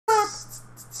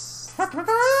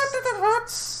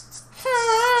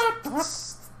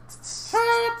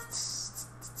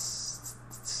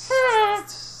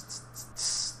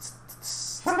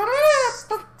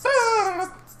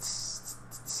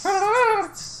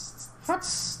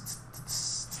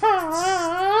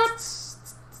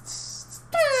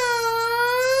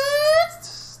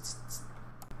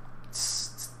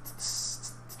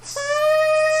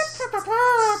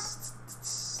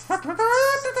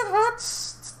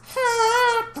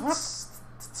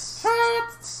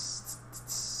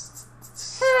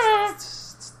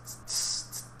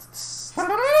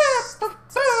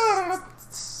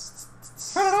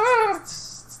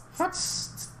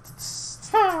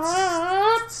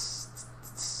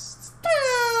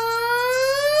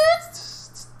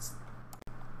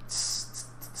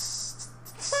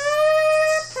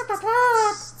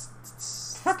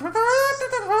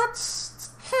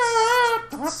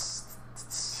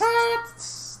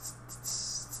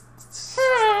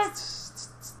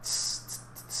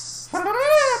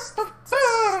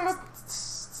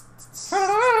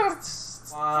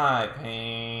Why,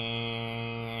 pain?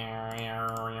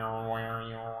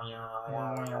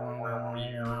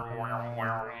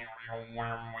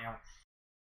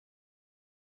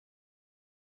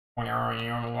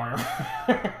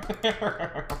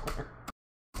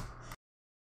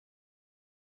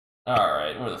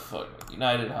 Alright, where the fuck?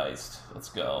 United Heist. Let's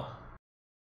go.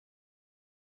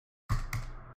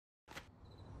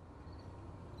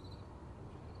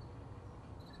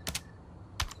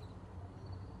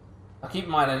 Now keep in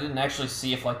mind, I didn't actually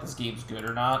see if, like, this game's good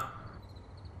or not.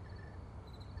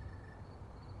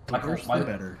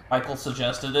 Michael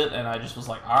suggested it, and I just was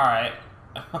like, alright.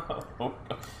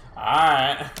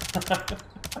 Alright.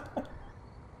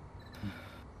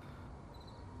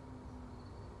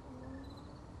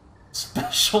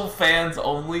 Special fans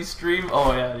only stream?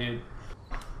 Oh yeah, dude.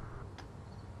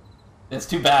 It's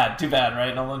too bad,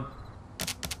 right, Nolan?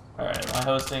 Alright, am I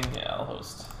hosting? Yeah, I'll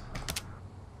host.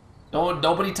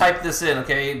 Nobody type this in,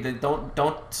 okay?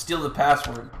 Don't steal the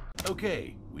password.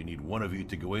 Okay, we need one of you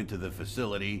to go into the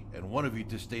facility, and one of you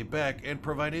to stay back and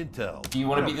provide intel. Do you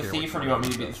want to be the thief, or do you want me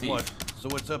to be the thief? So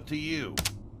it's up to you.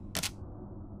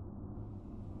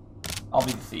 I'll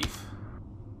be the thief.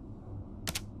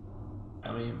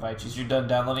 Let me invite you. You're done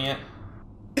downloading it?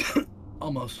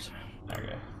 Almost.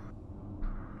 Okay.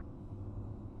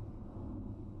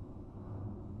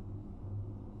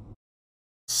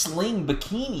 Sling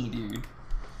bikini, dude.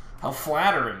 How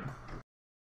flattering.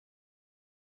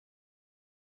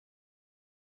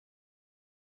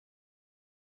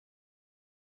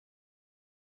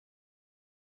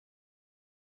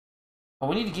 Oh,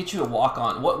 we need to get you a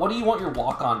walk-on. What do you want your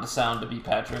walk-on to sound to be,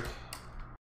 Patrick?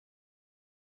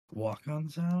 Walk-on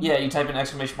sound? Yeah, you type in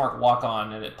exclamation mark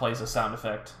walk-on and it plays a sound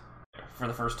effect for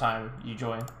the first time you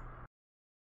join.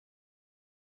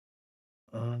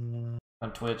 On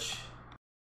Twitch.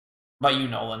 By you,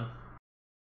 Nolan.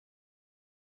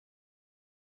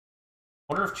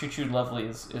 Wonder if Choo Choo Lovely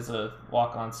is a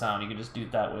walk-on sound. You can just do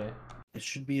it that way. It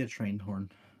should be a train horn.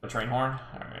 A train horn?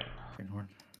 Alright. Train horn.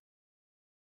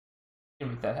 You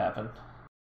can make that happen.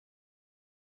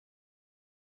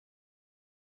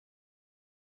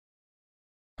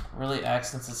 Really,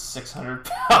 Accents is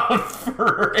 600-pound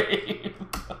frame.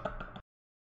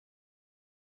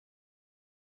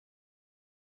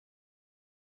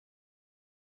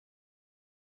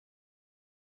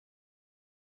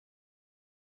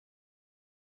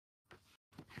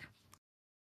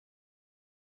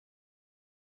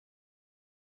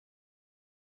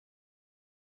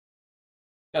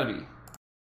 Gotta be.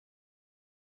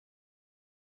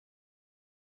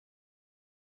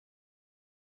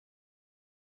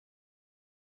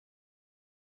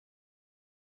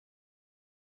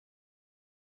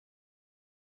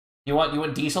 You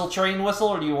want diesel train whistle,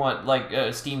 or do you want like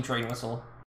steam train whistle?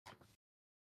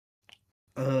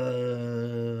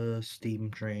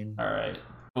 Steam train. All right,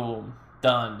 boom,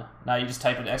 done. Now you just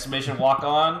type in exclamation walk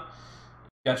on.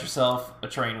 Got yourself a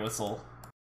train whistle.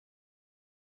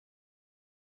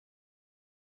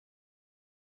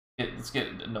 Let's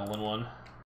get Nolan one.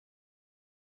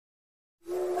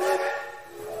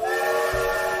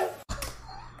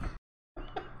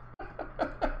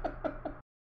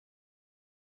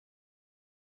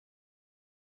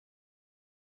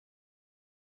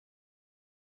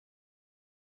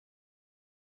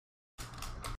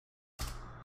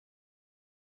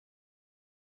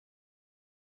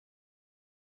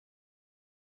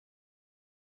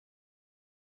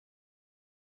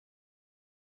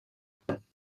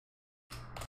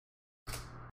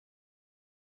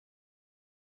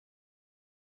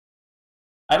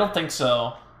 I don't think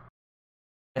so.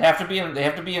 They have to be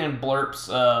in blurps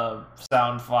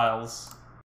sound files.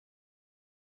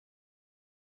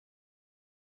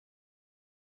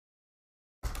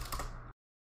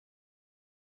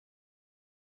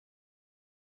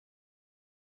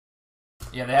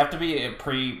 Yeah, they have to be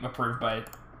pre-approved by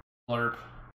blurp.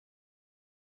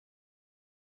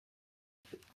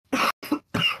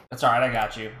 That's alright, I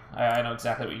got you. I know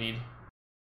exactly what you need.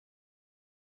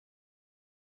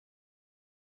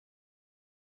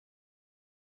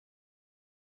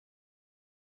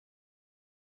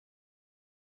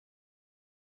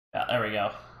 Yeah, there we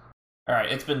go.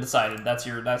 Alright, it's been decided. That's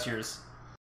yours.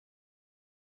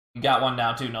 You got one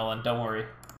now too, Nolan. Don't worry.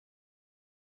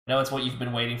 I know it's what you've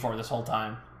been waiting for this whole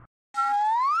time.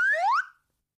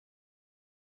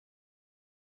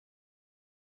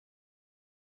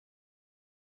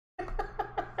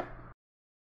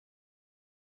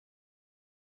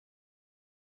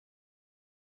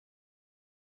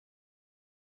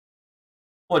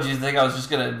 What, do you think I was just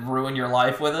gonna ruin your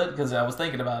life with it? Because I was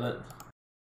thinking about it.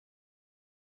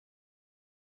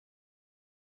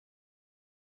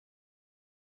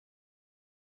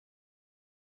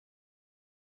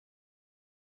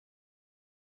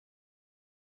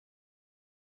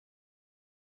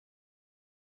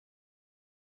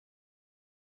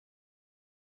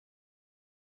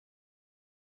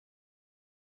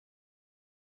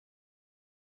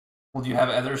 Well, do you have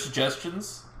other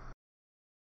suggestions?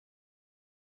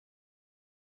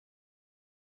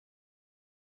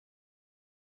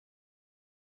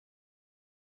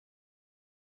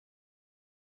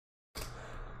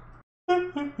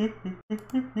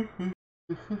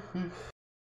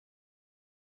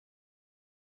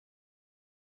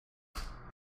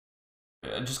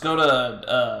 Just go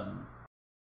to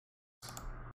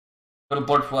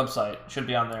Blurp's website. It should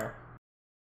be on there.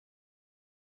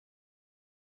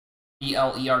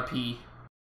 BLERP.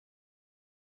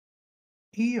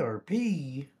 ERP.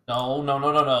 No.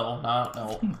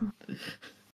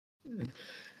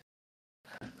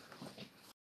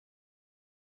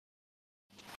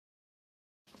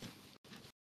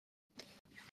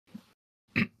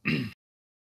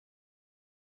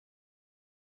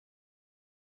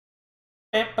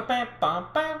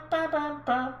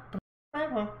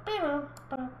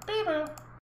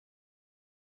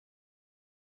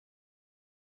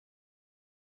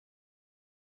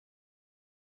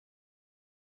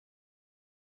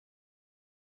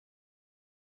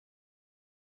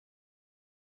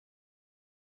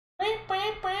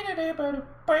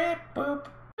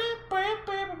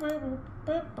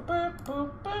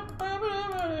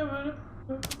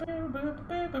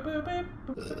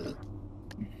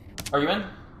 Are you in?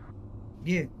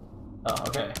 Yeah. Oh,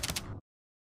 okay.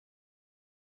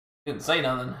 Didn't say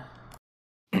nothing.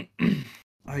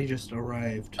 I just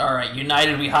arrived. Alright,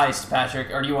 United We Heist,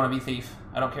 Patrick. Or do you want to be Thief?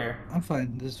 I don't care. I'm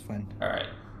fine. This is fine. Alright.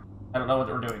 I don't know what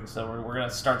we're doing, so we're gonna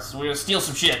start. We're gonna steal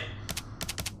some shit.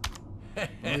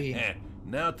 yeah.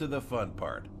 Now to the fun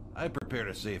part. I prepared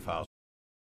a safe house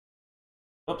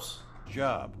Whoops.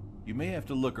 job. You may have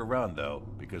to look around though,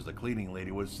 because the cleaning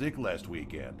lady was sick last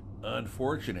weekend.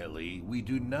 Unfortunately, we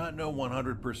do not know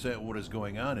 100% what is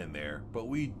going on in there, but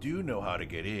we do know how to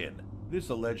get in. This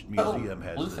alleged museum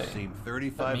has the same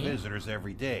 35 visitors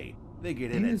every day. They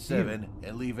get in at 7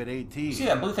 and leave at 18. You see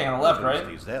that blue thing on the left, right?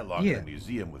 Stays that long in a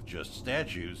museum with just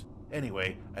statues.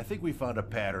 Anyway, I think we found a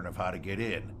pattern of how to get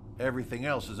in. Everything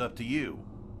else is up to you.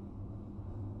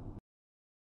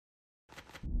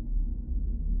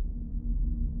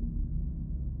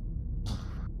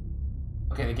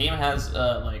 Okay, the game has,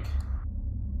 like...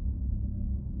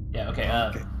 Yeah, okay,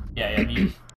 yeah,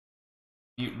 mute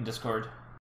in Discord.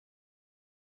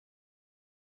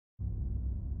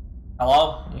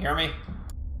 Hello? Can you hear me?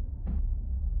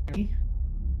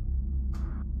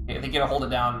 Yeah, I think you gotta hold it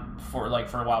down for a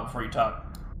while before you talk.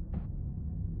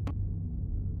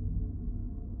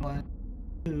 1,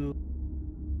 2.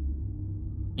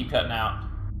 Keep cutting out.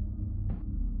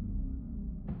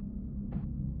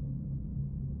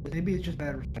 Maybe it's just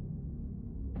bad reception.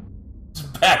 It's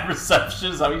bad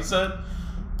reception, is that what you said?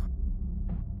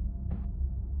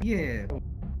 Yeah.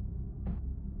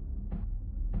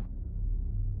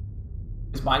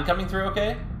 Is mine coming through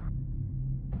okay?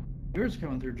 Yours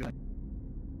coming through, John.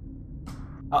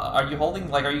 Are you holding,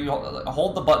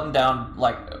 hold the button down,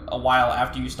 like, a while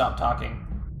after you stop talking?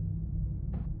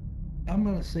 I'm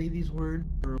gonna say these words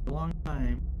for a long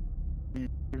time. And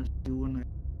I'm gonna do when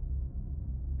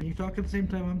Can you talk at the same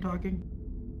time I'm talking?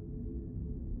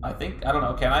 I don't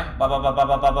know, can I? Ba ba ba ba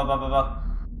ba ba ba ba ba.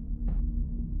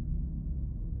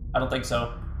 I don't think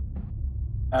so.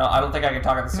 I don't think I can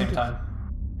talk at the same time.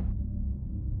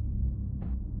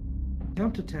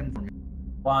 Count to 10 for me.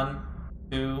 1,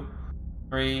 2,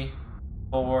 3,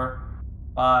 4,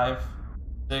 5,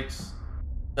 6,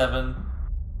 7,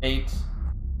 8,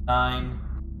 9,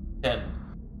 10.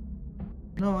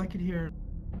 No, I could hear.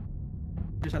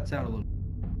 Just cuts out a little.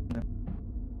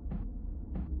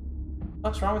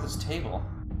 What's wrong with this table?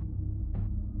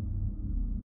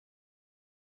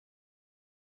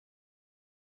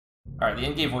 Alright, the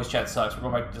in-game voice chat sucks. We're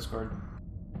going back to Discord.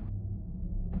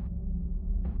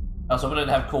 I was hoping it'd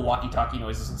have cool walkie-talkie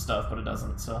noises and stuff, but it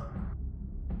doesn't, so.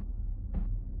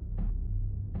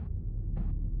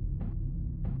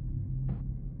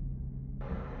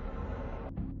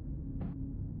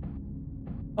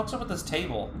 What's up with this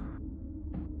table?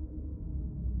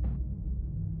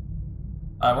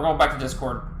 We're going back to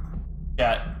Discord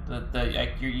chat.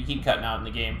 You keep cutting out in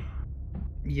the game.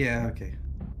 Yeah, okay.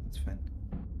 That's fine.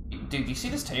 Dude, do you see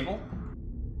this table?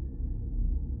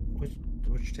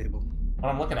 Which table? What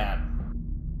I'm looking at.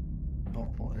 Oh,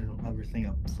 well, I don't have your thing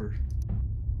up for.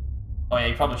 Oh yeah,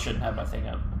 you probably shouldn't have my thing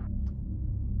up.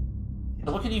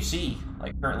 So what can you see?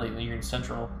 Like currently, you're in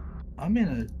Central. I'm in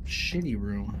a shitty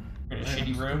room. You're in a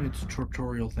shitty room? It's a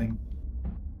tutorial thing.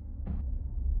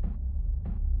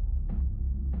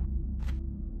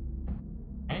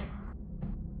 Okay.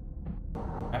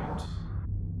 Right.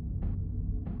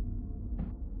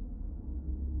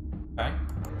 Okay.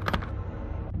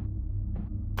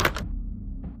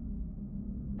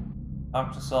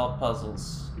 Talk to solve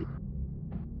puzzles.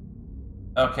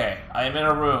 Okay, I am in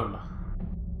a room.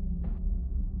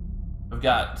 We've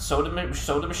got soda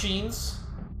machines,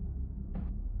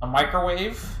 a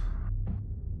microwave,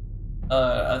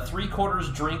 a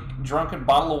 3/4 drunken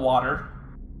bottle of water,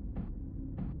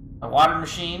 a water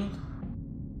machine,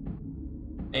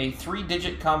 a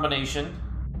 3-digit combination.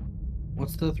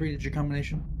 What's the 3-digit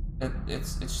combination?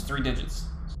 It's 3 digits,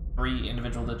 3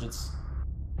 individual digits.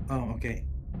 Oh, okay.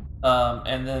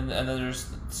 And then there's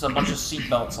a bunch of seat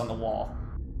belts on the wall.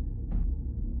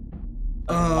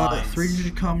 Like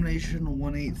 3-digit combination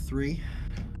 183.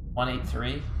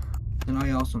 183. Then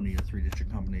I also need a 3-digit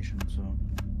combination, so.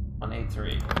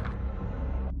 183.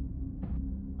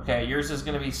 Okay, yours is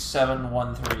gonna be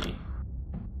 713.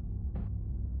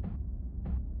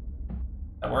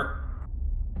 That work?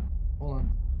 Hold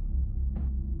on.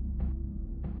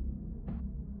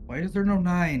 Why is there no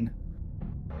 9?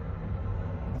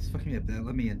 That's fucking up there.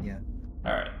 Let me in, yeah.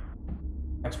 Alright.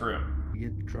 Next room. You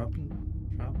get dropping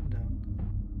down.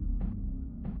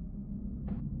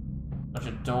 Bunch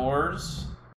of doors.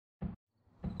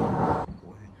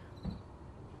 Boy.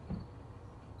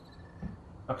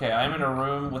 Okay, I'm in a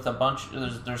room with a bunch.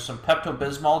 There's some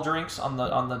Pepto-Bismol drinks on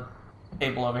the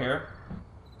table over here.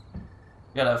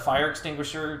 We got a fire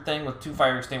extinguisher thing with 2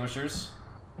 fire extinguishers.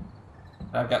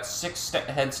 And I've got 6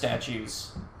 head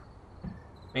statues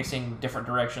facing different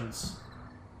directions.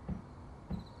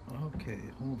 Okay,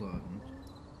 hold on.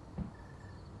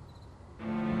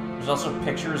 There's also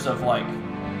pictures of like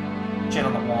shit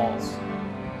on the walls.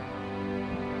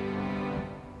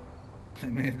 I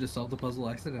may have just solved the puzzle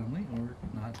accidentally, or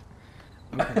not.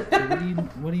 Okay, so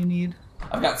what do you need?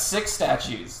 I've got 6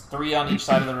 statues, 3 on each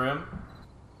side of the room,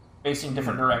 facing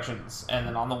different directions. And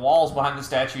then on the walls behind the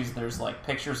statues, there's like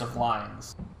pictures of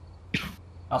lines.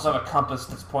 I also have a compass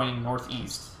that's pointing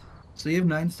northeast. So you have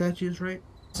 9 statues, right?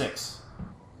 6.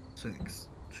 6.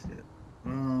 Shit.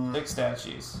 6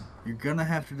 statues. You're gonna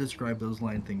have to describe those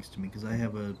line things to me, because I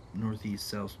have a northeast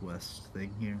southwest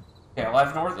thing here. Okay, well, I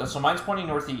have north. So mine's pointing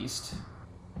northeast.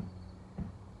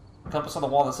 Compass on the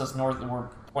wall that says north. We're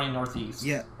pointing northeast.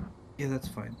 Yeah, that's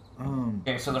fine.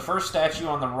 Okay, so the first statue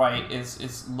on the right is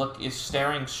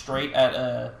staring straight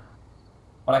at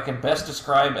what I can best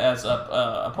describe as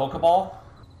a Pokeball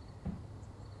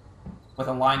with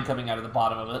a line coming out of the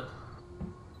bottom of it.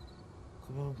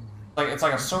 Oh, It's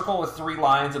like a circle with 3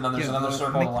 lines, and then there's another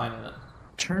circle with a line in it.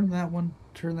 Turn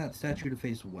that statue to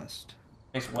face west.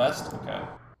 Face west. Okay.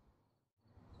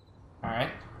 All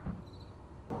right.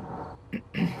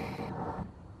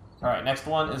 Alright, next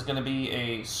one is going to be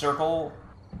a circle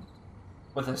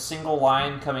with a single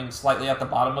line coming slightly at the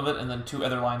bottom of it, and then 2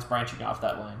 other lines branching off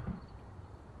that line.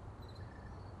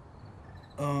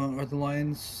 Are the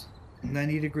lines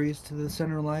 90 degrees to the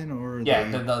center line, or yeah,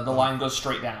 the line goes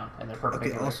straight down, and they're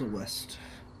perpendicular. Okay, also west.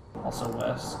 Also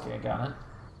west. Okay, got it.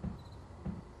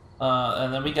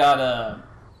 And then we got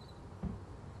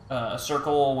a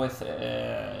circle with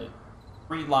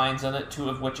 3 lines in it, 2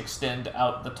 of which extend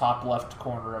out the top left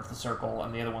corner of the circle,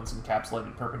 and the other one's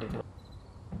encapsulated perpendicular.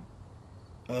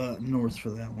 North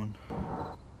for that one.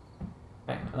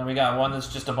 Okay, and then we got one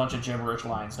that's just a bunch of gibberish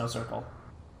lines, no circle.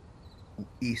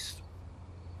 East.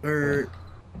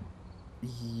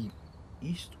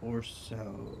 East or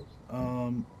south?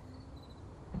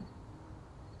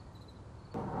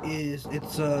 It's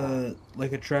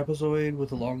like a trapezoid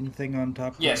with a long thing on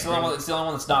top? Yeah, it's the only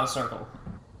one that's not a circle.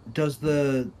 Does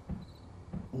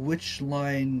which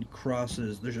line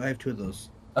crosses? I have two of those.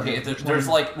 Okay,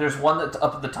 there's one that's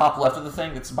up at the top left of the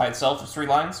thing. It's by itself. There's 3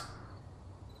 lines.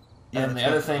 Yeah, and the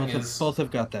other thing is both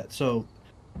have got that. So,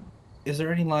 is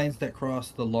there any lines that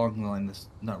cross the long line that's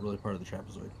not really part of the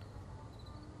trapezoid?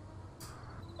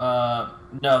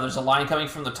 No, there's a line coming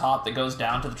from the top that goes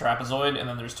down to the trapezoid, and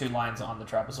then there's 2 lines on the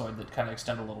trapezoid that kind of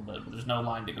extend a little bit, but there's no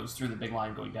line that goes through the big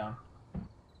line going down.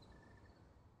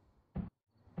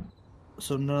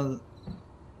 So none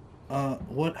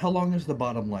of how long is the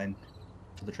bottom line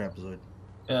for the trapezoid?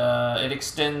 It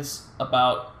extends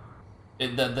about...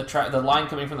 The line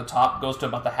coming from the top goes to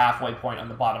about the halfway point on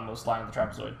the bottommost line of the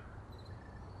trapezoid.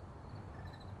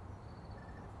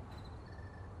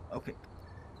 Okay.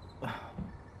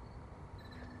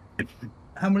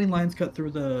 How many lines cut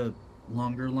through the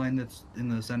longer line that's in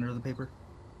the center of the paper?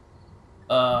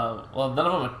 Well, none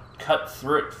of them cut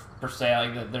through it, per se.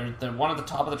 Like, the one at the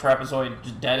top of the trapezoid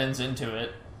just dead ends into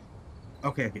it.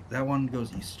 Okay, that one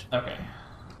goes east. Okay.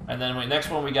 And then the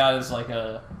next one we got is like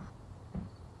a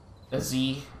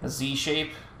Z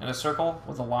shape in a circle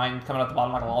with a line coming out the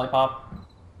bottom like a lollipop.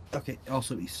 Okay,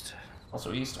 also east.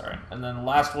 Also east, alright. And then the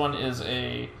last one is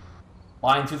a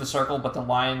line through the circle, but the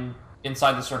line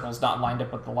inside the circle is not lined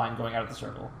up with the line going out of the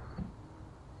circle.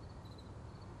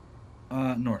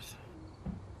 North.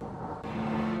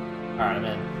 Alright, I'm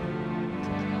in.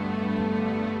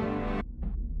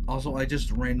 Also, I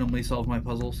just randomly solved my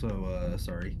puzzle, so,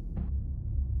 sorry.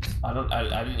 I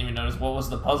didn't even notice. What was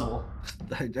the puzzle?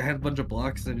 I had a bunch of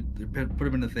blocks and put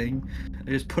them in a thing. I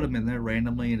just put them in there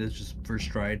randomly, and it's just first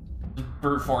tried.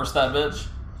 Brute force that bitch?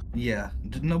 Yeah.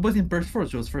 No, it wasn't brute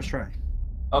force, it was first try.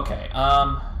 Okay,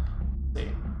 let's see.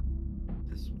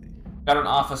 This way. Got an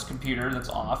office computer that's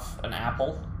off, an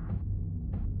Apple.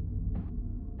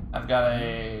 I've got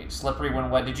a slippery when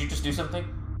wet. Did you just do something?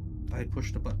 I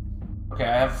pushed a button.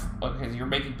 Okay, okay, you're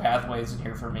making pathways in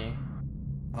here for me.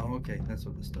 Oh, okay, that's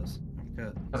what this does.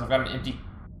 Because I've got an empty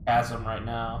chasm right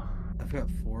now. I've got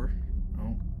 4.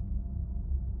 Oh.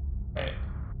 Okay.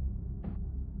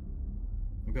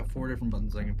 I've got 4 different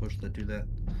buttons I can push that do that.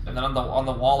 And then on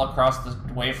the wall across the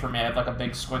way from me, I have like a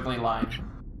big squiggly line.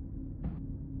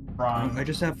 Drawing. I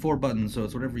just have 4 buttons, so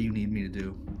it's whatever you need me to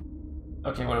do.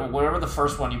 Okay, whatever the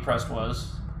first one you pressed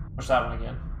was, push that one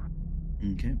again.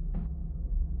 Okay.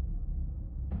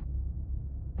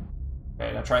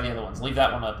 Okay, now try the other ones. Leave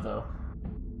that one up, though.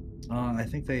 I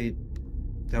think that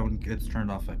one gets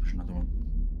turned off if I push another one.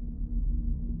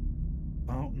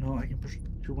 Oh, no, I can push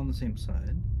 2 on the same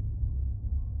side.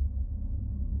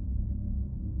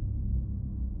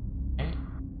 Okay.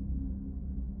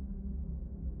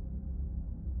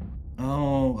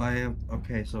 Oh, I have...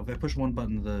 Okay, so if I push one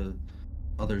button, the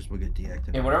others will get deactivated.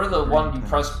 Okay, whatever the one you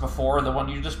pressed before, the one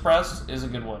you just pressed, is a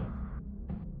good one.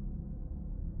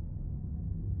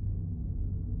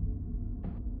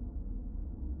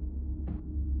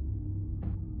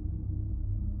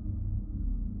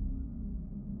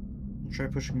 Try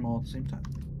pushing them all at the same time.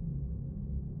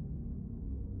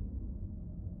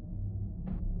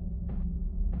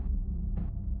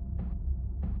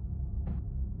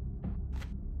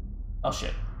 Oh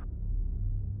shit.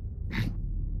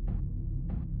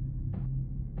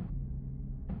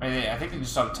 I think they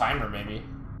just saw a timer, maybe.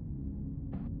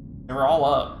 They were all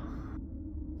up.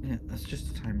 Yeah, that's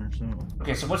just a timer, so...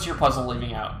 Okay, so what's your puzzle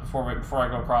leaving out before I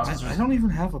go across? I don't even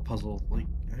have a puzzle. Like,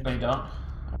 Oh, you don't?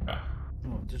 Okay.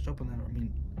 No, just open that. I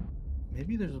mean,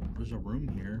 maybe there's a room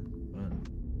here, but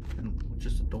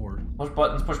just a door. Push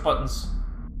buttons, push buttons.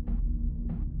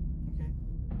 Okay.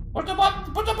 Push the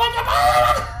button, push the button!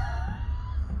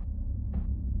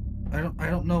 I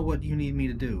don't know what you need me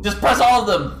to do. Just press all of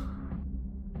them!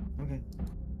 Okay.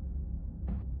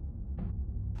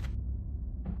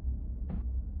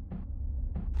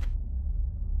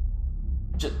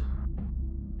 Just...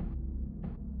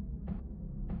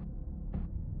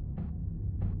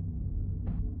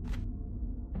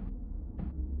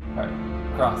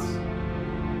 Alright, cross.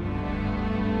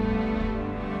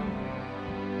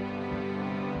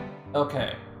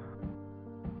 Okay.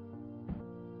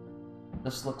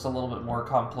 This looks a little bit more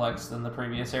complex than the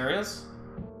previous areas.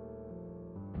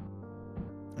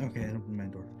 Okay, I opened my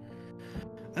door.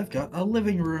 I've got a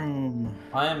living room.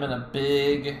 I am in a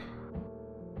big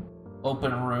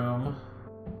open room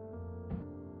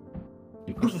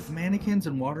With mannequins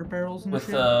and water barrels and with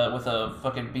shit? with a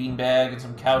fucking beanbag and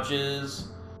some couches,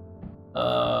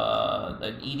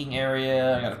 an eating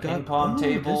area. I got a ping pong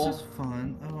table. This is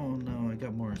fun. Oh no, I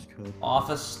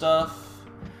office stuff.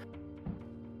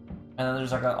 And then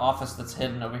there's like an office that's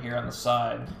hidden over here on the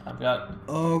side. I've got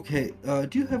Okay,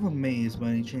 do you have a maze by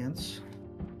any chance?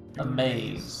 a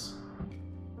maze.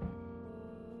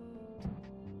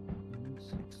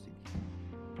 160.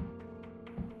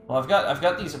 Well, I've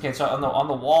got these. Okay, so on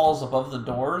the walls above the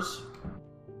doors,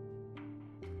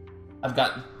 I've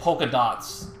got polka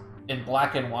dots in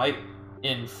black and white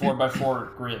in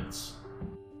 4x4 grids.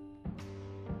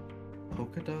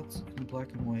 Polka dots in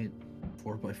black and white,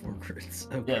 4x4 grids.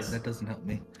 Okay, Yes. that doesn't help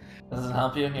me. Doesn't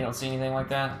help you? You don't see anything like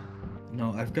that?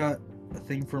 No, I've got a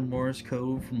thing for Morse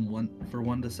code from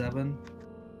 1 to 7.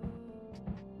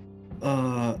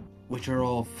 Which are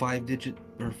all 5-digit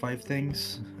or 5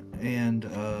 things, and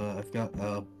I've got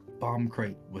a bomb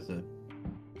crate with a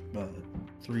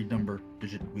 3-number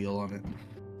digit wheel on it.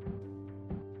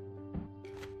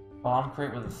 Bomb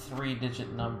crate with a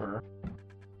 3-digit number.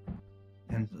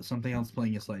 And something else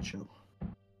playing a slideshow.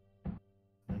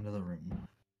 In another room.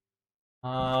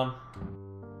 On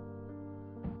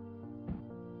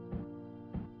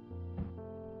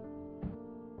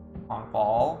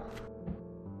ball.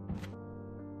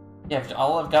 Yeah,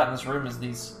 all I've got in this room is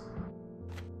these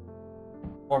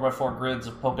 4x4 grids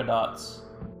of polka dots.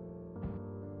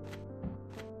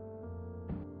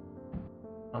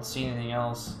 I don't see anything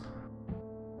else.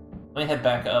 Let me head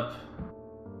back up.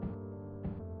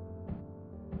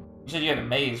 You said you had a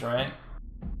maze, right?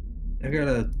 I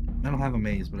don't have a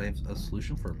maze, but I have a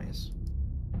solution for a maze.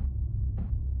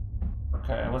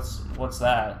 Okay, what's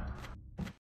that?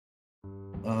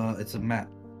 It's a map.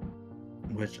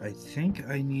 Which I think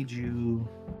I need you...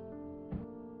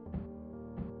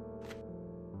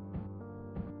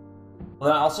 Well,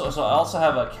 then I also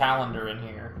have a calendar in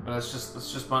here, but it's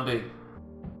just Monday.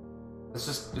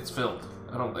 It's filled.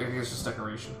 I think it's just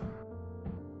decoration.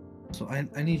 So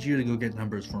I need you to go get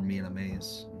numbers for me in a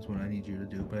maze. That's what I need you to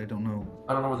do, but I don't know.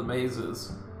 I don't know where the maze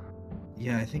is.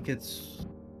 Yeah, I think it's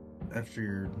after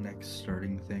your next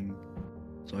starting thing.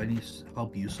 So I need to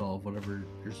help you solve whatever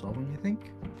you're solving, I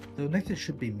think. The next it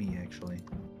should be me, actually.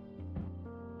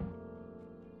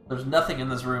 There's nothing in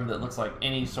this room that looks like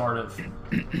any sort of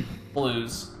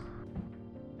clues.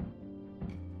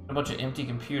 A bunch of empty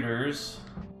computers.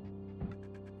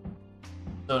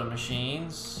 Soda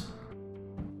machines.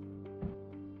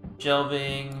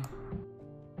 Shelving.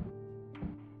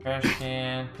 Trash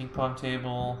can. Ping pong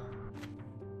table.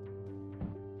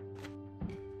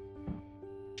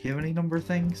 Do you have any number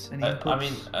things? Any inputs? I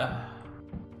mean,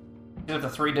 you have the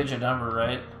 3-digit number,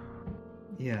 right?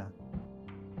 Yeah.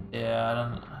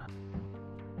 Yeah,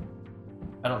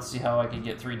 I don't see how I could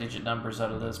get 3-digit numbers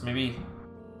out of this. Maybe,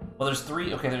 well, there's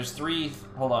 3. Okay, there's 3.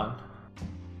 Hold on.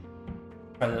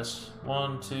 Try this.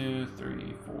 1, 2,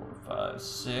 3, 4, 5,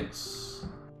 6.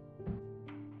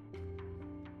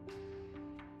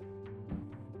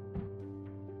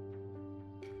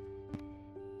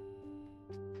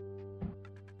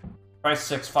 Try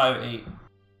 6, 5, 8.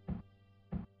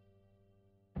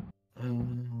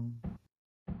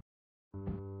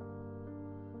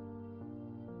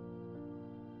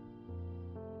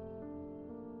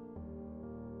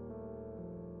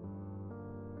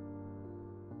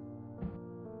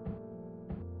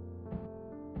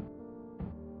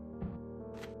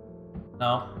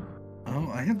 No.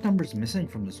 Oh, I have numbers missing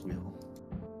from this wheel.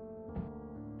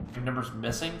 Your numbers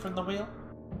missing from the wheel?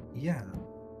 Yeah.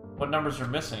 What numbers are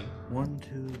missing? 1,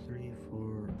 2, 3,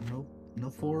 4.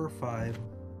 No 4 or 5.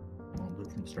 I'll do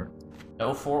it from the start.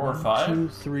 No 4 or 1, 5? 2,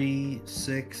 3,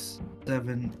 6,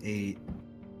 7, 8.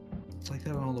 It's like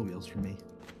that on all the wheels for me.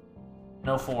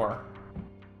 No 4.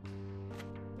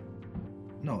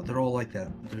 No, they're all like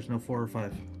that. There's no 4 or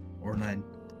 5 or 9.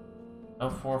 No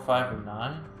 4, 5, or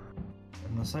 9?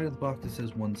 On the side of the box it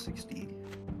says 160.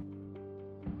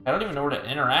 I don't even know where to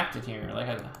interact in here.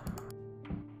 Like,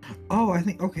 Oh, I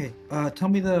think, okay. Tell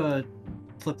me the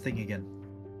flip thing again.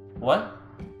 what?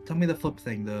 Tell me the flip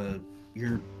thing,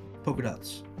 your polka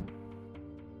dots.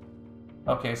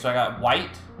 Okay, so I got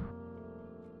white.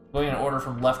 Going in order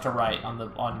from left to right on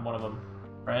one of them,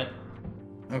 right?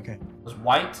 Okay. It was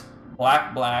white,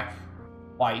 black, black,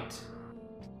 white,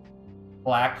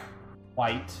 black,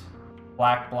 white,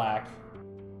 black, black,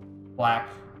 black,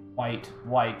 white,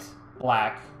 white,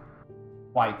 black,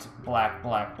 white, black,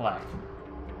 black, black.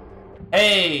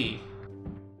 Hey!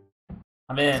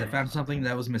 I'm in. I found something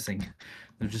that was missing.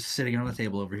 They're just sitting on the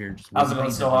table over here. Just How's it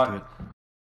wasn't going, paying attention Stohawk?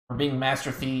 We're being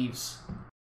master thieves.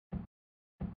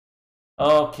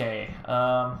 Okay,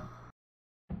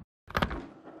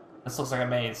 this looks like a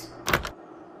maze.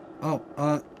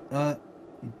 to it.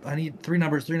 I need 3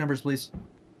 numbers, please.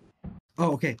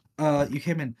 Oh, okay. You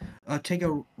came in. Take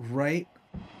a right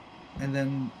and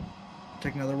then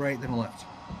take another right, then a left.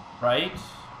 Right,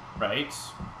 right,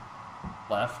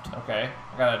 left. Okay.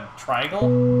 I got a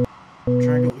triangle.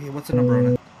 Triangle. Yeah, what's the number on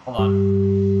it? Hold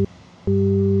on.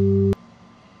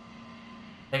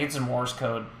 I think it's in Morse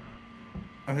code.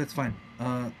 Okay, that's fine.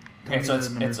 Tell Okay, me so the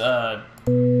number.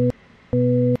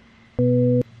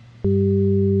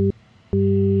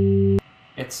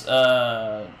 It's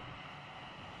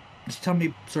Just tell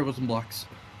me circles and blocks.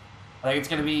 I think it's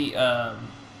gonna be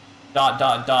dot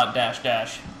dot dot dash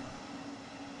dash.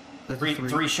 That's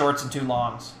Three shorts and 2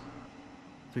 longs.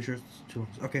 3 shirts, 2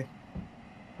 longs. Okay.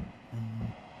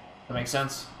 That makes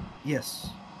sense? Yes.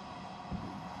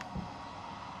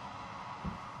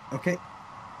 Okay.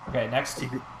 Okay, next.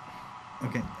 Okay.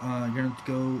 You're gonna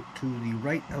go to the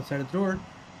right outside of the door.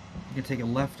 You can take a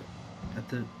left at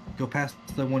the go past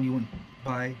the one you went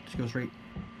by. Just go straight,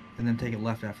 and then take a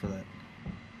left after that.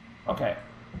 Okay.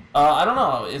 I don't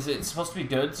know. Is it supposed to be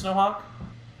good, Snowhawk?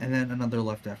 And then another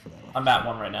left after that. I'm at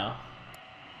one right now.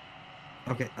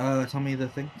 Okay. Tell me the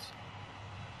things.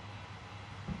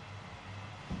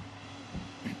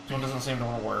 This one doesn't seem to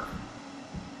want to work.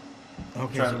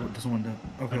 Okay, Try so the- it doesn't want to.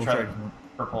 Okay, we'll try try the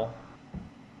it. purple.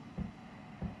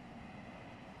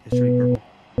 It's straight purple.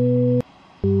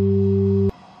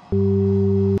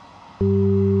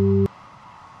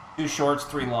 2 shorts,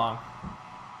 3 long.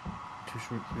 2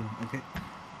 short, 3 long. Okay.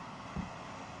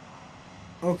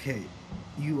 Okay,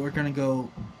 you are gonna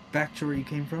go back to where you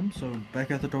came from. So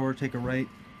back out the door, take a right,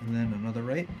 and then another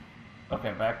right,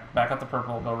 Okay, back up the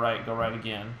purple, go right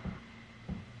again.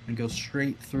 and go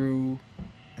straight through,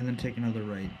 and then take another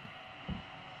right.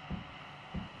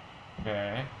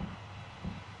 Okay.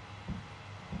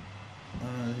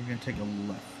 You're gonna take a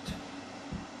left.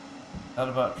 How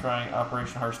about trying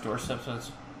Operation Harsh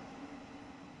Doorsteps?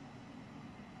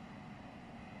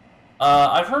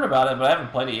 I've heard about it, but I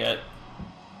haven't played it yet.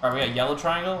 Alright, we got yellow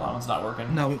triangle. That one's not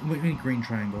working. No, we need green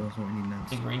triangle. That's what we need next.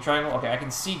 See green triangle? Okay, I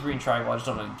can see green triangle. I just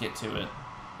don't want to get to it.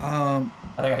 Um.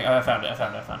 I think I found it. I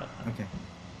found it. Okay.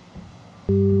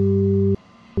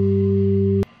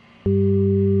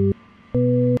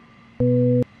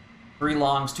 Three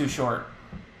longs, 2 short.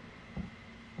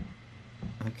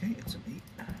 Okay, it's an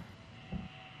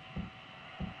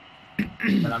 8.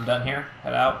 And I'm done here.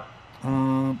 Head out.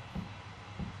 I'm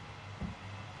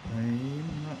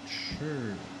not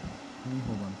sure. Let me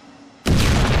hold on.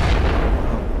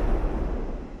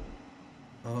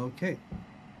 Oh. Okay.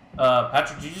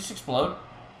 Patrick, did you just explode?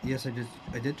 Yes, I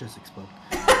did just explode.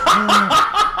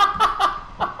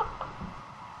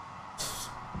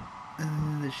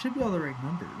 There should be all the right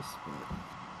numbers,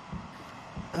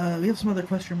 but we have some other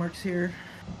question marks here.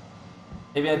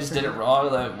 Maybe I just did it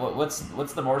wrong. Like,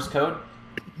 what's the Morse code?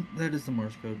 That is the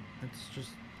Morse code. It's just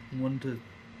 1 to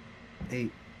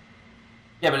 8.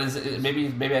 Yeah, but maybe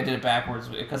I did it backwards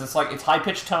because it's like it's high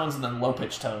pitched tones and then low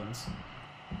pitched tones.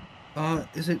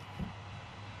 Is it?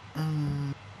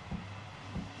 Yeah.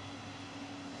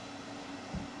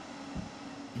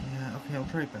 Okay, I'll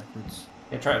try it backwards.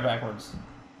 Yeah, try it backwards.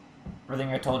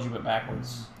 Everything I told you, but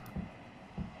backwards.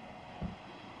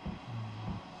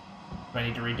 Do I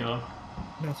need to redo them?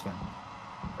 No, it's fine.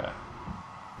 Okay.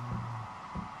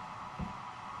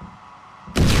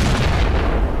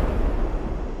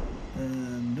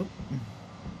 Nope.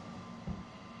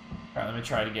 Alright, let me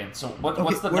try it again. So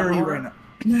what's the where number? are you right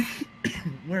now?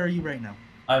 Where are you right now?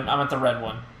 I'm at the red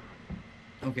one.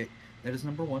 Okay, that is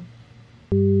number 1.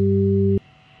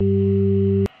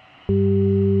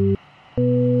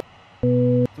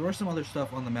 There are some other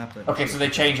stuff on the map that. Okay, so they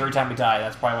change every time we die.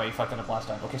 That's probably why you fucked it up last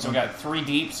time. Okay, so we got 3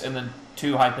 deeps and then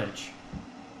 2 high pitch.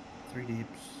 3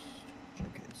 deeps.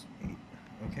 Okay, it's 8.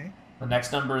 Okay. The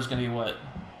next number is gonna be what?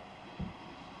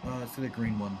 It's the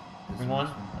green one. Green one?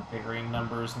 Okay, green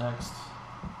number is next.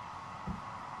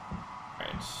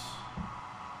 Alright.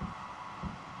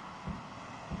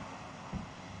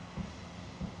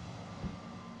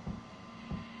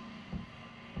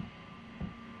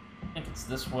 I think it's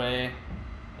this way.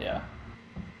 Yeah.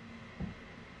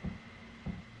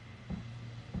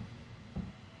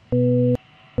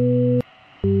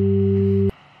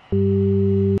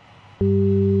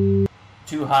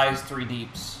 Two highs, 3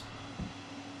 deeps.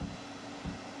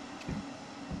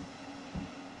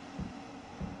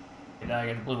 Okay, now I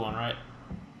get the blue one, right?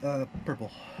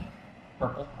 Purple.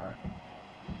 Purple? Alright.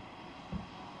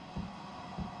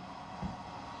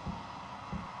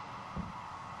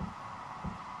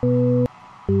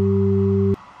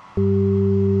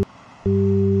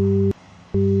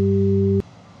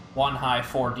 One high,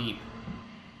 4 deep.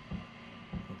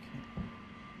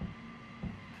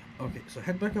 Okay, so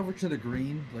head back over to the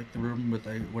green, like the room with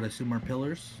what I assume are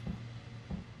pillars.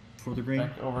 For the green?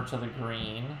 Back over to the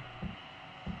green.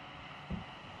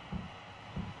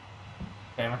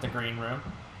 Okay, I'm at the green room.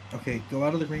 Okay, go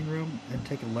out of the green room and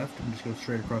take a left and just go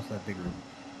straight across that big room.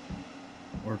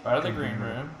 Or Out of the green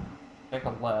room. Take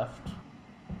a left.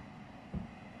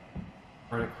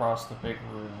 Right across the big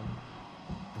room.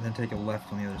 And then take a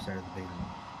left on the other side of the big room.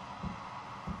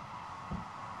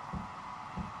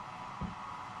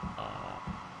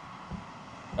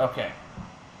 Okay.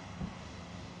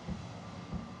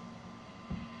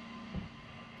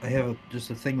 I have just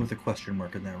a thing with a question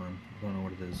mark in that room. I don't know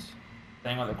what it is.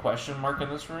 Thing with a question mark in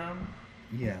this room?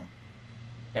 Yeah.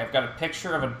 Okay, I've got a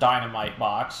picture of a dynamite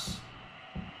box.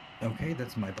 Okay,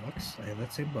 that's my box. I have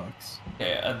that same box.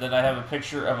 Okay, and then I have a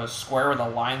picture of a square with a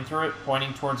line through it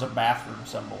pointing towards a bathroom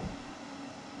symbol.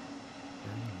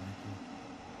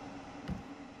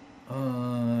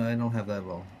 I don't have that at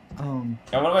all.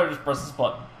 Yeah, what if I just press this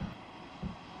button?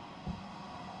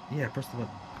 Yeah, press the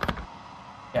button.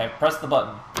 Okay, press the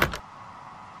button.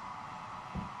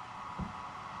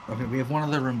 Okay, we have one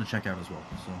other room to check out as well,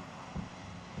 so...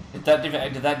 Did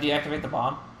that deactivate the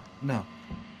bomb? No.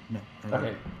 No.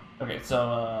 Okay. Okay,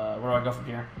 so, where do I go from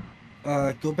here?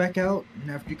 Go back out,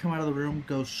 and after you come out of the room,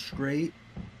 go straight.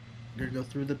 You're gonna go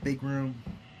through the big room,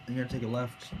 and you're gonna take a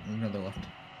left, and another left.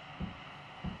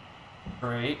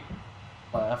 Straight,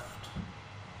 left,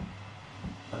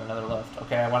 and another left.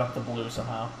 Okay, I went up the blue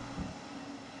somehow.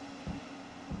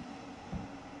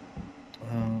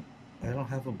 I don't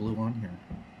have a blue on here.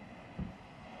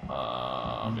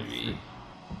 Maybe...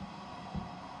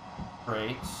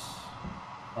 Straight,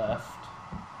 left.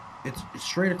 It's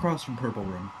straight across from purple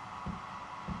room.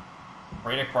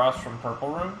 Right across from purple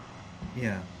room?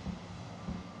 Yeah.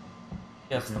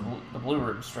 Yes, the blue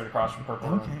room straight across from purple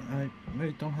room. Okay,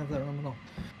 I don't have that room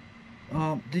at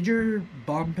all. Did your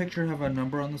bomb picture have a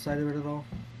number on the side of it at all?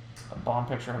 A bomb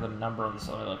picture have a number on the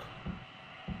side. Look.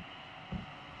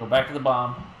 Go back to the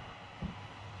bomb.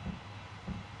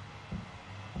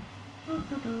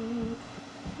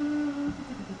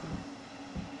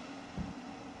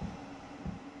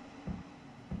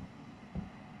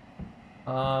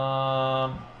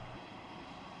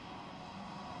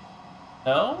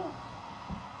 No?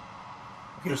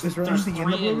 Is there anything in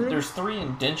the blue room? There's three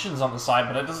indentions on the side,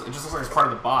 but it just looks like it's part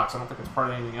of the box. I don't think it's part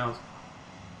of anything else.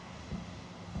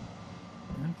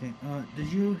 Okay.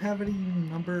 Did you have any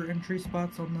number entry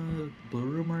spots on the blue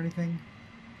room or anything?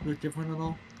 Look different at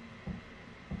all?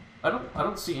 I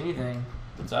don't see anything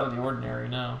that's out of the ordinary,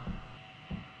 no.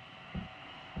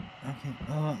 Okay.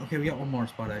 Okay, we got one more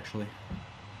spot actually.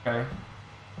 Okay.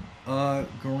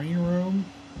 Green room.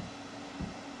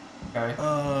 Okay.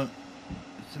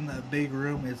 It's in that big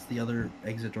room. It's the other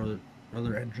exit or the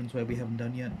other entranceway we haven't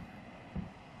done yet.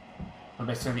 I'm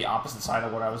basically the opposite side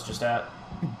of what I was just at.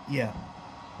 Yeah.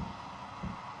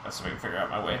 Let's see if I can figure out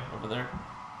my way over there.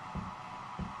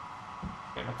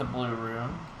 Okay, I'm at the blue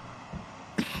room.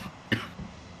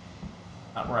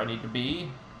 Not where I need to be.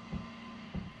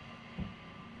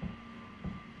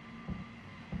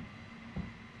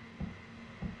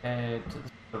 Head to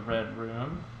the red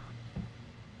room.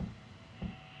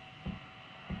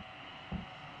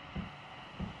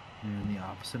 You're in the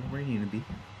opposite of where you need to be.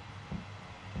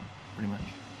 Pretty much.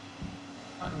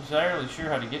 Not entirely sure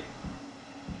how to get.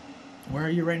 Where are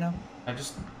you right now? I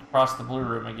just crossed the blue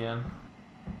room again.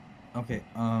 Okay,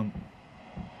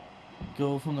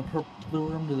 go from the blue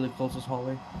room to the closest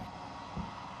hallway.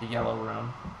 The yellow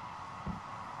room.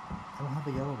 I don't have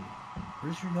a yellow room.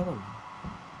 Where's your yellow room?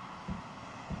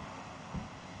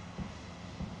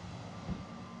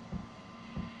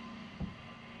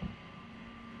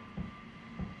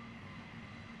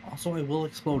 Also, I will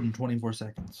explode in 24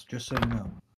 seconds, just so you know.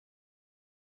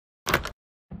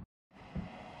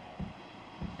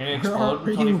 You're gonna explode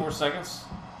in 24 seconds?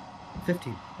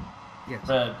 15. Yes.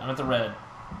 Red. I'm at the red.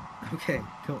 Okay,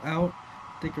 go out,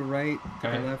 take a right,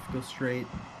 take Okay. a left, go straight,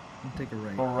 and take a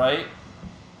right. Go right.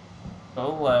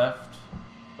 Go left.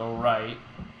 Go right.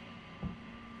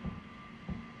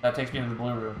 That takes me into the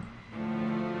blue room.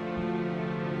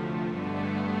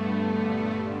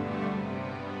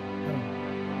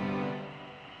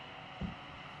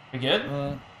 You good?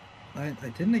 I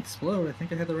didn't explode. I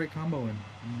think I had the right combo in. And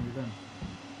we're done.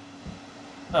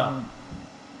 Oh.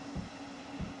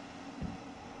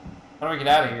 How do I get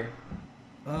out of here?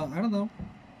 I don't know.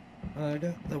 I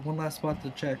got that one last spot to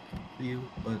check for you,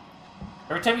 but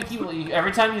Every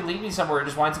time you lead me somewhere, it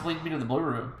just winds up leading me to the blue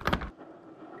room.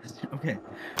 okay.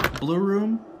 Blue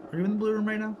room. Are you in the blue room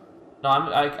right now? No,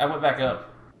 I went back up.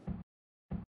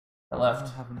 I I left.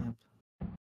 don't have any up.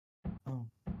 Oh,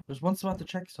 there's one spot to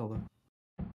check still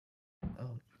though. Oh,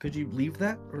 could you leave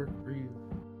that, or are you?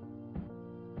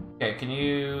 Okay, do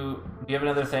you have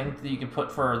another thing that you can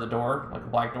put for the door? Like a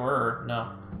black door, or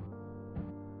no?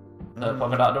 The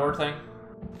polka dot door thing?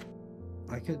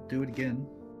 I could do it again.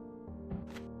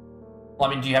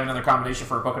 Well, I mean, do you have another combination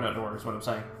for a polka dot door, is what I'm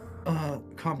saying.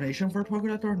 Combination for a polka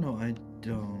dot door? No, I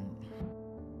don't.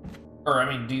 Or, I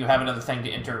mean, do you have another thing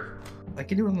to enter? I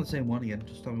can do it on the same one again.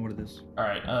 Just tell me what it is.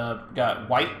 Alright, got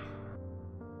white,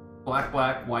 black,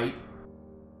 black, white,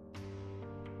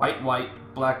 white, white,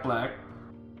 black, black,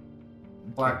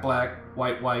 black, black,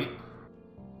 white, white,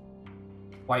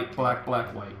 white, black,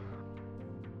 black, white.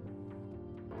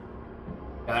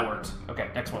 Yeah, that worked. Okay,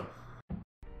 next one.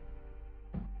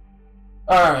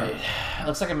 Alright,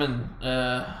 looks like I'm in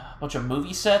a bunch of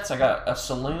movie sets. I got a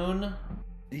saloon.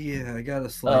 Yeah, I got a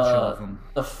slideshow of them.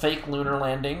 The fake lunar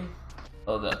landing.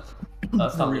 Oh, that's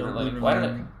not Real lunar landing. lunar Why did it...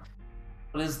 landing.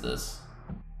 What is this?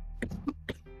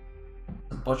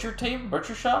 A butcher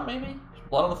shop, maybe?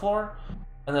 Blood on the floor?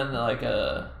 And then, like,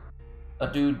 a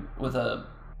dude with a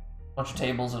bunch of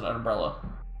tables and an umbrella.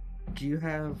 Do you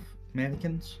have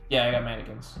mannequins? Yeah, I got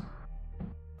mannequins.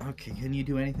 Okay, can you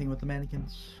do anything with the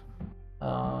mannequins?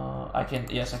 I can.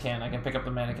 Yes, I can. I can pick up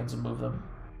the mannequins and move them.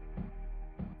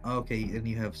 Okay, and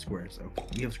you have squares. Okay,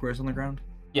 you have squares on the ground?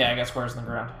 Yeah, I got squares on the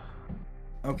ground.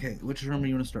 Okay, which room do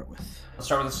you want to start with? Let's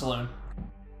start with the saloon.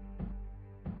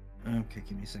 Okay,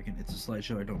 give me a second. It's a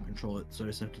slideshow. I don't control it, so I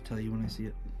just have to tell you when I see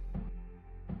it.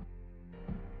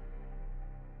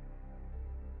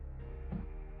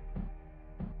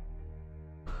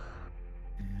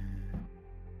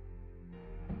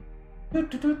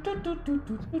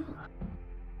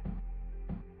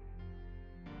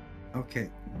 Okay,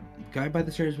 guy by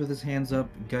the stairs with his hands up,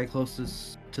 guy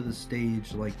closest to the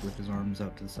stage, like with his arms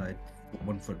out to the side,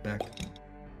 1 foot back.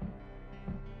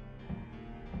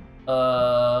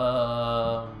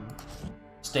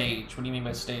 Stage. What do you mean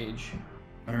by stage?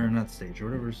 Or not stage, or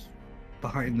whatever's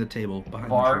behind the table, behind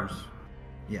Bar? the chairs.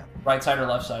 Yeah. Right side or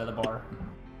left side of the bar?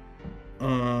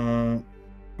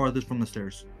 Farthest from the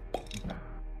stairs. Okay,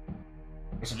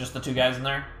 so just the two guys in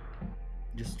there?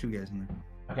 Just 2 guys in there.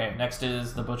 Okay, next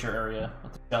is the butcher area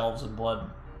with the shelves and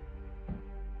blood.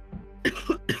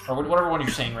 Or whatever one you're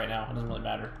seeing right now. It doesn't really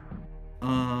matter.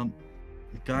 The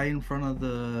guy in front of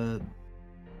the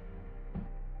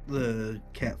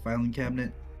cat filing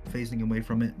cabinet, facing away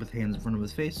from it with hands in front of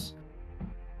his face.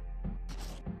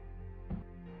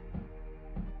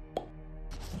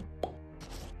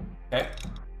 Okay.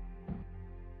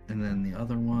 And then the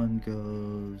other one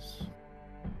goes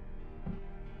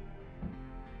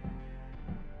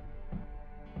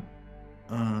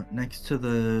next to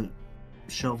the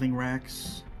shelving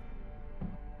racks,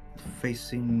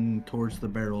 facing towards the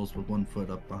barrels with 1 foot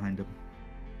up behind him.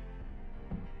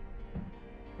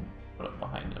 Put up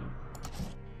behind him.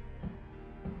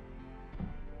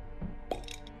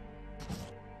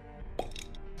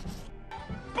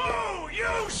 Boo!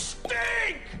 You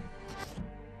stink!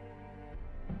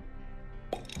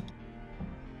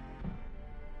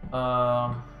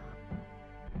 I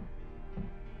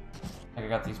think I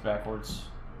got these backwards.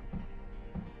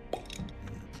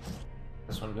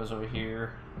 This one goes over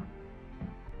here.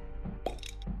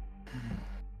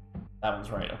 That one's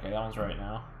right. Okay, that one's right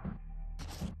now.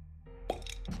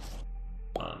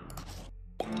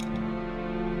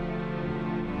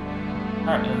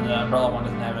 Alright, and the umbrella one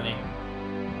doesn't have any,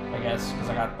 I guess, because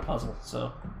I got the puzzle,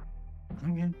 so.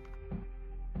 Okay.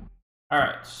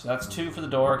 Alright, so that's 2 for the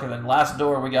door. Okay, then last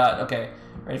door we got, okay,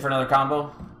 ready for another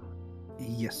combo?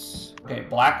 Yes. Okay,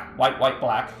 black, white, white,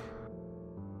 black.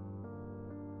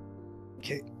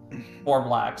 Okay. 4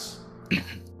 blacks.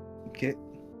 Okay.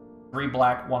 3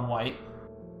 black, 1 white.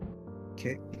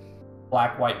 Okay.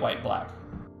 Black, white, white, black.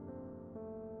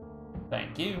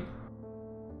 Thank you.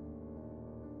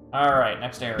 Alright,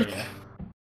 next area.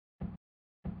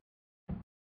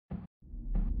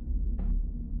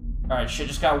 Alright, shit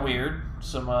just got weird.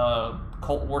 Some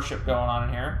cult worship going on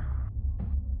in here.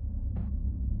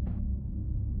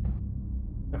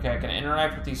 Okay, I can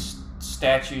interact with these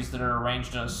statues that are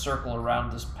arranged in a circle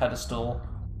around this pedestal.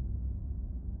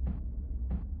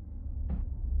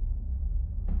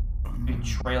 Be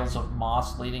trails of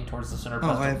moss leading towards the center Oh,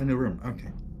 pedestal. I have a new room. Okay.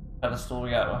 Pedestal,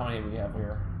 we got, how many do we have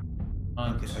here?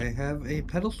 Okay, I have a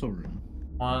pedestal room.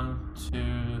 1,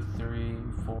 2, 3,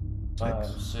 4, 5,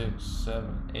 6,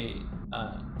 7, 8,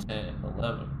 9, 10,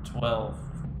 11, 12.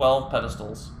 12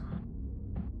 pedestals.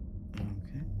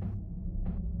 Okay.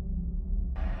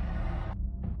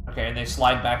 Okay, and they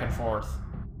slide back and forth.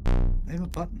 I have a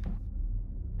button.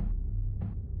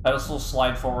 Pedestals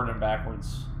slide forward and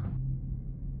backwards.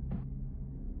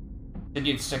 Did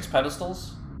you get 6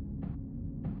 pedestals?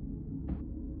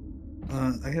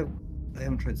 I have I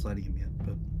haven't tried sliding him yet,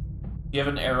 but You have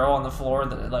an arrow on the floor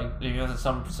that, like, do you have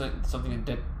something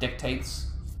that dictates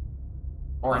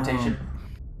orientation?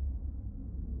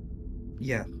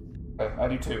 Yeah. Okay, I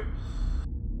do too.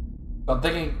 I'm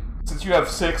thinking, since you have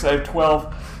 6, I have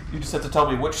 12. You just have to tell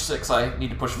me which 6 I need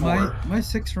to push forward. My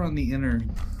 6 are on the inner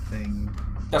thing.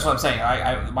 That's what I'm saying.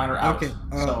 Mine are out. Okay,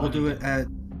 so we'll do it at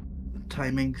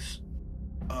timings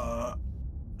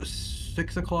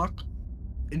 6 o'clock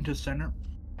into center.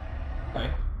 Okay.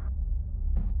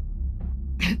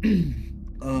 Wait,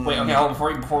 okay, hold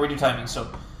on, before we do timing, so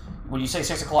when you say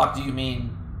 6 o'clock, do you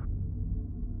mean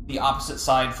the opposite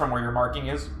side from where your marking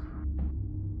is?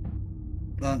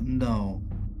 No.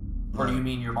 Or do you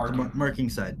mean your marking? The marking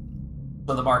side.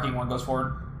 So the marking one goes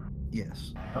forward?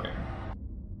 Yes. Okay.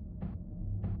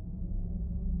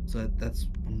 So that's...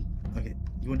 Okay.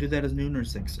 You want to do that as noon or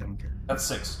 6? I don't care. That's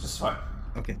 6, just fine.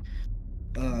 Okay.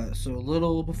 So a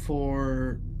little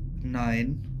before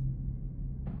 9.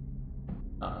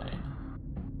 9.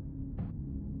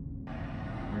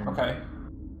 Okay.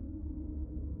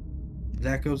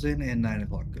 That goes in, and 9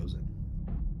 o'clock goes in.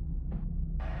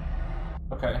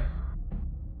 Okay.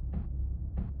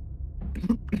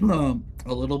 A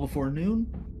little before noon,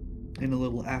 and a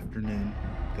little after noon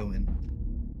go in.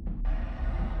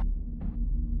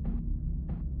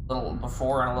 A little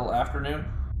before and a little afternoon?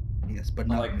 Yes, but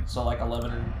not like noon. So like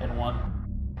 11 and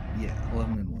 1? Yeah,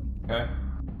 11 and 1. Okay.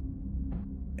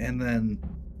 And then,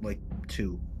 like,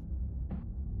 2.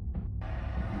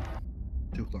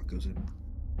 2 o'clock goes in. Is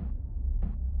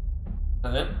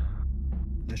that it?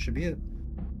 That should be it.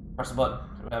 Press the button.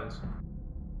 See what happens.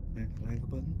 Do I have a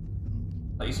button?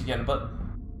 Like you see, get a button.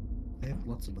 I have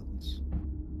lots of buttons.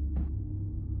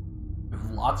 You have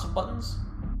lots of buttons?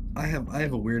 I have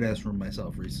a weird ass room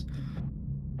myself, Reese.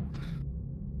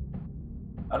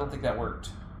 I don't think that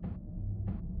worked.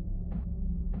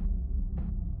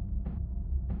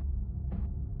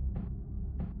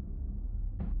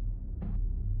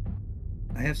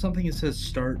 I have something that says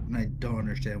start, and I don't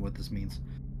understand what this means.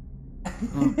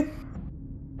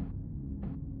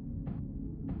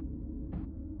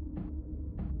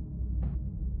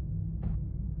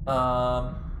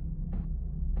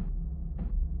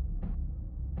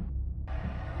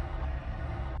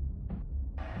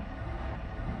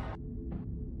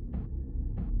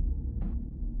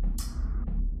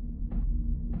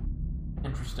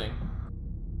 Interesting.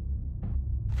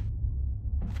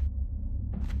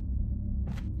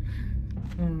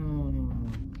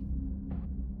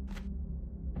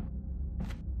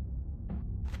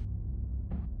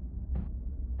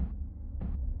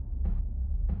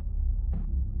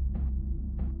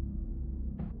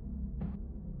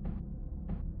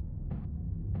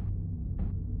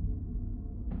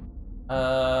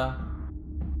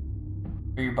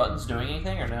 Are your buttons doing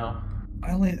anything or no?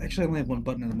 I only have one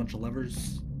button and a bunch of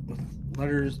levers with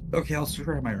letters. Okay, I'll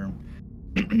describe my room.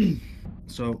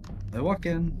 So I walk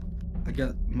in. I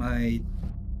got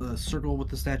the circle with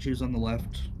the statues on the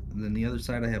left, and then the other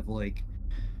side I have like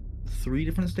 3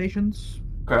 different stations.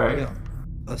 Okay. I got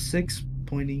a 6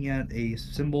 pointing at a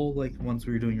symbol like the ones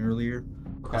we were doing earlier.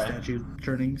 Okay. The statue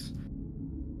turnings.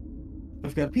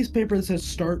 I've got a piece of paper that says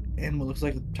start and what looks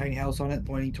like a tiny house on it,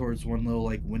 pointing towards one little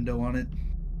like window on it.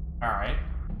 Alright.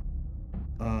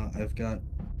 I've got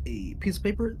a piece of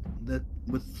paper that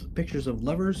with pictures of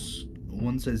levers.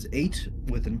 One says 8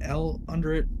 with an L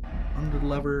under it, under the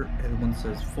lever, and one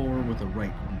says 4 with a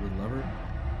right under the lever.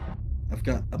 I've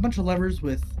got a bunch of levers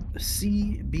with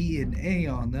C, B, and A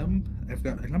on them. I've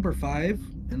got a number 5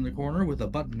 in the corner with a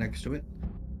button next to it.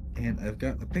 And I've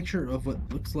got a picture of what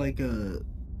looks like a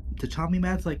tatami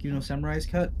mats, like, you know, samurai's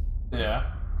cut.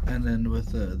 Yeah. And then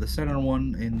with the center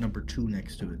one and number 2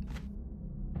 next to it.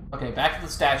 Okay, back to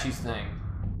the statues thing.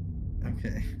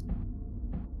 Okay.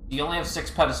 You only have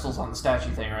 6 pedestals on the statue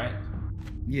thing, right?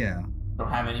 Yeah.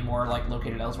 Don't have any more, like,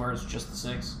 located elsewhere, it's just the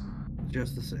 6?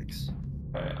 Just the 6.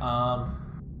 Okay,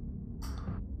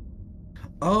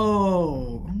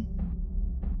 Oh!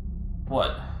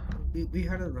 What? We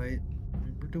had it right.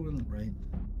 We're doing it right.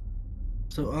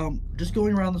 So, just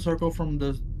going around the circle from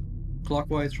the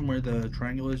clockwise from where the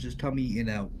triangle is, just tell me in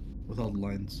out with all the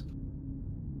lines.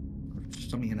 Just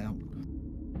tell me in out.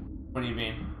 What do you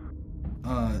mean?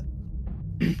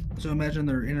 So imagine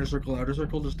their inner circle, outer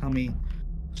circle. Just tell me,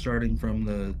 starting from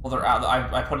the. Well, they're out.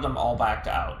 I put them all back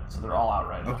to out, so they're all out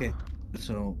right now. Okay,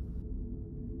 so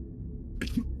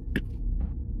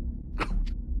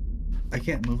I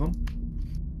can't move them.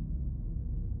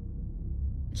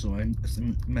 So I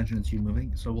imagine it's you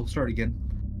moving. So we'll start again.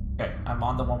 Okay, I'm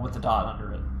on the one with the dot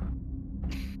under it.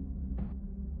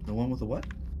 The one with the what?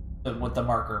 With the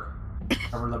marker.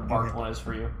 Whatever the marked one is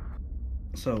for you.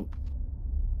 So,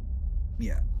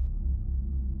 yeah.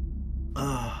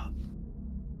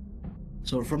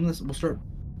 So from this, we'll start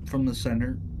from the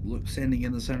center. Look, standing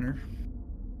in the center.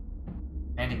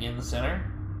 Standing in the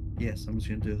center? Yes, I'm just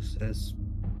gonna do this as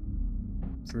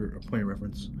for a point of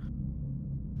reference.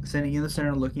 Standing in the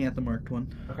center, looking at the marked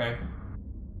one. Okay.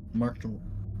 Marked,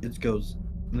 it goes,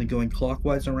 and then going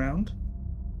clockwise around.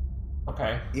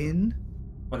 Okay. In.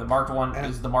 Wait, the marked one,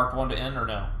 is the marked one to in or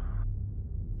no?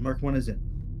 Marked one is in.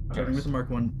 Okay. Starting with the marked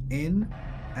one. In,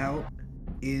 out,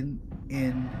 in,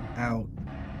 out,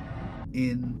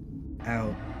 in,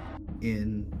 out,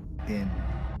 in. And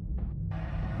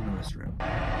the rest around.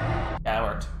 Yeah, that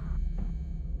worked.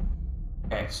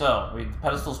 Okay, so the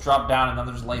pedestals drop down and then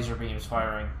there's laser beams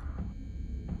firing.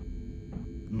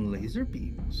 Laser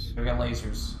beams? We got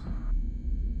lasers.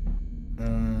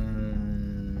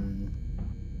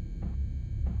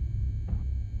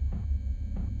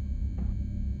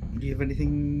 Do you have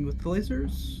anything with the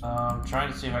lasers? I'm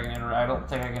trying to see if I can interact. I don't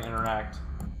think I can interact.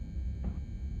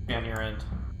 Be on your end.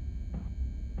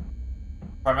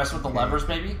 Try messing with the levers,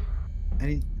 maybe?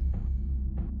 Any...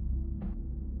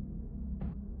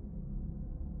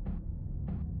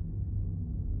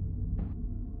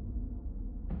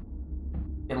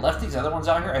 It left these other ones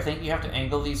out here. I think you have to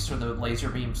angle these so the laser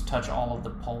beams touch all of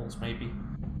the poles, maybe.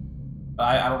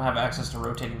 But I don't have access to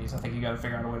rotating these. I think you gotta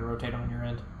figure out a way to rotate them on your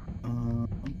end.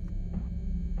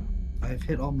 I've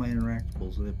hit all my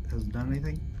interactables. It hasn't done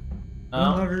anything?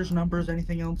 No. Letters, numbers,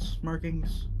 anything else?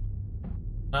 Markings?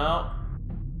 No.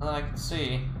 Nothing I can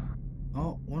see.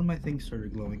 Oh, one of my things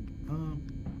started glowing.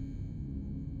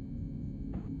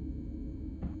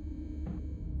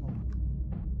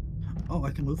 Oh,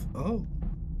 I can move. Oh.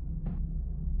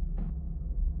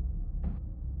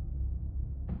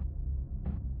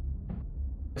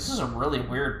 This is a really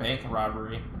weird bank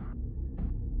robbery.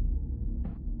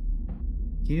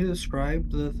 Can you describe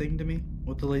the thing to me?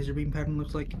 What the laser beam pattern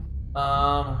looks like?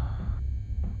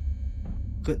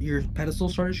 Your pedestal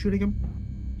started shooting him?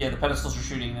 Yeah, the pedestals are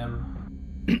shooting them.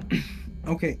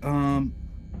 Okay,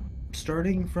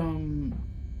 starting from...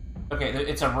 Okay,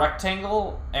 it's a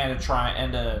rectangle and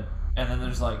and then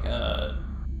there's like a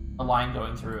line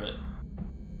going through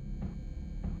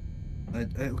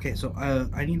it. Okay, so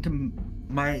I need to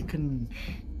I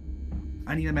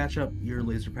need to match up your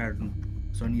laser pattern.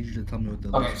 So I need you to tell me what the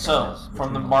okay. So is.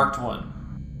 from the marked one.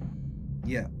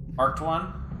 Yeah. Marked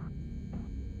one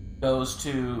goes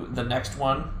to the next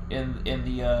one in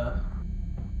the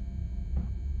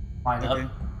lineup. Okay.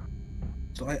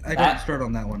 So I don't start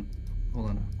on that one.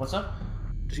 Hold on. What's up?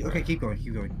 Okay, keep going.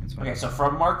 It's fine. Okay, so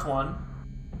from marked one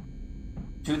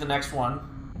to the next one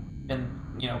in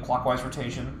clockwise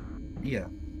rotation. Yeah.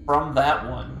 From that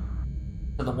one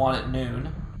to the one at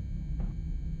noon,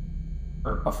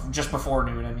 or just before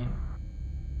noon, I mean.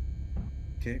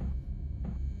 Okay.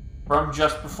 From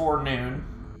just before noon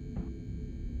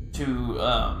to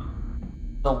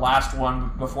the last one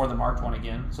before the marked one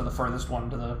again, so the furthest one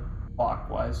to the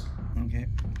clockwise. Okay.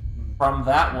 From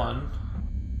that one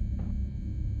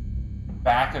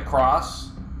back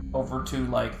across over to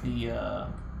like the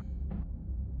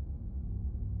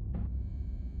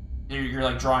you're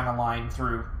like drawing a line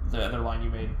through the other line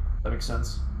you made. That makes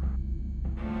sense.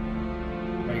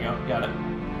 There you go. Got it.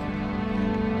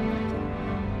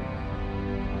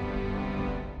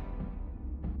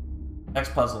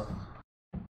 Next puzzle.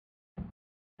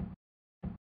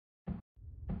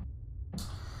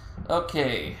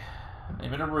 Okay.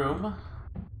 I'm in a room.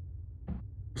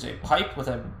 There's a pipe with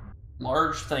a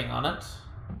large thing on it.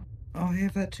 Oh, I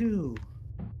have that too.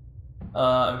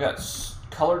 I've got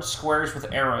colored squares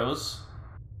with arrows.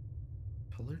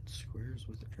 Colored squares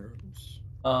with arrows.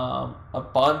 A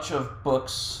bunch of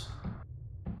books.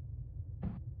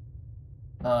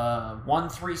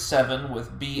 137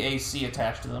 with BAC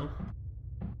attached to them.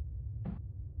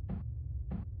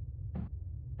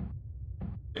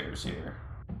 There's here.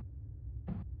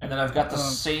 And then I've got the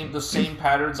same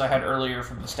patterns I had earlier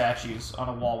from the statues on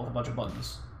a wall with a bunch of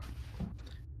buttons.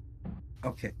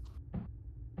 Okay.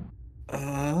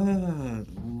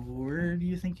 Where do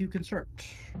you think you can start?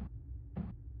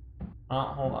 Oh,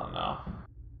 hold on now.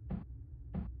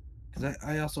 Because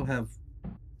I also have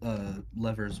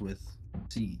levers with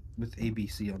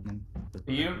ABC on them. But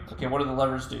Do you? Okay, what do the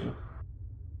levers do?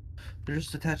 they're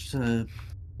just attached to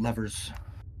levers.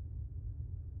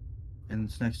 And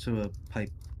it's next to a pipe.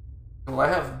 Well, I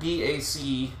have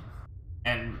BAC,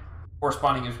 and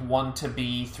corresponding is 1 to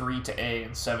B, 3 to A,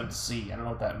 and 7 to C. I don't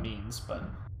know what that means, but...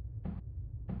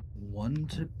 1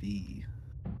 to B.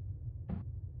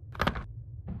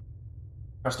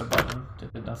 Pressed a button,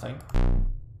 did nothing.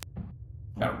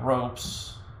 Got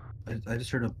ropes. I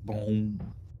just heard a boom.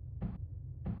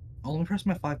 Oh, let me press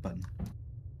my 5 button.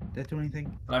 Did that do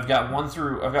anything? And I've got 1,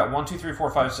 2, 3,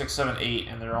 4, 5, 6, 7, 8,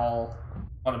 and they're all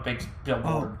on a big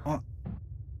billboard.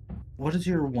 What is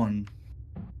your 1?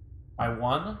 My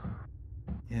 1?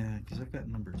 Yeah, because I've got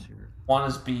numbers here. 1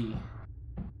 is B.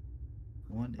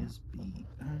 1 is B.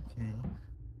 Okay.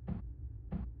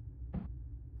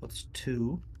 What's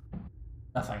 2?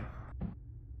 Nothing.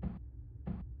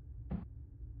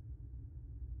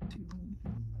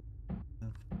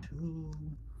 2,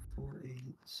 4,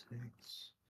 8, 6,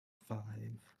 5.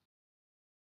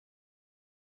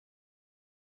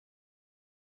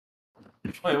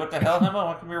 Wait, what the hell, Hemo?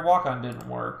 How come your walk-on didn't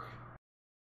work?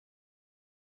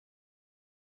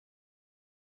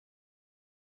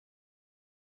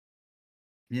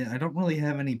 Yeah, I don't really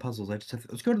have any puzzles. I just have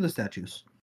let's go to the statues.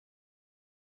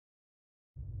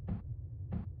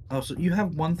 Oh, so you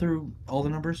have 1 through all the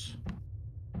numbers?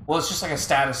 Well, it's just like a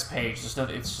status page. It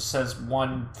just says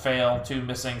 1 fail, 2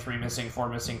 missing, 3 missing, 4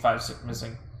 missing, 5 6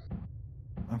 missing.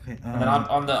 Okay. And then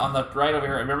on the right over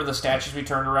here, remember the statues we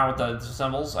turned around with the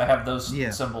symbols? I have those Yeah.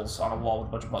 symbols on a wall with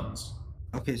a bunch of buttons.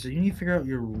 Okay, so you need to figure out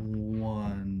your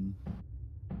 1.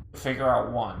 Figure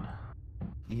out 1.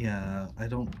 Yeah, I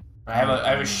don't. I have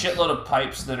a shitload of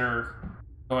pipes that are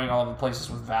going all over the places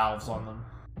with valves on them.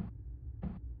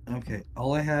 Okay,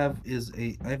 all I have is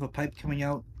I have a pipe coming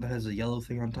out that has a yellow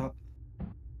thing on top.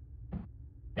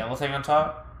 Yellow thing on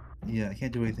top? Yeah, I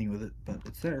can't do anything with it, but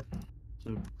it's there.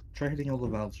 So try hitting all the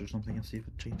valves or something and see if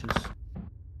it changes.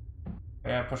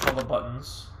 Yeah, push all the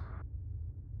buttons.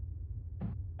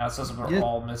 Now it says we're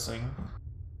all missing.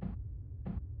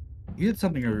 You did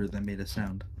something earlier that made a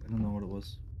sound. I don't know what it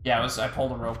was. Yeah, I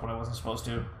pulled a rope when I wasn't supposed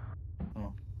to.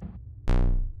 Oh.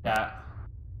 Yeah.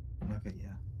 Okay, yeah.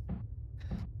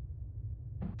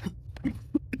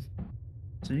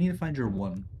 So you need to find your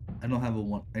 1. I don't have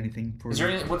anything for Is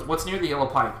there what's near the yellow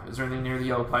pipe? Is there anything near the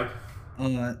yellow pipe?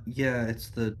 Yeah, it's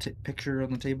the picture on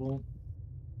the table.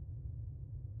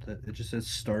 It just says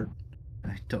start.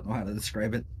 I don't know how to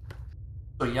describe it.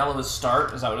 So yellow is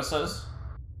start, is that what it says?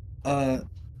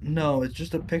 No, it's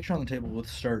just a picture on the table with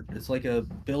start. It's like a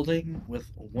building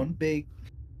with one big.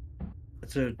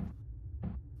 Looks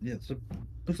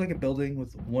like a building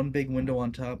with one big window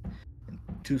on top, and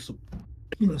 2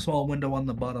 a small window on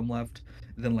the bottom left,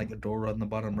 and then like a door on the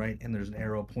bottom right, and there's an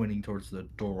arrow pointing towards the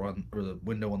the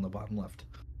window on the bottom left.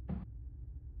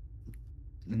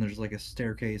 And there's like a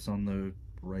staircase on the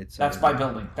right side. That's my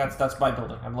building. That's my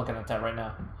building. I'm looking at that right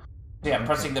now. Yeah, okay.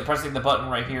 pressing the button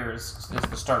right here is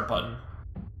the start button.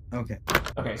 Okay.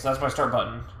 Okay, so that's my start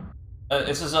button.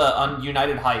 This is a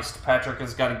United Heist. Patrick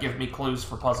has got to give me clues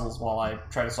for puzzles while I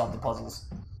try to solve the puzzles.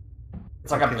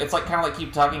 It's like it's like kind of like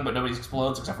keep talking, but nobody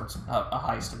explodes except for a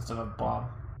heist instead of a bomb.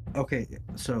 Okay,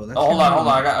 so that's. Oh, hold on.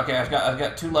 I've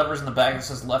got 2 levers in the bag that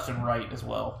says left and right as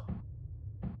well.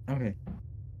 Okay.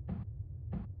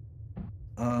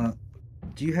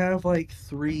 Do you have like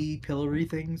 3 pillory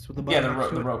things with the button? Yeah,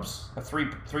 the ropes. 3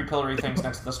 pillory things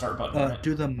next to the start button. Right?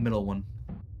 Do the middle one.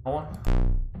 Middle one.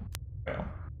 Fail.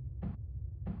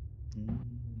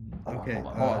 Okay. Hold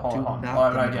on.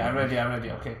 I have an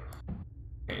idea. Okay.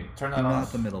 Okay, turn that off.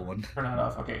 Not the middle one. Turn that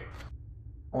off. Okay.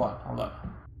 Hold on.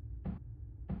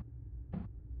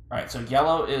 Alright, so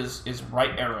yellow is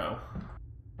right arrow.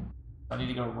 I need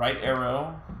to go right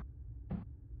arrow.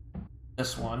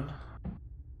 This one.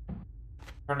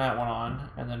 Turn that one on,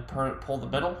 and then pull the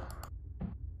middle.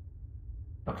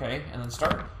 Okay, and then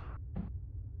start.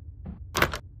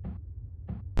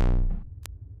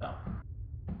 No.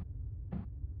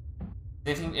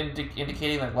 Anything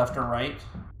indicating like left or right?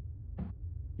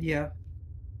 Yeah.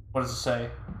 What does it say?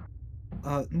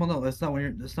 Well, no, that's not what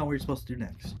you're supposed to do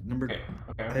next. Okay.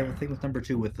 I have a thing with number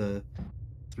 2 with the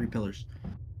 3 pillars.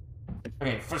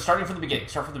 Okay, starting from the beginning.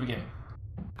 Start from the beginning.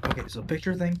 Okay, so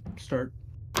picture thing, start.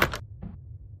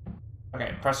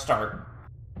 Okay, press start.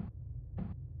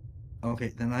 Okay,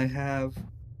 then I have.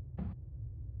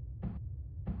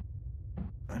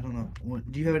 I don't know.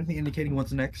 Do you have anything indicating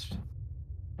what's next?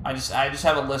 I just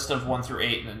have a list of 1 through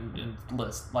 8 and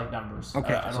list like numbers.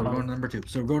 Okay, I so don't we're know. going to number 2.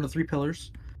 So we're going to 3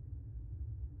 pillars.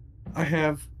 I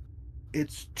have.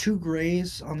 It's 2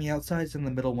 grays on the outsides and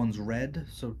the middle one's red.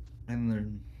 So and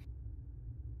then.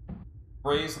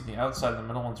 Grays on the outside, the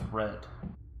middle one's red.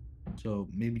 So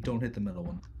maybe don't hit the middle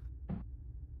one.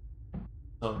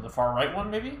 So the far right one,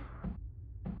 maybe?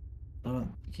 Can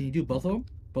you do both of them?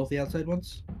 Both the outside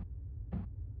ones?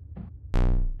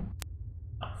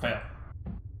 Oh, fail.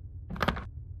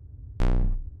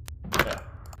 Yeah.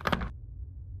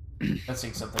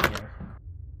 Missing something here.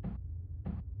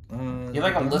 You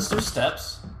like a list of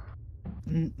steps?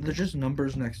 They're just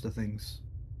numbers next to things.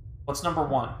 What's number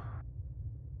 1?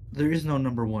 There is no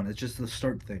number 1. It's just the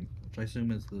start thing, which I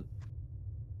assume is the.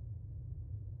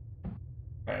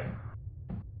 Okay.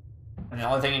 And the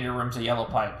only thing in your room's a yellow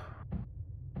pipe.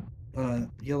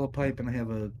 Yellow pipe, and I have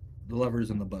the levers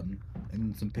and the button,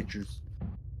 and some pictures.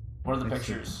 What are the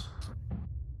pictures?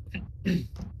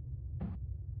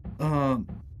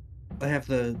 I have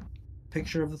the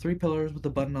picture of the 3 pillars with the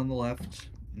button on the left.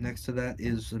 Next to that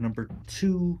is the number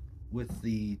 2 with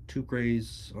the 2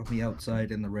 grays on the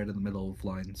outside and the red in the middle of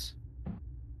lines.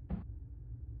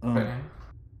 Okay.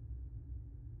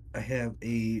 I have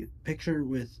a picture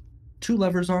with 2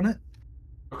 levers on it.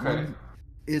 Okay. One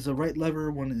is a right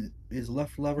lever, one is a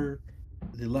left lever.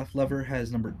 The left lever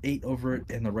has number 8 over it,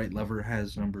 and the right lever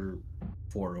has number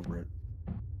 4 over it.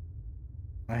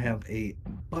 I have a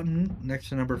button next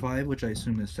to number 5, which I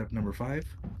assume is step number 5.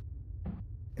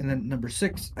 And then number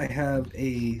 6, I have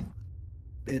it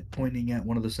pointing at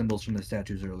one of the symbols from the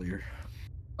statues earlier.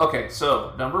 Okay,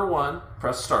 so number 1,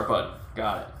 press the start button.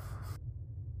 Got it.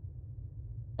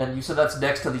 And you said that's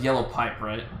next to the yellow pipe,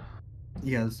 right?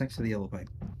 Yeah, it's next to the yellow pipe.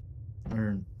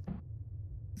 Or,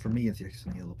 for me, it's next to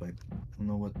the yellow pipe. I don't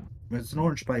know what. It's an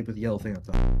orange pipe with a yellow thing on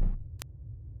top.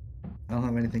 I don't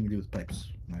have anything to do with pipes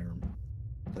in my room.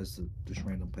 That's just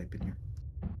random pipe in here.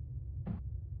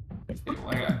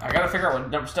 I gotta figure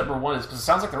out what step number 1 is, because it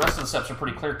sounds like the rest of the steps are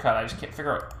pretty clear cut. I just can't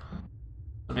figure out.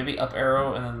 So maybe up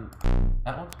arrow and then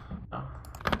that one? No.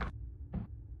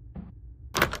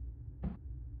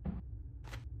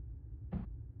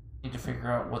 Need to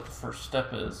figure out what the first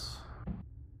step is.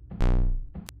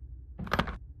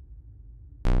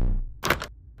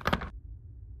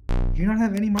 Do you not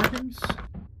have any markings?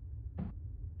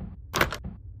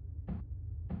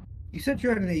 You said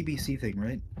you're at an ABC thing,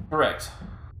 right? Correct.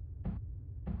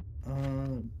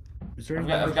 Is there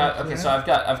I've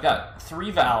got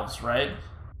 3 valves, right?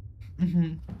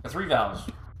 Mm-hmm. 3 valves.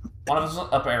 One of them's an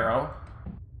up arrow.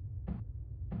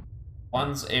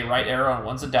 One's a right arrow and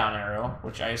one's a down arrow,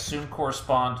 which I assume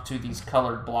correspond to these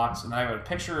colored blocks. And then I have a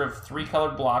picture of 3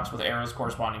 colored blocks with arrows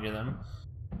corresponding to them.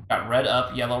 Got red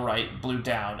up, yellow right, blue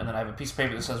down, and then I have a piece of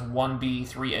paper that says 1B,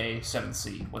 3A,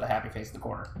 7C with a happy face in the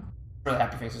corner. For the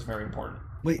happy face is very important.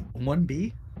 Wait,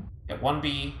 1B? Yeah,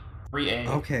 1B, 3A,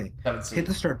 okay. 7C. Hit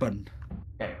the start button.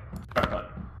 Okay, start button.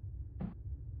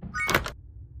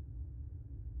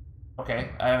 Okay,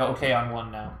 I have OK on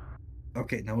 1 now.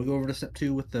 Okay, now we go over to step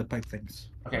 2 with the pipe things.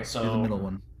 Okay, so... do the middle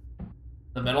one.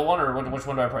 The middle one, or which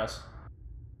one do I press?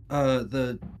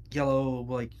 The yellow,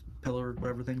 like, pillar,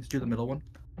 whatever things. Do the middle one.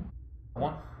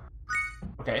 One?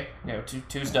 Okay, yeah,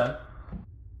 two's done.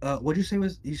 What'd you say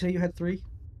was... You say you had 3?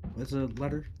 As a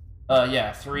letter?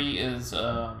 Yeah, 3 is,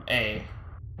 A.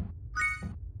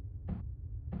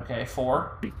 Okay,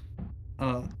 4.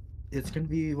 It's gonna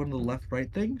be one of the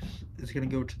left-right things. It's gonna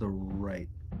go to the right.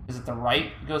 Is it the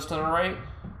right goes to the right?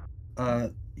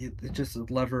 It's just a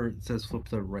lever. It says flip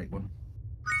to the right one.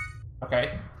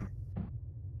 Okay.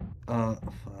 5.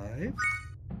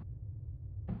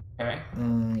 Okay.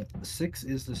 6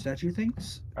 is the statue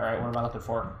things. Alright, what am I looking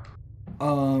for?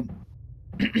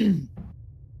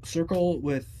 Circle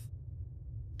with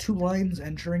 2 lines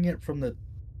entering it from the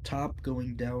top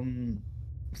going down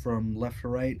from left to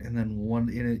right, and then 1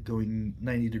 in it going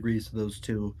 90 degrees to those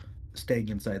 2 staying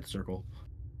inside the circle.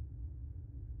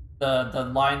 The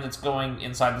line that's going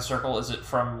inside the circle, is it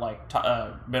from like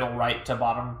middle right to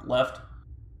bottom left?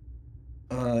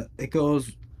 It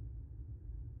goes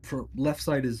for left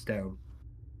side is down.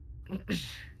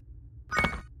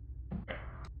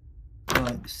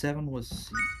 7 was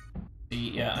C.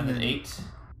 C, yeah, and then 8.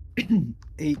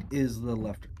 8 is the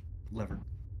left lever.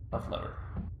 Left lever.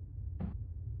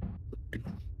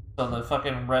 So the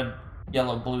fucking red,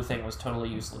 yellow, blue thing was totally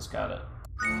useless. Got it.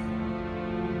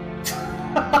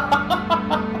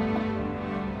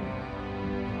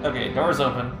 Okay, door's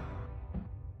open.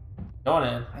 Going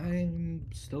in. I'm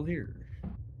still here.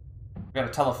 We got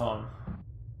a telephone.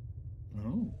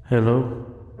 Oh. Hello,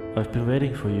 I've been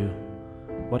waiting for you.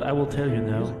 What I will tell you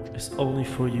now is only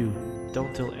for you.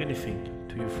 Don't tell anything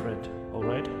to your friend,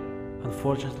 alright?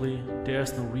 Unfortunately,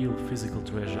 there's no real physical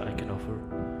treasure I can offer,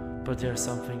 but there's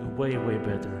something way, way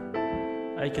better.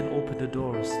 I can open the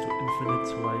doors to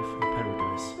infinite life in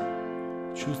paradise.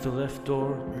 Choose the left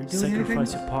door,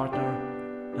 sacrifice your partner,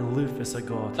 and live as a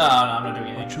god. No, I'm not doing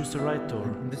Or anything. choose the right door,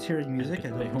 I'm just hearing music. I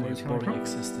and don't know live where it's your coming boring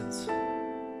from. existence.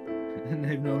 And I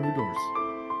have no new doors.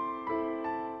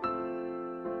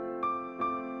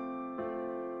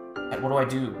 What do I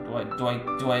do?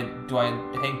 Do I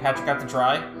hang Patrick out to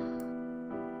dry?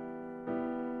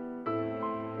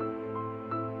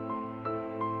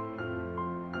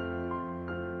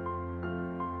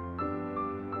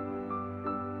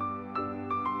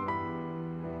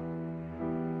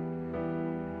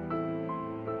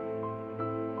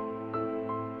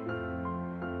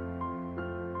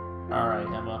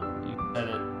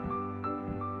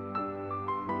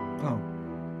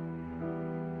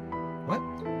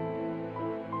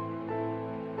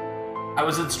 I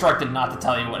was instructed not to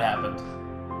tell you what happened.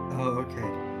 Oh, okay.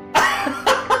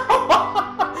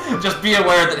 Just be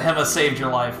aware that Hema saved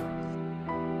your life.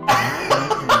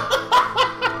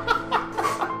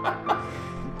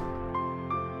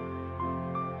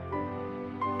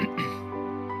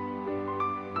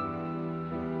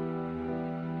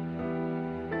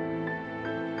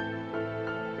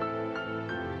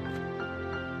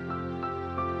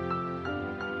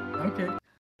 Okay.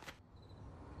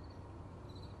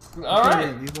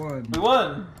 Alright, We won. we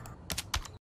won.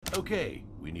 Okay,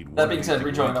 we need one. That being said, to go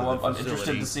rejoin. into the I'm interested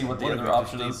facility, to see what the one of other you to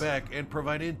option stay is. back and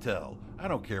provide intel. I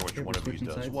don't care which Okay, one we're of you switching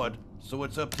does sides. what, so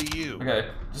it's up to you. Okay,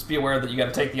 just be aware that you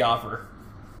gotta take the offer.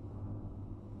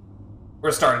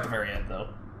 We're starting at the very end, though.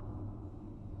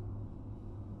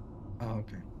 Oh,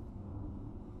 okay.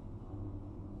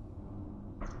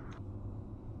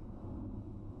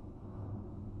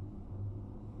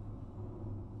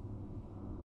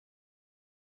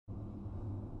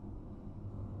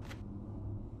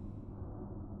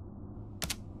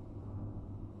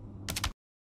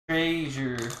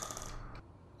 Treasure.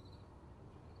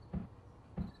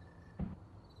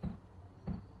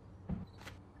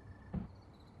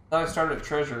 I started at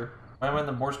treasure. Why am I in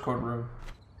the Morse code room?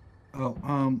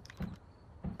 Oh,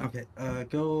 okay,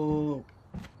 go...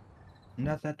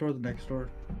 Not that door, the next door.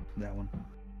 That one.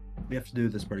 We have to do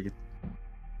this part again.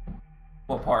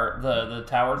 What part? The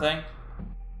tower thing?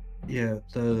 Yeah,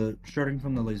 the... Starting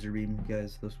from the laser beam,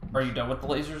 guys. This one. Are you done with the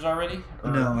lasers already?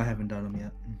 Or... No, I haven't done them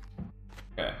yet.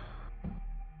 Okay.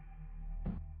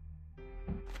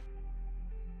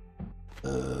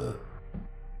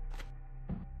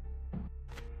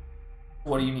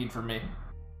 What do you need from me?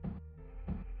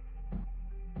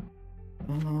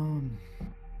 Um...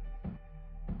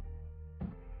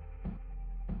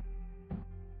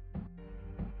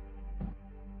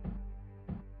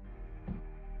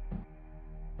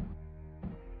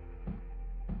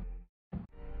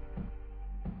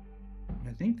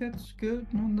 I think that's good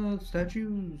on the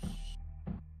statues.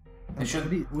 They should What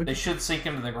do you- what- they should sink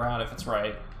into the ground if it's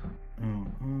right. Oh,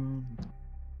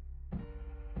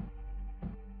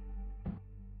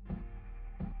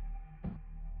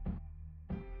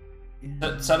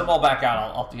 yeah. Set them all back out.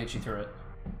 I'll have to get you through it.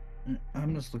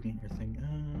 I'm just looking at your thing.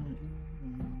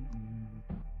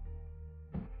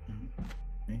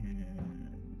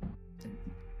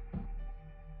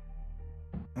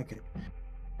 Okay.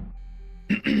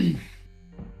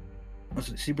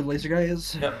 See where the laser guy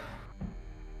is? Yep.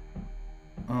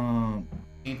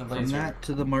 See the From laser. that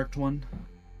to the marked one.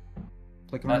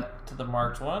 Click on it. That to the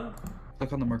marked one.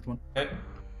 Click on the marked one. Okay.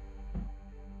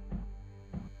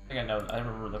 I think I know. I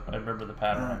remember the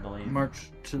pattern. I believe. March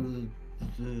to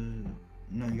the.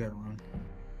 No, you got it wrong.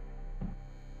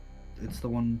 It's the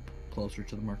one closer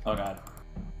to the marked Oh one. god.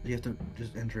 You have to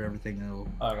just enter everything and it'll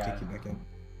Oh god. take you back up.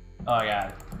 Oh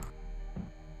god.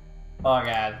 Oh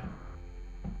god.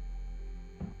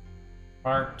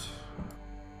 Marked.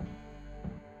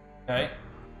 Okay.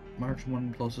 March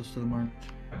one closest to the marked.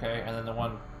 Okay, and then the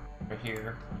one over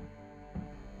here.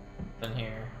 Then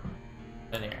here.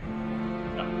 Then here.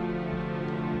 No.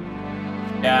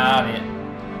 Got it.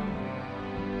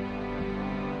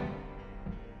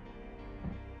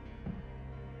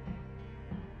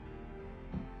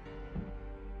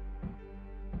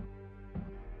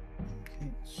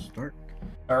 Okay, start.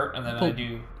 Start, and then I Cool.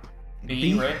 do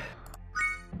B, right?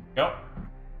 Yep.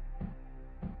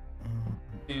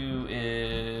 2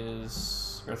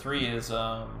 is, or 3 is, you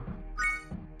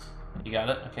got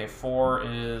it? Okay, 4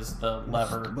 is the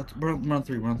lever. We're on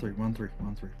three. We're on three.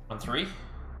 On 3?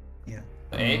 Yeah.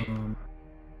 A?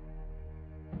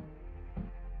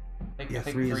 I yeah,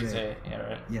 think 3 is 3 is A. A. Yeah,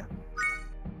 right? Yeah.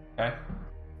 Okay.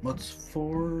 What's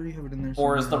 4? You have it in there.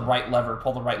 4 is the somewhere? right lever.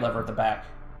 Pull the right lever at the back.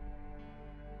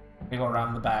 We go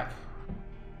around the back.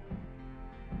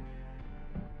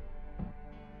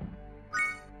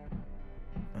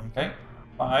 Okay.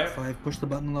 5. 5. Push the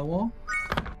button on the wall.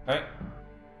 Okay.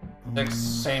 6,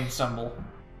 same symbol.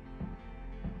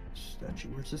 Statue.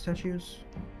 Where's the statues?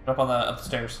 Up on the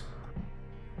upstairs.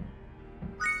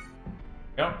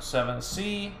 Go. 7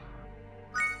 C.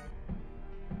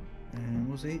 And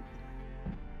what was 8?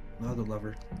 The other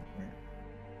lever.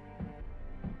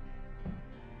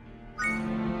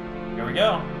 Here we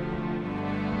go.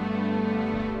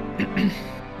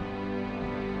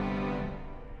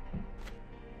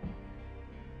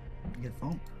 Get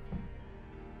phone.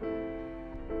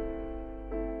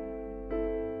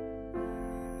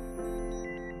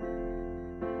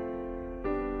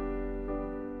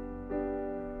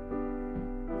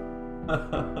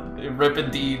 Rip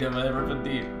indeed, Emma. Rip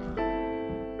indeed.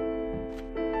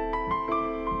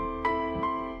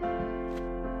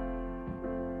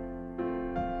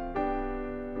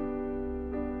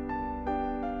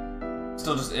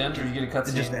 still just end, or you get a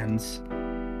cutscene? It just ends.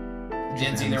 It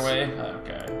ends either way?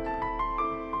 Okay.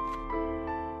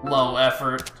 Low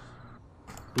effort.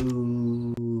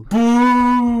 Boo.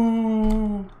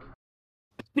 Boo!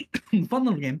 Fun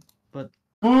little game, but...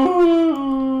 Boo!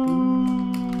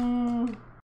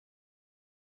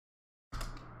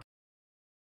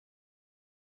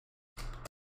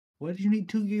 Why did you need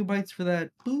 2 gigabytes for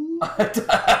that? Boo!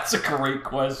 That's a great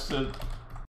question.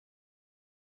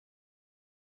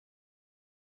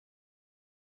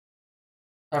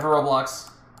 Have a Roblox.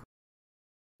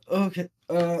 Okay,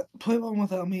 play along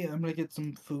without me. I'm gonna get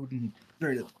some food and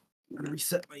try to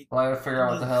reset my Well, I gotta figure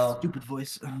out what the hell. stupid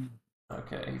voice.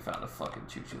 Okay, he found a fucking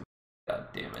choo-choo. God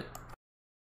damn it.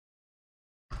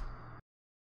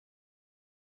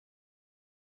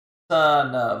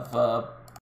 Son of a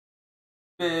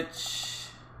bitch.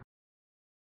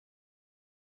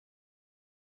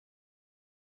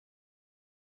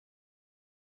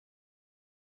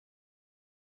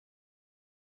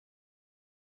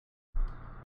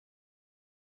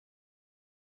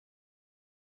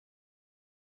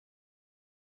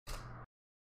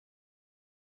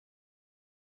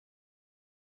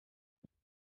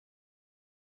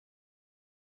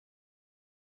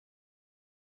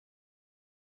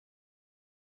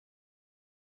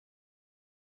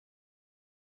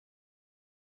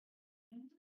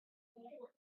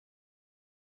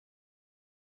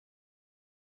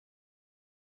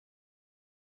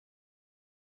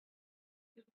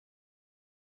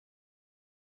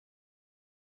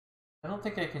 I don't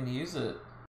think I can use it.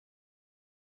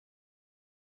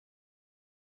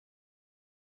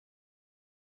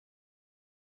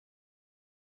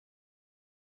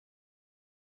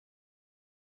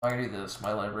 I can do this,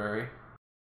 my library.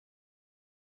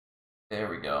 There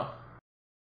we go.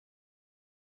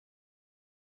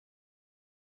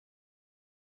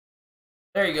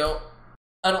 There you go.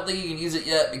 I don't think you can use it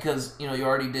yet because, you know, you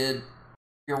already did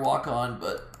your walk-on,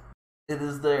 but it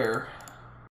is there.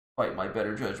 Quite my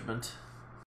better judgment.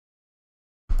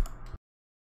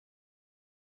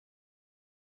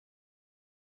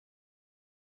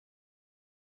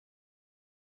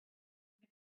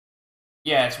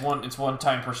 Yeah, it's one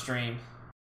time per stream,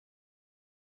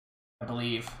 I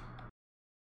believe.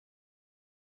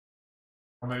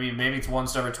 Or maybe it's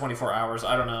once every 24 hours.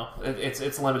 I don't know.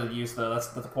 It's limited use though. That's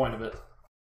the point of it.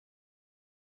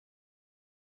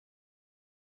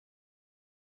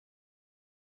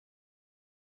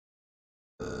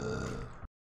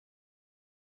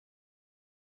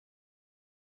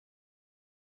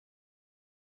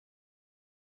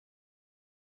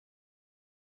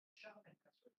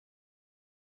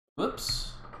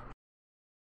 Whoops.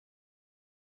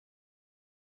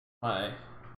 My.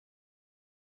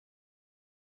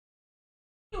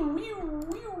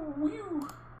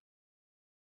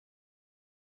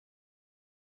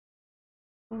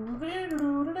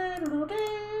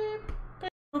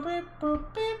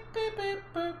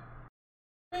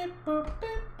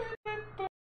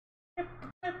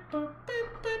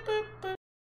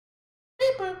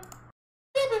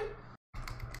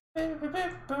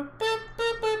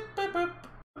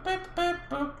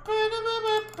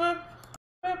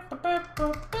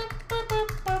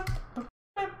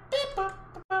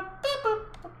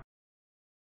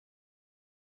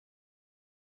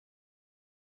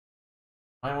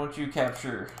 Why won't you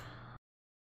capture?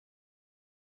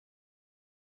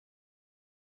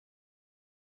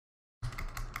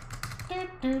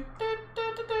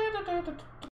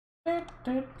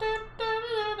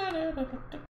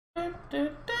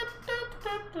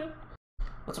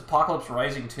 What's Apocalypse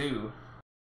Rising 2?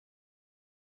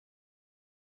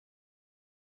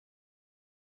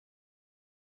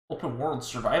 Open world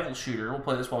survival shooter. We'll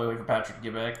play this while we wait for Patrick to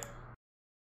get back.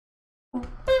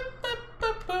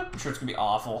 I'm sure it's gonna be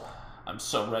awful. I'm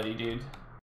so ready, dude.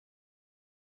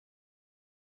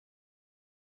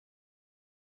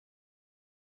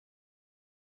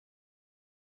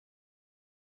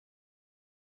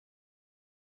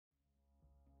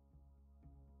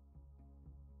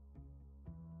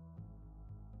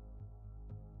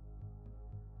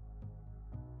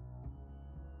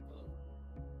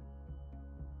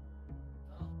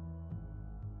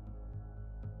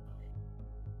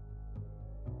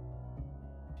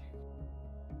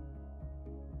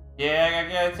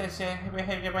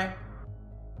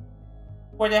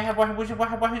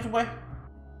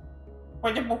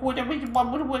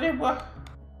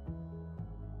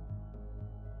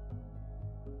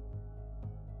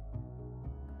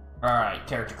 Alright,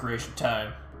 character creation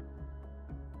time.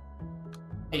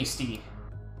 Hasty.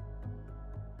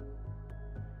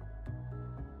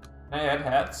 Can I add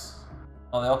hats?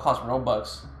 Oh, they all cost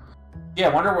Robux. Yeah,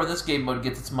 I wonder where this game mode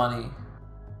gets its money.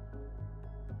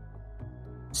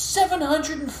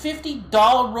 $750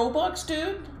 Robux,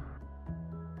 dude?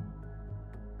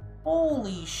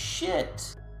 Holy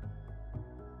shit.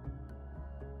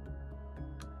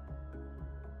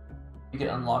 You can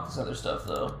unlock this other stuff,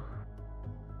 though.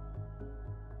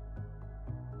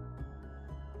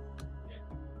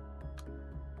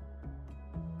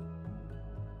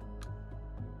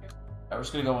 Alright, we're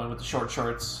just gonna go in with the short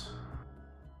shorts.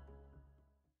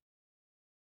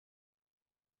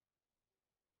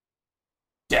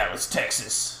 Dallas,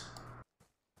 Texas.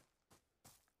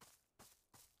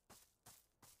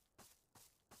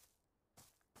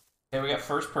 Okay, we got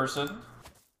first person.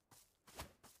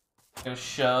 Got a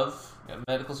shove. Got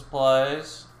medical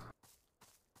supplies.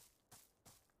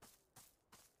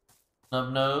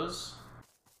 Snub nose.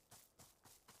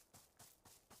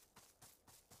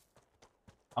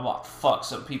 I'm about to fuck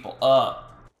some people up.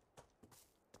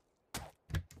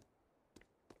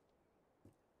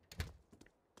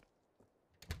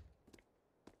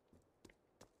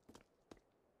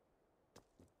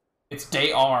 It's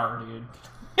day R, dude.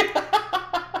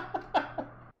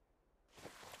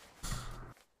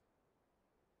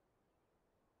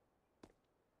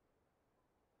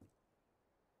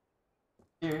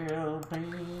 Still be,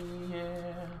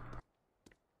 yeah.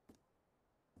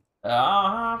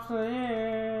 I'll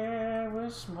play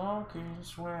with smoking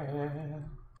sweat.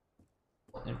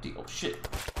 Empty. Oh shit.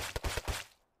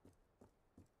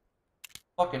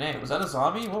 Fucking A. Was that a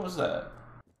zombie? What was that?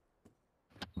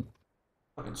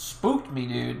 Fucking spooked me,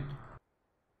 dude.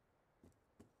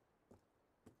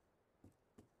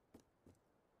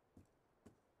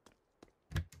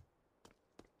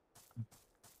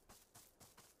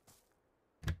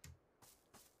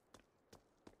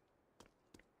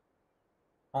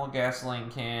 All gasoline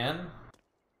can.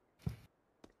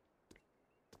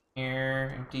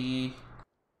 Here, empty.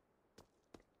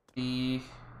 Empty.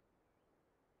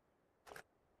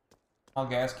 All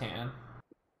gas can.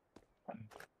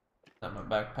 Got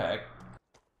my backpack.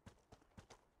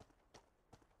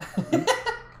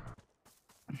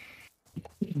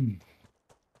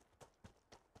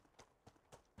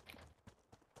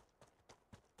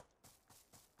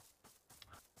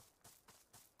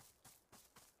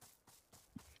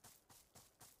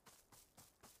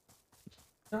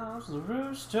 Comes the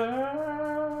rooster,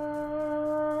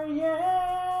 yeah.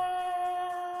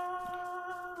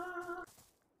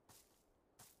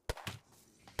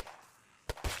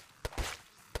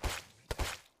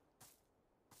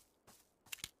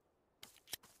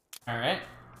 All right,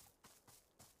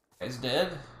 guy's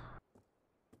dead.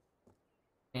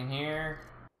 In here,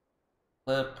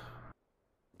 flip.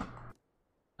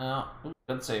 No, ooh,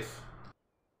 gun safe.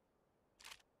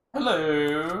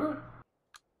 Hello.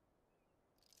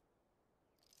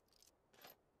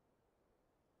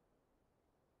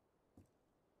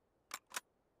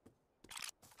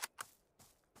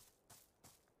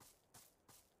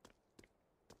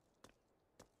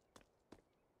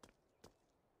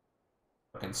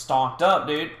 Fucking stonked up,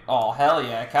 dude. Oh, hell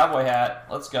yeah. Cowboy hat.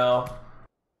 Let's go.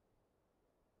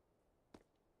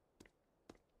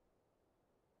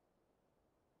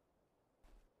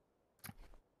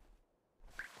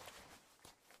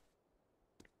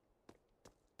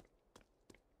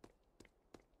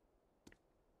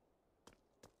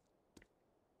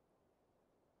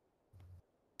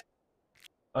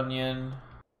 Onion.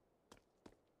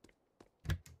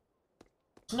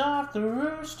 It's not the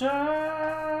rooster,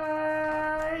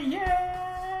 yeah.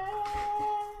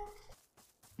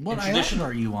 What island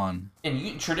are you on?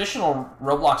 In traditional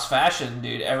Roblox fashion,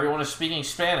 dude, everyone is speaking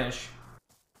Spanish.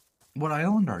 What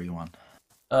island are you on?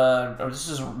 This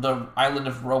is the island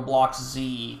of Roblox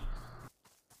Z.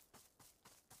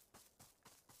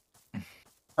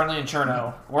 Friendly in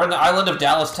Cherno. We're in the island of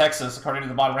Dallas, Texas, according to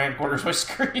the bottom right corner of my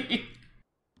screen.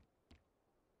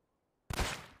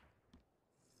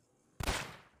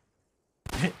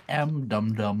 M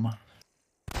dum dum.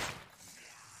 I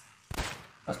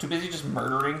was too busy just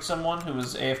murdering someone who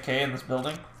was AFK in this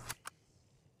building.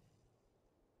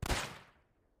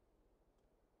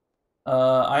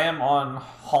 I am on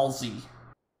Halsey.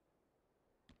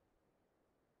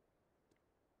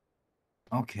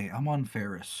 Okay, I'm on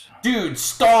Ferris. Dude,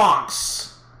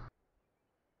 stonks!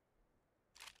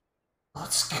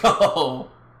 Let's go!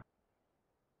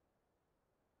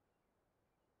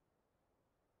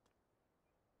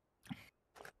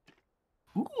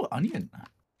 Ooh, onion.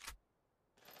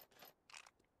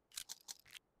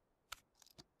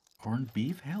 Corned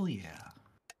beef? Hell yeah.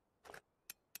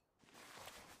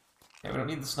 Okay, we don't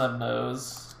need the snub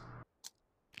nose.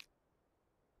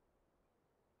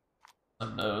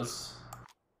 Snub nose.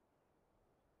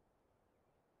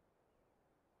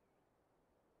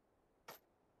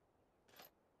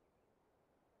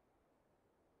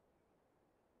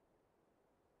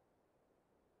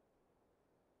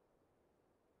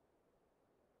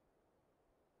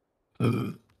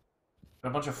 A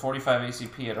bunch of 45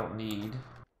 ACP I don't need.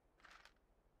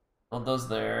 Build those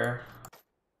there.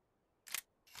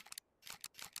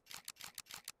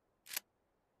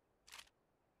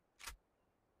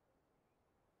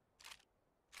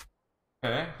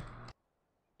 Okay.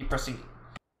 Keep pressing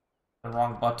the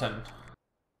wrong button.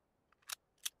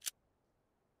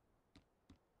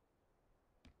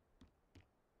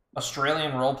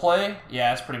 Australian roleplay?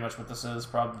 Yeah, that's pretty much what this is,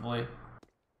 probably.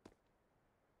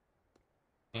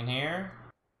 In here.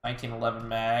 1911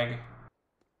 mag.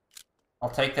 I'll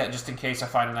take that just in case I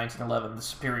find a 1911, the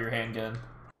superior handgun.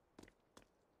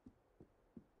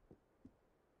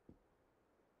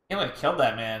 Can't believe I killed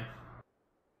that man.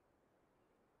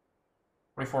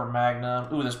 44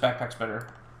 Magnum. Ooh, this backpack's better.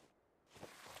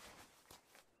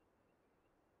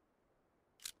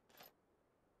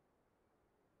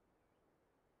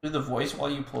 Do the voice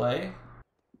while you play?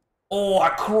 Oh, I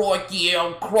crikey,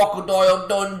 I'm Crocodile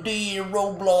Dundee in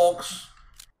Roblox.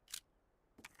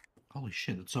 Holy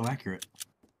shit, it's so accurate.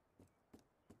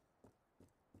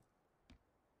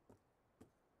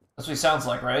 That's what he sounds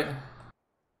like, right?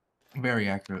 Very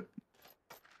accurate.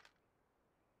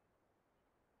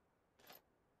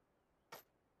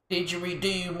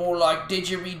 Didgeridoo, more like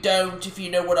didgeridoo, if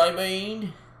you know what I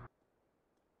mean.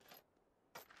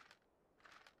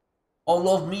 I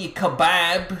love me a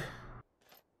kebab.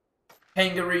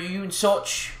 Kangaroo and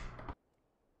such.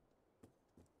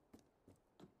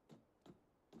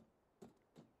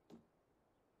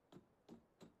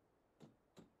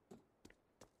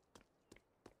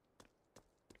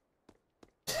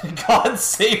 God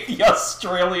save the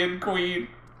Australian Queen.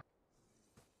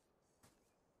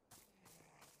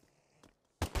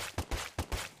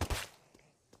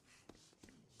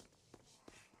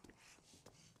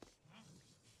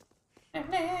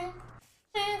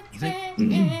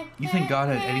 You think God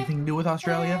had anything to do with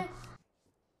Australia?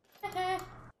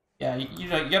 Yeah, you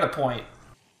got a point.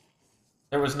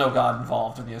 There was no God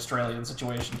involved in the Australian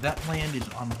situation. That land is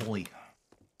unholy.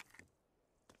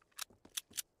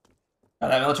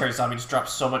 God, that military zombie just dropped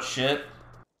so much shit.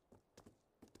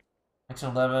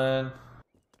 1911.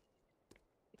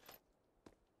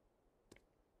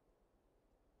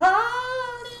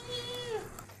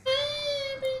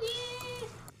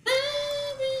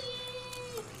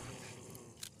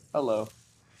 Hello.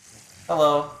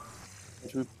 Hello.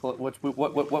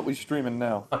 What we streaming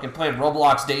now? Fucking playing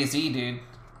Roblox DayZ, dude.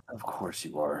 Of course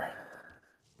you are.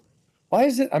 Why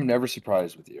is it I'm never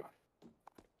surprised with you?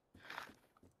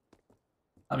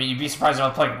 I mean, you'd be surprised if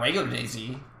I'm playing regular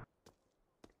DayZ.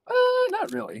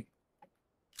 Not really.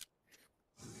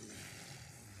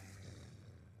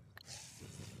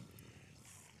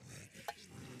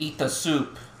 Eat the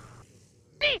soup.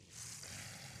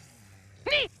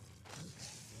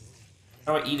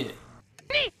 How do I eat it?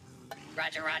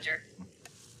 Roger, roger.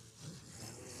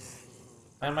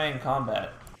 Why am I in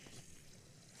combat?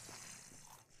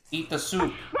 Eat the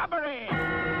soup.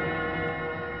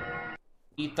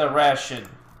 Eat the ration.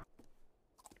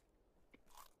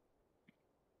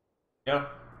 Go.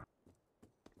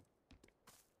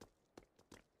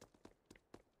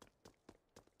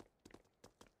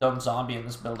 Dumb zombie in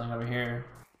this building over here.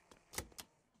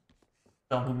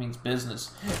 Show who means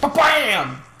business.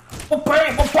 Ba-bam!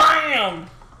 Ba-bam! Ba-bam!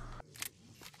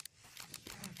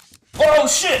 Oh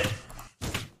shit!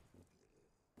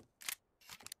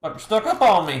 Fucker stuck up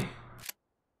on me.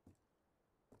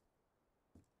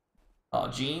 Oh,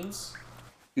 jeans.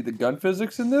 See the gun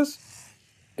physics in this?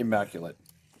 Immaculate.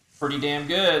 Pretty damn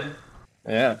good.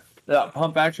 Yeah. That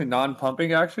pump action,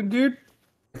 non-pumping action, dude.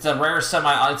 It's a rare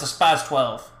semi. It's a Spaz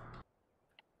 12.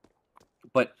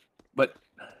 But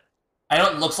I know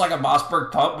it looks like a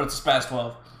Mossberg pump, but it's a Spaz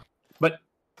 12.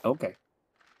 okay.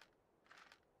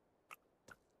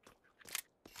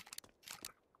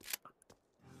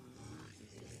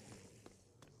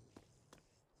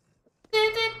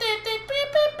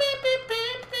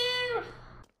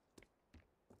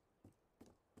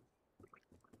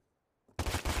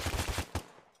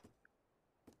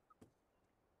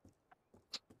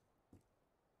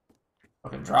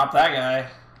 Fucking drop that guy.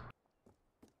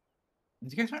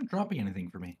 These guys aren't dropping anything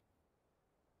for me.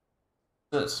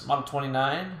 This Model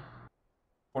 29,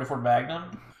 44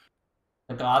 Magnum,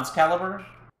 the God's Caliber.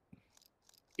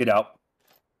 Get out.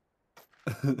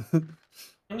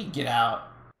 Let me get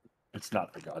out. It's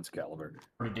not the God's caliber.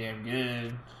 Pretty damn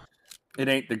good. It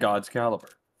ain't the God's caliber.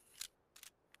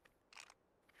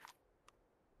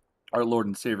 Our Lord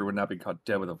and Savior would not be caught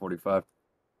dead with a 45.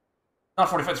 Not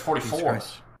 45, it's Jesus 44.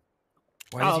 Christ.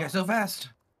 Why is this guy so fast?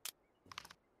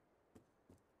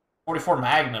 44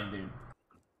 Magnum, dude.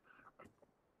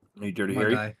 You dirty Might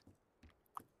Harry. die.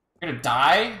 You're gonna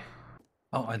die?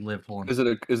 Oh, I live. Hold on. Is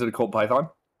it a Colt Python?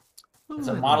 It's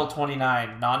a Model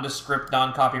 29, nondescript,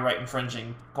 non-copyright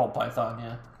infringing Colt Python,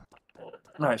 yeah.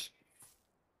 Nice.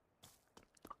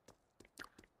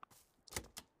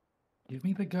 Give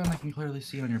me the gun I can clearly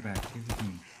see on your back. Give it to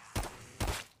me.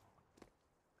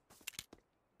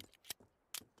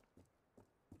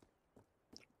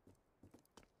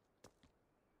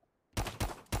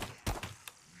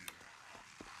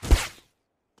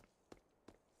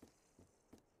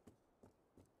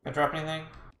 Can I drop anything?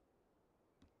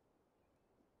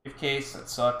 Briefcase, that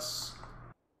sucks.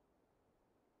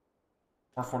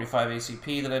 445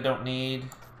 ACP that I don't need.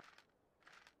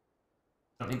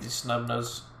 Don't need this snub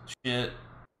nose shit.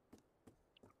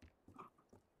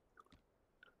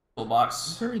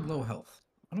 Toolbox. I'm very low health.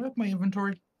 I don't have my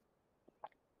inventory.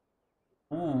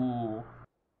 Ooh.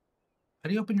 How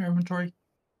do you open your inventory?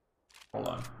 Hold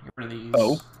on. Get rid of these.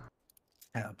 Oh.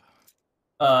 Tab.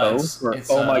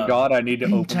 Oh my god, I need to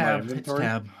open my Tab. inventory. It's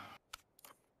tab. What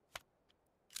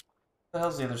the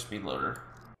hell's the other speed loader?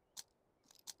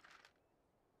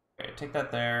 Okay, take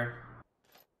that there.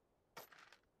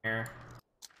 Here.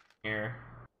 Here.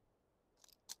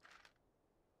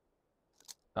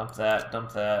 Dump that,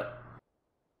 dump that.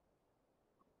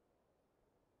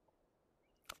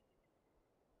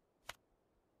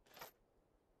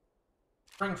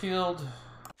 Springfield.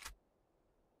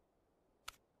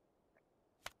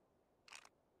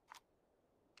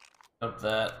 Dump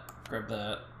that, grab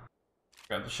that.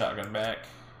 Grab the shotgun back.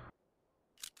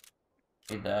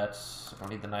 Need that. I don't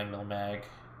need the 9mm mag.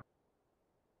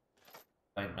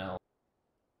 9mm.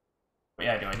 But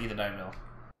yeah, I do. I need the 9mm.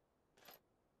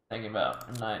 Thinking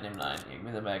about M9, M9. Give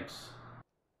me the mags.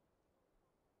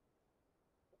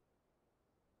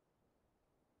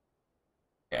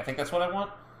 Yeah, I think that's what I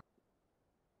want.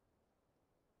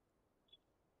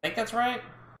 I think that's right.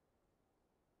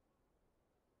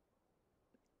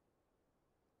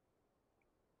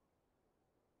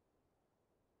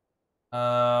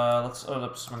 Let's load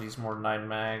up some of these more 9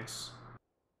 mags.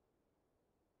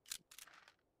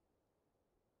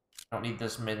 I don't need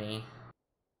this mini.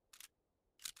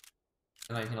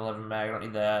 The 1911 mag, I don't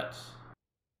need that.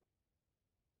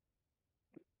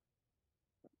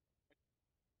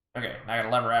 Okay, now I got a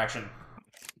lever action.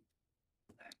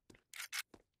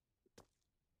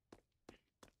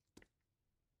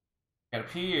 Got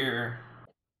up here.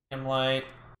 Dim light.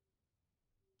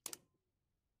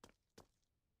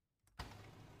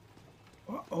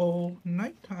 Uh-oh,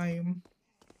 nighttime.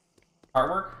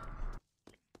 Artwork?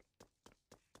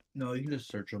 No, you can just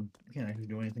search them. You can't actually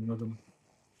do anything with them.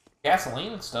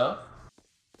 Gasoline and stuff.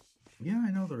 Yeah,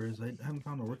 I know there is. I haven't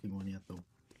found a working one yet, though.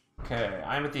 Okay,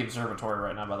 I'm at the observatory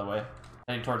right now, by the way.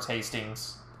 Heading towards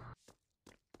Hastings.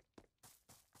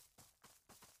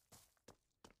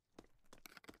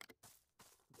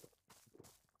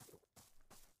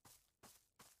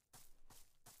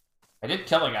 I did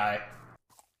kill a guy.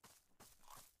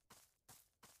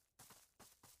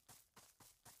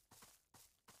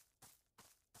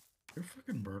 You're a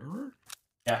fucking murderer?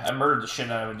 Yeah, I murdered the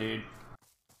shit out of a dude.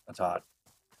 That's hot.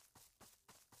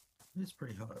 It's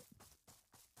pretty hot.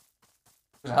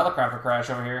 There's a helicopter crash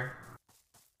over here.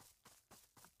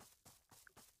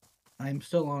 I'm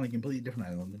still on a completely different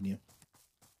island than you.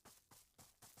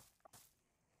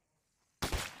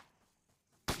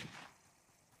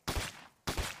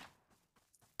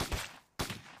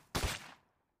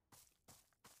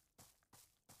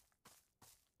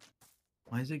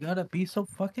 Why's it gotta be so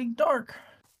fucking dark?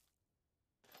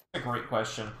 That's a great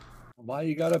question. Why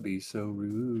you gotta be so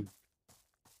rude?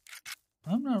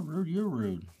 I'm not rude, you're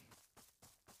rude.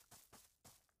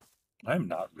 I'm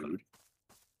not rude.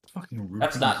 Fucking rude.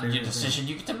 That's thing not to your say. decision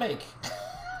you get to make.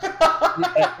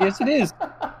 Yes, it is.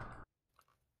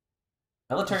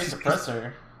 Military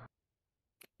suppressor.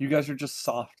 You guys are just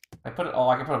soft. I put it. Oh,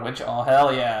 I can put a winch. Oh,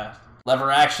 hell yeah!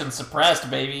 Lever action suppressed,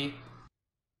 baby.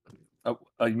 Oh,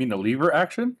 you mean the lever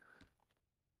action?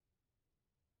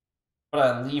 But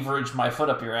I leverage my foot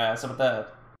up your ass. How about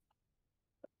that?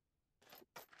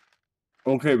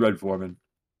 Okay, Red Foreman.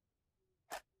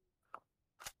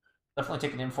 Definitely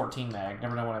take an M14 mag.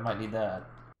 Never know when I might need that.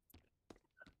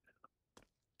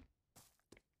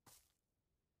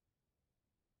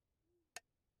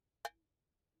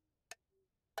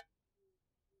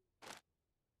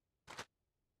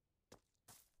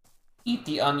 Eat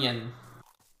the onion.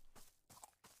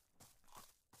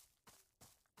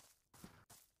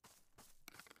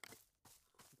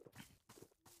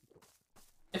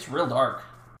 It's real dark.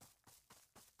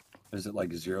 Is it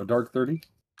like 0 dark 30?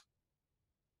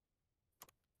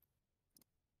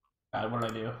 God, what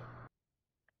did I do?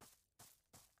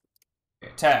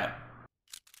 Okay, tab.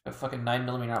 A fucking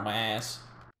 9mm out my ass.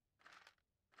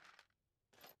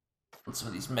 Put some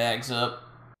of these mags up.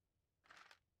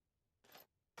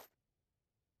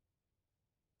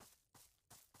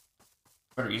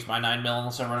 Better use my 9mm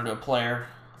unless I run into a player.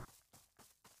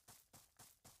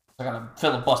 I gotta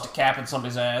fill a busted cap in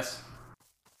somebody's ass.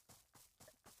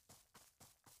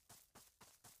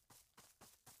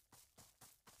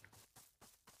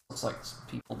 Looks like some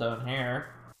people down here.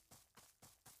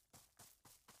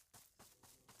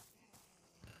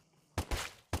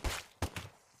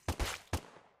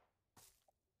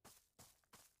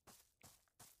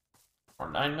 Or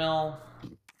 9mm.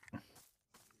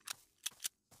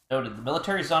 Noted, the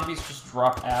military zombies just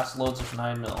drop ass loads of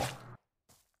 9mm.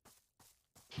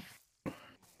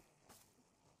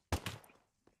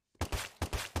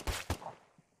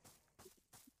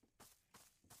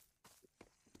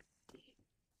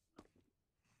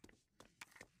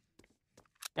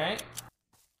 Okay.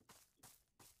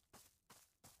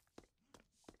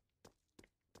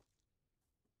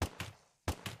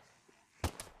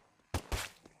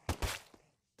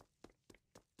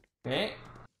 Okay.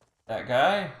 That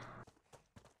guy.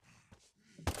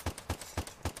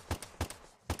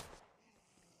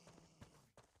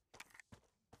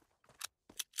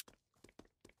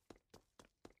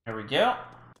 There we go.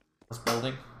 This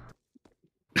building.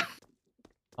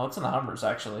 Oh, it's in the Hummers,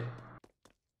 actually.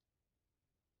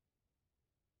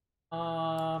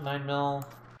 9mm.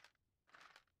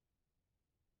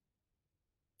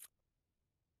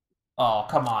 Oh,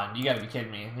 come on. You gotta be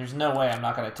kidding me. There's no way I'm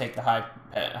not gonna take the high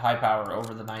power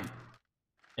over the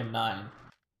M9.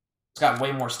 It's got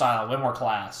way more style, way more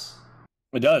class.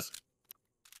 It does.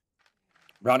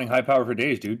 Rounding high power for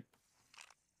days, dude.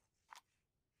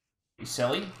 You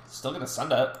silly? Still gonna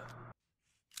send it.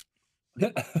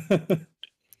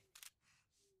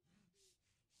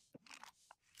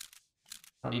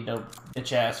 I don't need no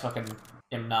bitch ass fucking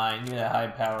M9. Give me that high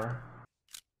power.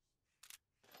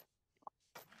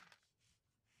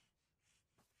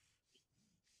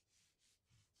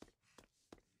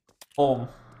 Boom.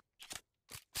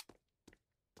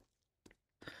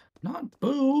 Not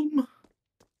boom.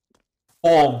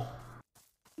 Boom.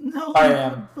 No, I not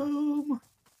am. boom.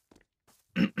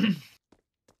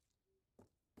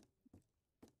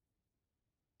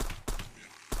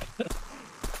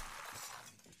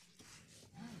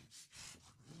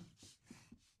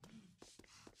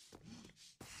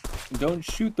 Don't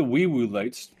shoot the wee woo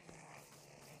lights.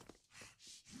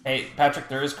 Hey, Patrick,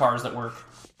 there is cars that work.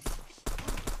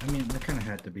 I mean, there kind of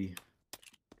had to be.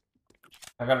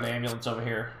 I got an ambulance over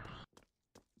here.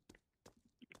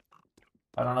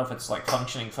 I don't know if it's like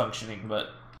functioning, but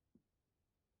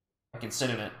I can sit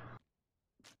in it.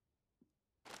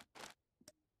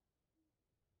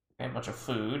 Okay, a bunch of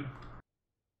food.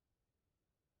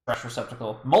 Trash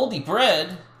receptacle. Moldy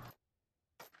bread?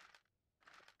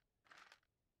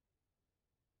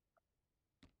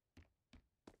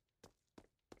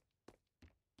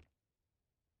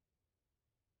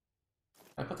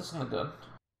 I put this in the gun.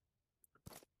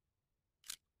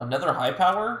 Another high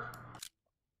power?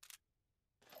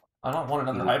 I don't want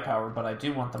another high power, but I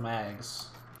do want the mags.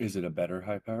 Is it a better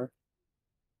high power?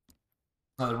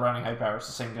 Another running high power, it's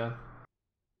the same gun.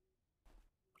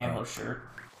 Ammo shirt.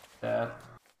 That.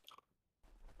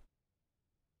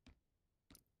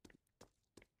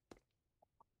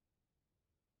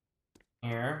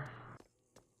 Here.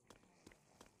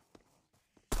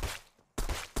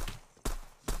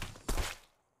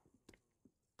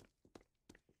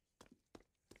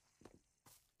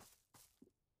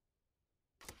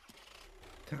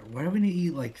 God, why do we need to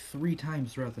eat like 3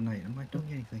 times throughout the night? I'm not doing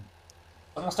anything.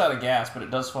 Almost out of gas, but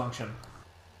it does function.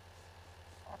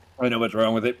 I know what's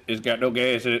wrong with it. It's got no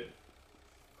gas in it.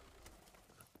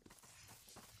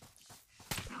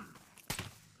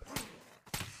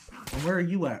 And where are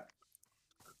you at?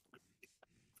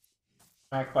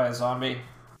 Smacked by a zombie.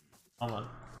 Hold on.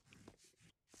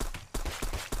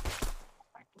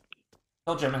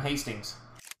 Kill Jim in Hastings.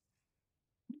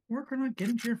 Working on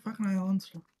getting to your fucking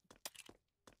islands.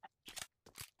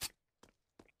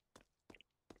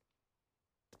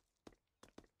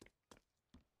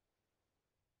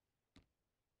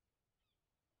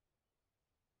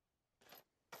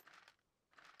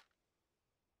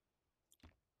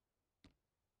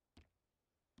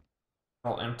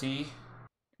 All empty.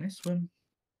 Can I swim?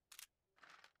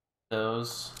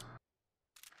 Those.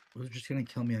 Or is it just gonna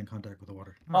kill me on contact with the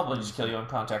water? Probably just kill you on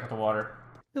contact with the water.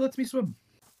 It lets me swim.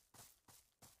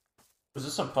 Was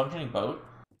this a functioning boat?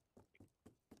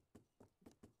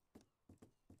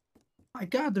 My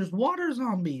God, there's water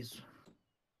zombies.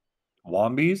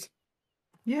 Wombies?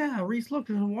 Yeah, Reese, look,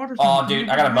 there's a water Oh, zombie dude,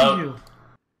 I got a behind boat.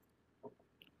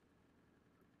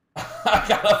 I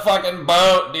got a fucking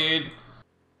boat, dude.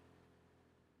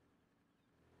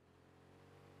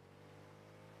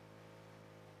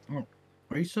 Oh,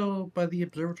 are you still by the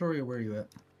observatory, or where are you at?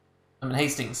 I'm in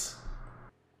Hastings.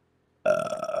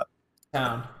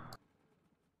 Town.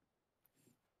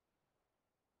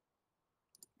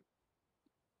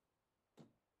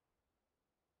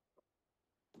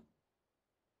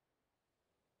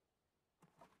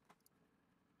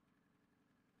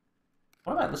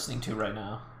 What am I listening to right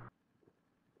now?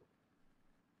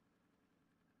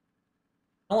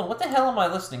 Nolan, what the hell am I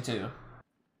listening to?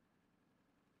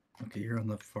 Okay, you're on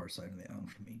the far side of the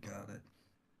island from me. Got it.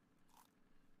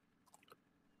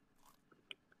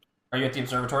 Are you at the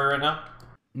observatory right now?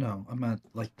 No, I'm at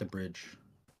like the bridge.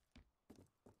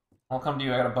 I'll come to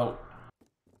you. I got a boat.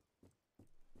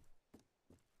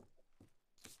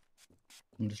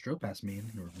 You just drove past me and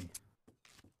ignored me.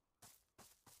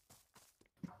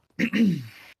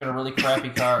 Got a really crappy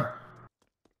car.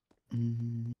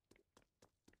 Mm,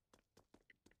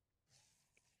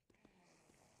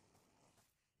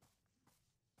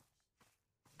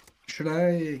 should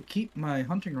I keep my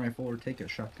hunting rifle or take a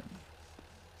shotgun?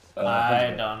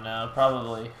 I don't know.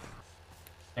 Probably.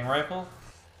 Thing rifle?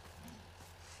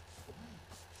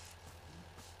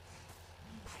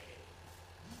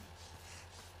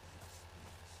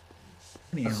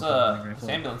 This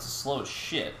ambulance is slow as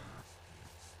shit.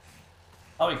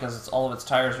 Probably because all of its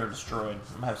tires are destroyed.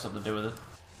 I'm gonna have something to do with it.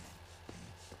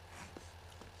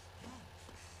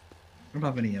 I don't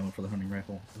have any ammo for the hunting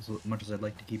rifle, as much as I'd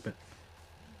like to keep it.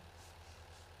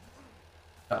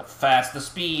 How fast, the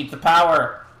speed, the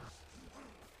power!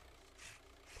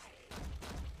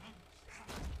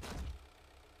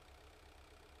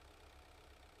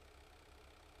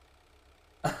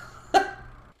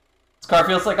 This car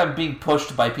feels like I'm being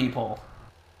pushed by people.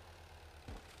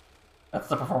 That's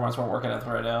the performance we're working with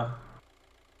right now.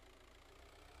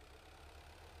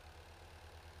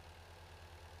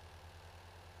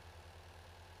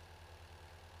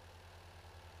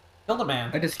 Killed a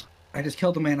man. I just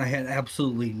killed a man I had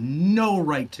absolutely no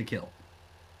right to kill.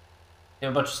 You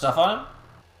have a bunch of stuff on him?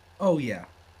 Oh yeah.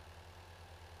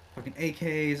 Fucking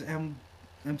AKs,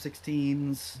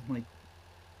 M16s, like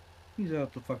he's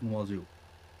out the fucking wazoo.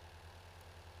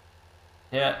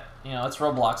 Yeah, you know, it's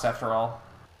Roblox after all.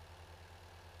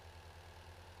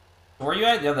 Where are you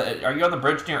at? Are you on the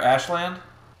bridge near Ashland?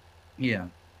 Yeah.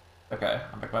 Okay,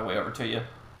 I'll make my way over to you.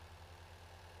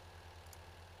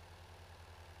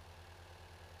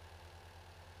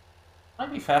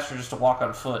 Might be faster just to walk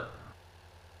on foot.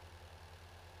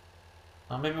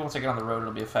 Well, maybe once I get on the road,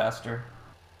 it'll be faster.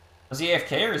 Was he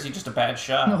AFK or is he just a bad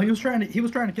shot? No, he was trying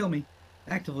to kill me.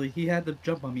 Actively. He had to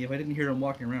jump on me. If I didn't hear him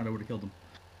walking around, I would have killed him.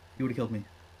 He would have killed me.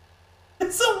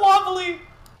 It's so wobbly!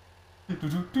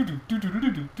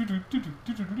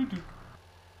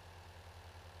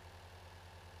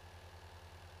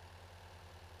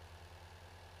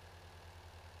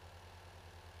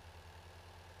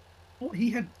 Oh,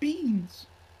 he had beans.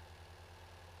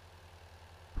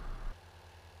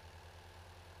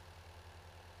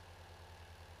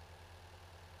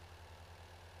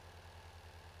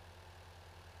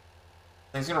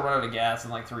 He's gonna run out of gas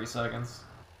in like 3 seconds.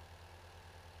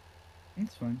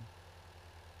 It's fine.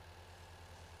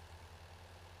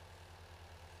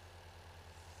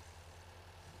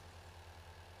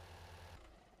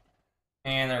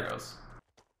 And there it goes.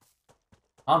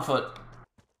 On foot.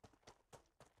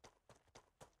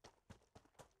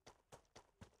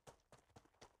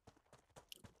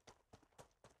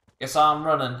 Guess I'm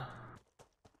running. I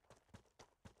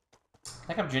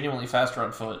think I'm genuinely faster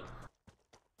on foot.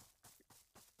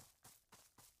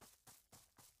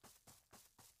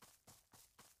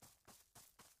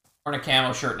 Wearing a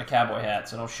camo shirt and a cowboy hat,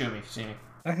 so don't shoot me if you see me.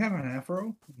 I have an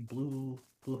afro, blue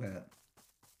hat.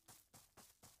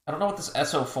 I don't know what this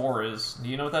SO4 is. Do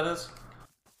you know what that is?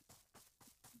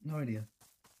 No idea.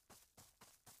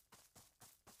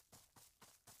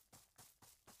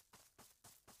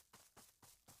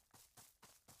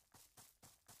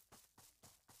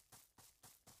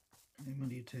 And what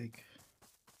do you take?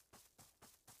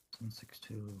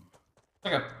 762.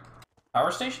 Like a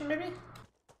power station, maybe?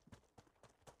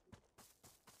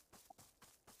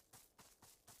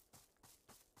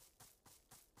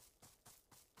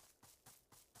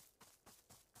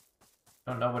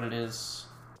 Don't know what it is.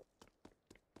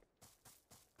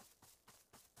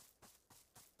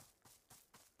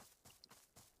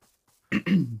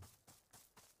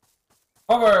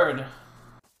 Forward!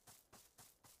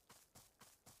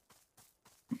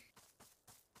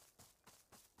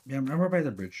 Yeah, I'm right by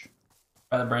the bridge.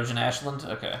 By the bridge in Ashland?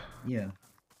 Okay. Yeah.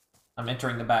 I'm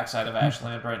entering the backside of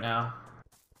Ashland right now.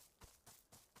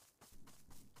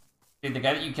 Dude, the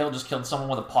guy that you killed just killed someone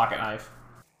with a pocket knife.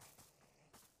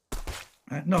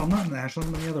 No, I'm not in the Ashland.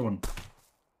 I'm in the other one.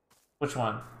 Which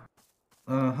one?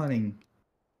 Hunting.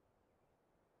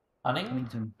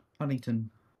 Hunting? Huntington.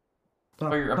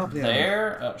 Oh, you're top up of the island.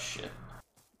 there? Oh, shit.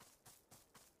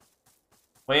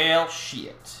 Well,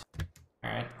 shit.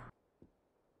 Alright.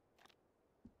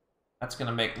 That's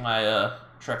gonna make my,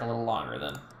 trek a little longer,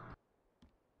 then.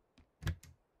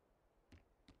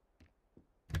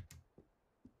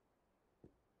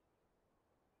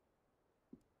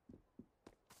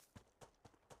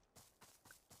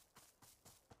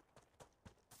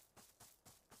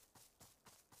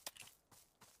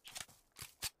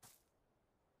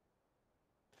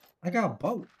 I got a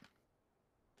boat.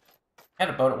 I had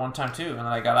a boat at one time, too, and then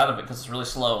I got out of it because it's really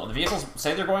slow. The vehicles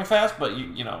say they're going fast, but,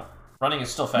 you know, running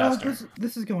is still faster. No,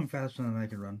 this is going faster than I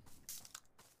can run.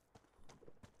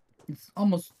 It's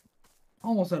almost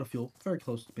out of fuel. Very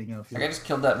close to being out of fuel. Like, I just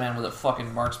killed that man with a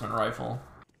fucking marksman rifle.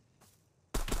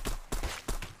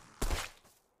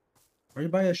 Are you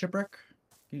by a shipwreck?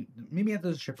 Meet me at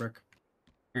the shipwreck.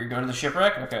 You're going to the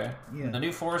shipwreck? Okay. Yeah. In the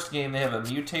new Forest game, they have a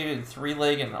mutated,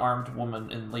 three-legged, and armed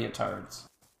woman in leotards.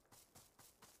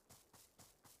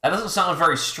 That doesn't sound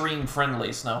very stream-friendly,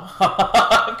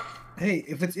 Snowhawk. Hey,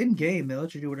 if it's in-game, they'll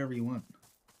let you do whatever you want.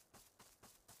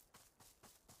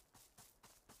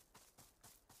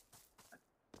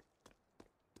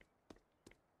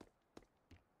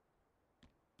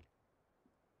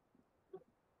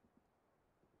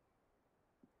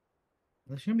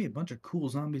 There's gonna be a bunch of cool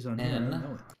zombies on here. I don't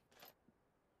know it.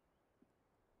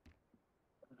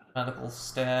 Medical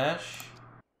stash.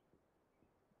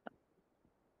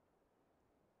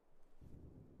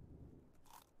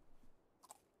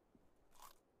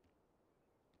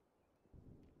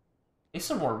 Need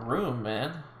some more room,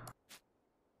 man.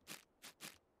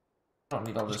 I don't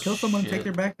need all this Just kill someone shit. and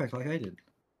take their backpack like I did.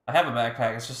 I have a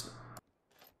backpack, it's just...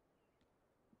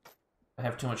 I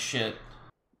have too much shit.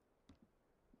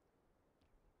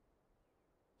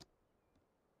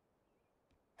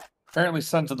 Apparently,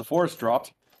 Sons of the Forest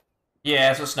dropped. Yeah,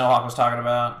 that's what Snowhawk was talking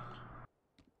about.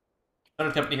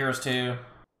 Better Company Heroes 2.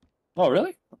 Oh,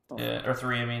 really? Oh. Yeah, or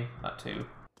 3, I mean, not 2. I'm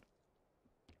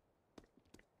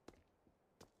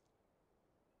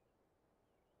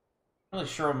not really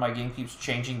sure when my game keeps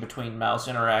changing between mouse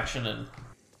interaction and...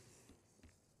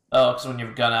 Oh, because when you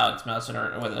have a gun out, it's mouse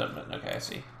interaction with it. Okay, I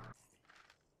see.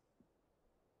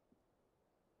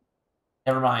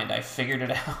 Never mind, I figured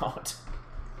it out.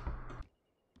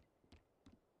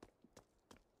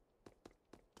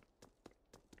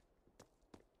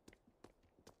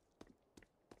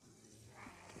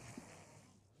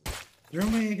 Is there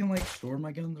any way I can, like, store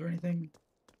my guns or anything?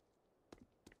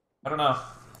 I don't know.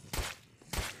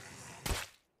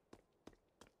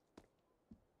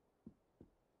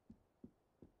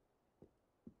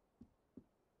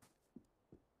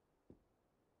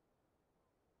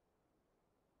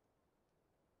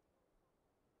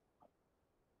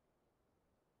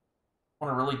 I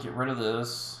want to really get rid of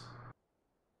this.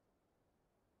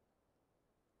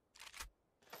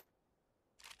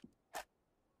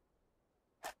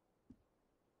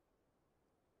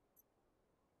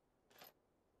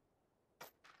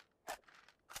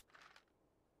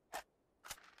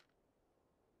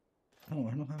 Oh,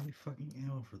 I don't have any fucking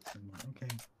ammo for this anymore. Okay.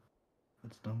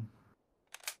 That's dumb.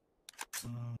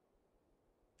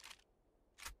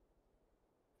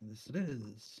 This it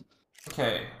is.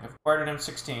 Okay, I've acquired an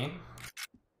M16.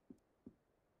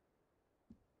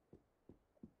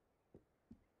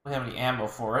 I don't have any ammo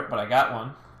for it, but I got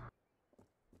one.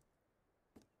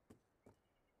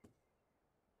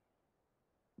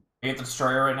 Are you at the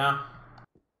destroyer right now?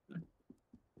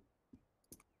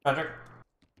 Patrick?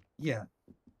 Yeah.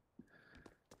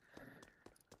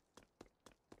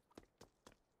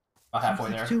 About halfway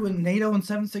there. 762 and NATO and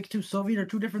 762 Soviet are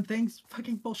two different things?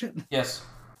 Fucking bullshit. Yes.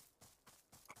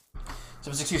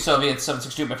 762 Soviet,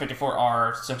 762 by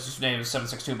 54R, 762 NATO,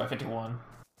 762 by 51.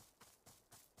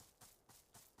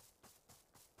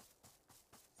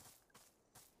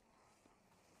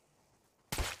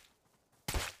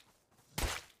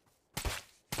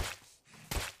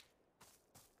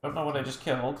 Don't know what I just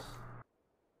killed.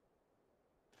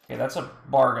 Okay, that's a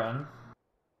bar gun.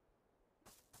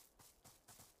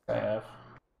 I have.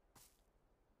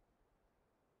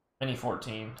 Mini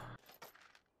 14.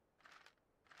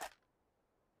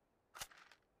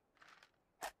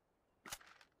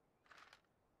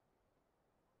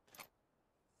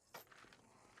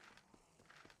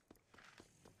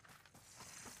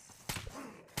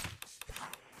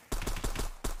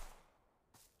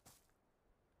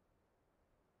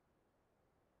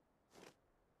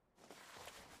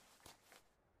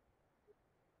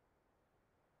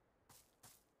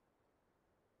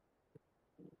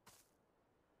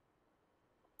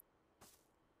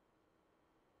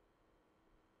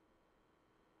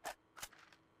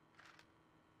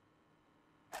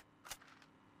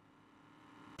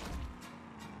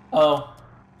 Oh.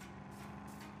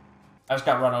 I just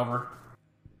got run over.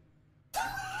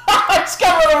 I just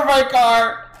got run over by a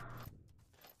car!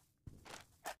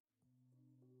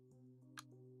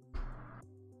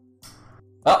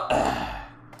 Oh.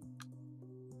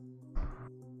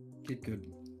 Get good.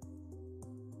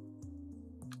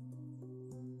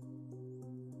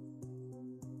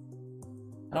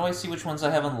 How do I see which ones I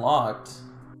have unlocked?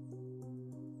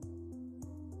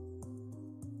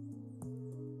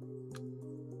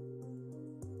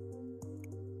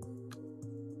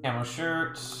 Camo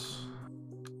shirt.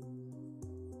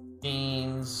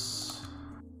 Jeans.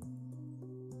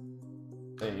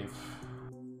 Save.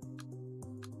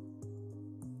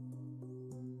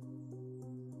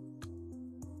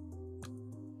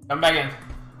 Come back in.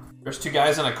 There's two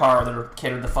guys in a car that are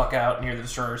catered the fuck out near the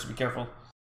destroyer, so be careful.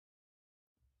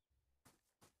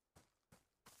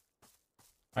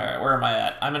 Alright, where am I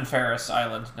at? I'm in Ferris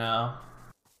Island now.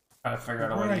 Trying to figure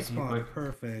out a way to get to you quick.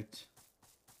 Perfect.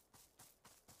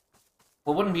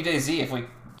 Well, it wouldn't be DayZ if we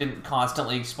didn't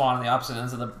constantly spawn on the opposite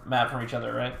ends of the map from each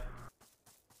other, right?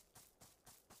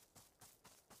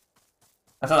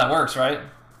 That's how that works, right?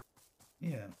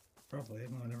 Yeah, probably.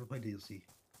 No, I never played DLC.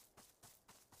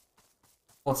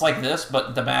 Well, it's like this,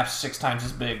 but the map's 6 times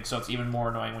as big, so it's even more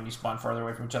annoying when you spawn farther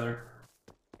away from each other.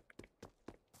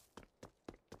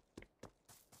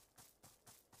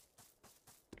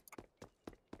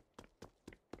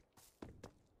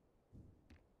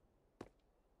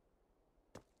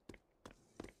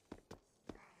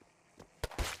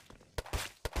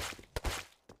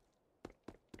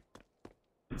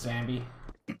 Zambi.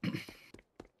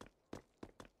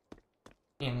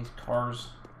 In these cars.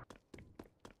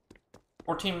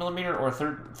 14mm or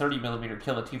 30mm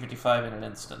kill a T-55 in an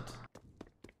instant.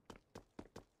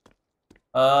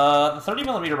 The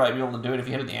 30mm might be able to do it if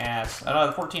you hit it in the ass. I don't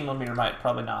know, the 14mm might,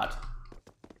 probably not.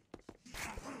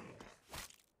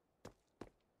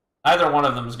 Either one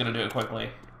of them is going to do it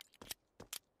quickly.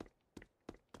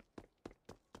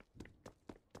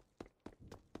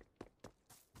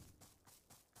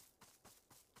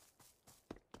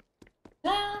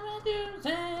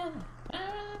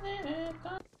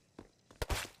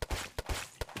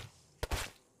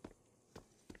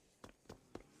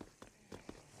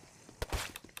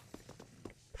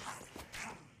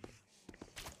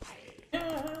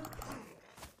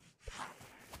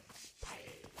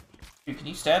 Dude, can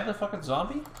you stab the fucking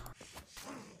zombie?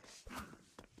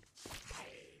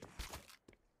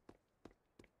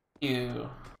 Ew.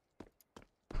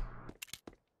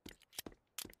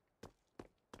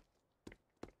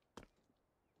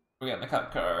 We got in the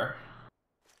cop car.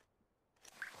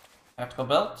 Tactical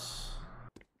belt.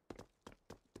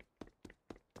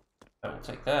 I will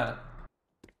take that.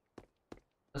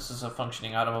 This is a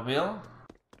functioning automobile.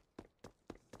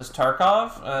 This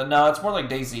Tarkov? No, it's more like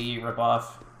DayZ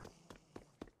ripoff.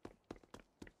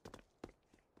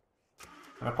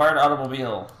 An acquired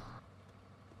automobile.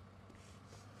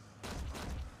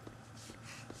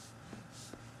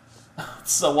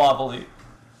 It's so wobbly.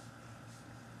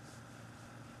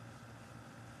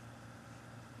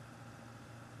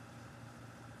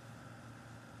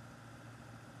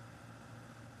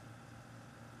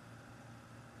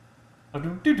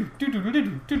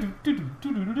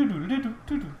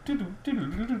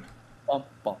 Bum,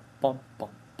 bum, bum, bum,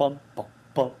 bum, bum,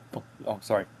 bum, bum. Oh,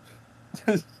 sorry.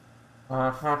 Is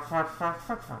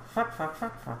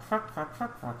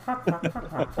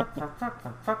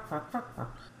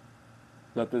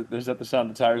that the sound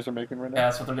the tires are making right now? Yeah,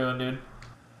 that's what they're doing, dude.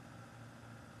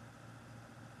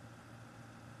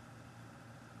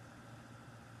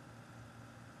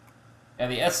 Yeah,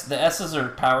 the S's are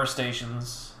power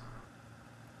stations.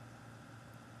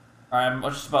 Alright, I'm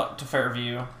just about to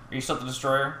Fairview. Are you still at the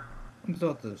destroyer? I'm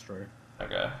still at the destroyer.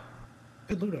 Okay.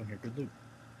 Good loot on here, good loot.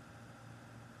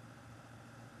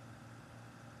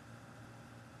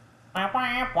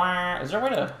 Is there a way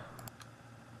to...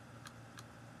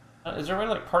 is there a way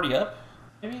to, like, party up?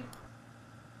 Maybe? I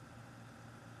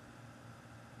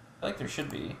feel like there should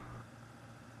be.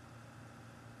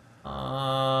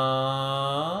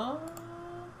 Oh,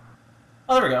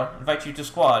 there we go. Invite you to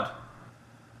squad.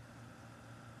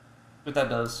 See what that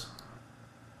does.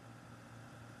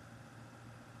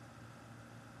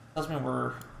 Tells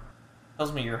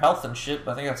me your health and shit,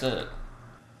 but I think that's it.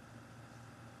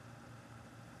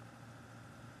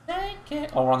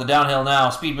 Oh, we're on the downhill now.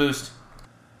 Speed boost.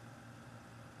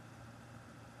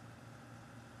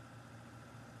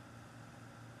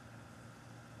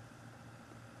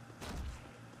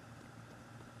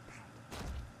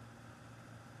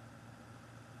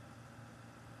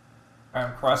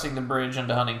 I'm crossing the bridge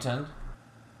into Huntington.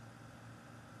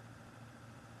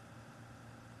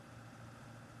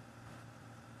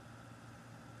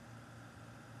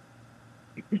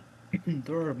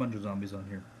 There are a bunch of zombies on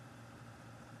here.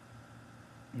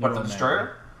 What, They're the all destroyer?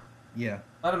 mad. Yeah.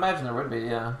 I'd imagine there would be,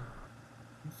 yeah.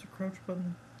 What's the crouch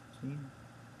button? See?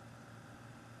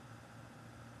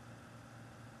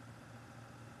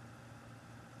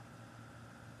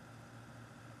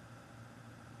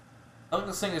 I think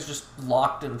this thing is just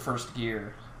locked in first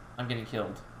gear. I'm getting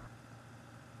killed.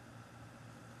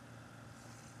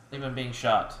 Even being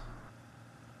shot.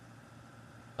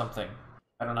 Something.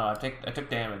 I don't know. I took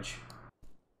damage.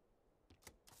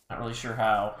 Not really sure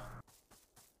how.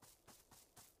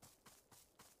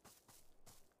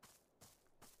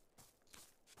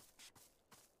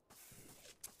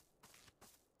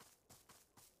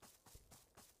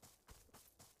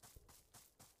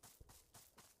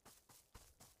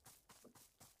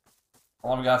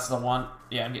 All I've got's the one.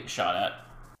 Yeah, I'm getting shot at.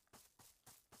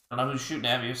 I don't know who's shooting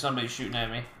at me. Somebody's shooting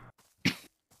at me.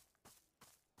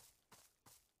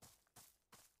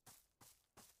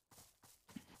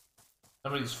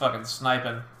 Somebody's fucking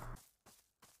sniping.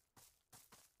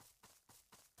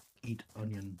 Eat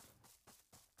onion.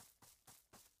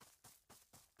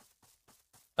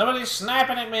 Somebody's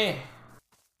sniping at me!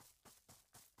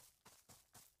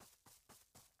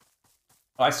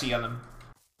 Oh, I see you on the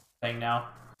thing now.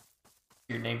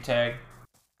 Your name tag.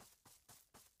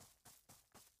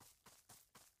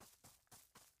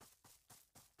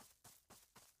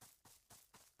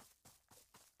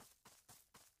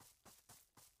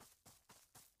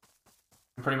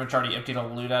 I'm pretty much already emptied all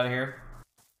the loot out of here.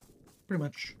 Pretty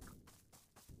much.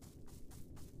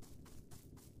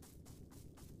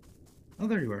 Oh,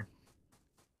 there you are.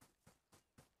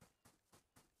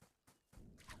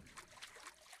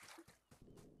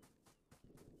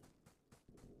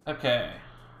 Okay.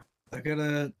 I got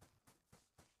a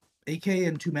AK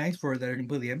and 2 mags for it that are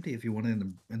completely empty if you want it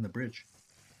in the bridge.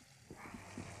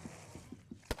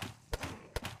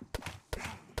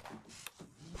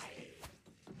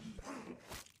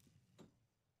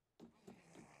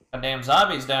 Goddamn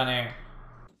zombies down there.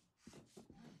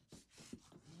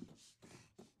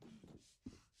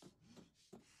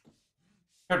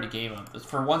 Turn the game up.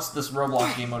 For once, this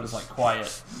Roblox game mode is like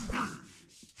quiet.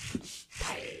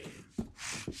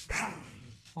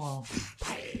 Hello.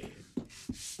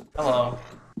 Hello.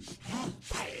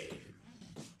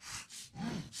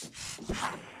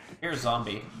 Here's a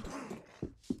zombie.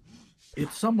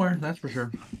 It's somewhere, that's for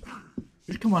sure.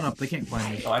 Just come on up, they can't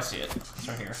find me. Oh, I see it. It's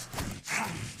right here.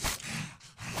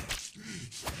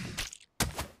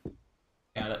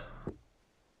 Got it.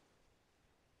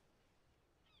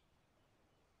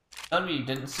 Tell me you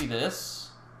didn't see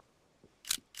this?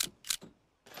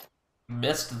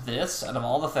 Missed this out of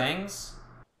all the things?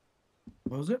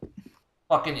 What was it?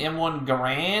 Fucking M1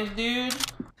 Garand, dude?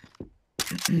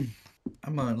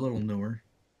 I'm a little newer.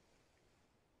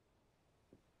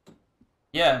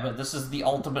 Yeah, but this is the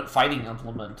ultimate fighting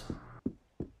implement.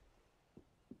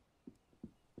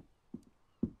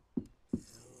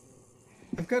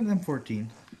 I've got an M14.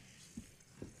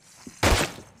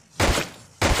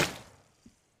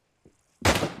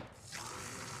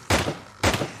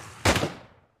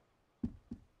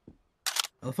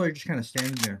 I love how you're just kind of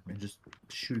standing there and just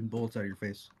shooting bullets out of your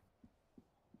face.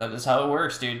 That is how it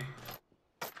works, dude.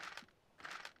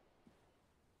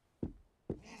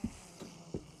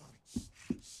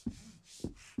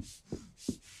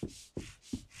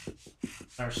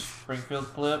 There's Springfield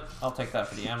clip. I'll take that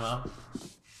for the ammo.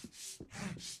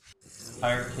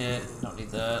 Fire kit. Don't need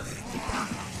that.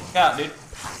 Got it, dude.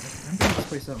 I'm gonna this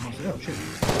place out mostly. Oh shit.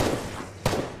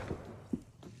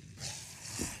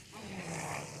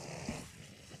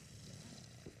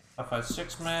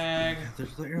 .56 mag.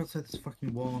 They're outside this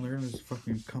fucking wall and they're gonna just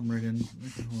fucking come right in.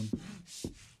 Okay, hold on.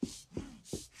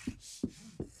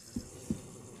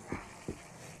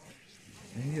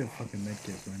 I need a fucking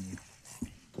medkit so I need.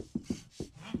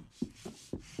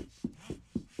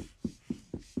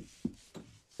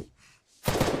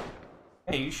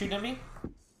 Hey, you shooting at me?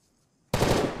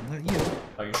 Not you.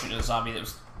 Oh, you're shooting at a zombie that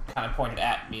was kind of pointed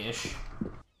at me-ish.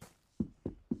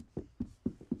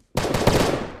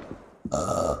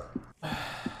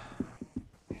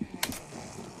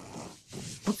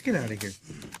 Let's get out of here.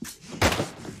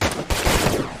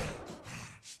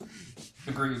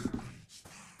 Agreed.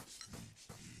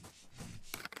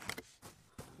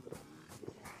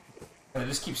 They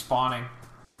just keep spawning.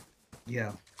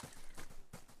 Yeah.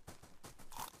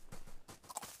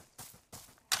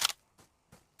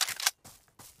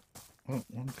 Oh,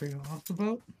 one thing off the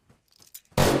boat?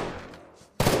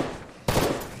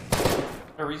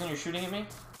 The reason you're shooting at me?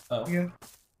 Oh. Yeah.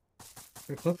 Got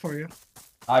a clip for you.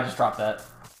 I just dropped that.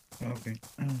 Okay.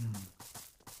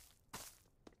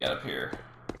 Get up here.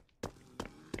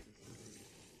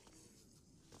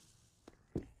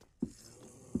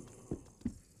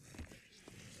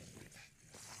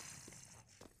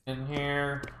 In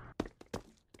here.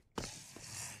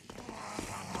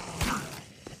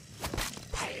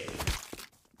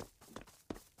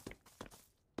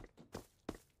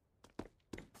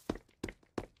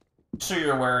 So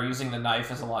you're aware, using the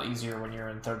knife is a lot easier when you're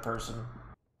in third person.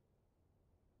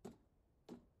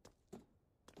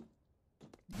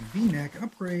 V-neck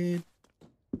upgrade.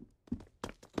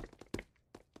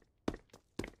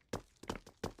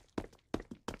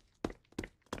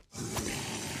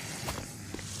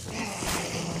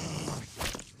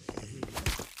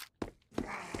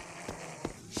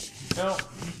 Go.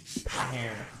 In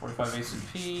here. 45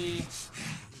 ACP.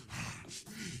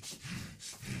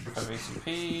 45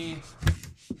 ACP.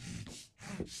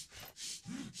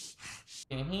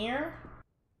 In here.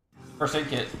 First aid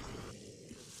kit.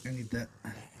 I need that.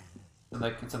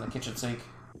 It's in the kitchen sink.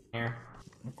 Here.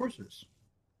 Of course it is.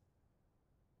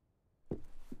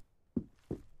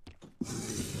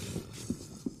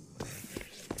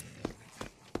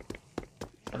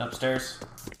 And upstairs.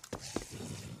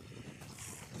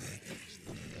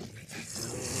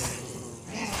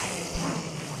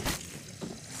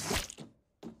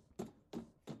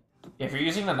 If you're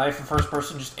using the knife in first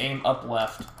person, just aim up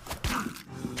left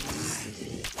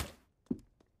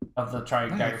of the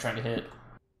guy you're trying to hit.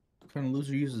 What kind of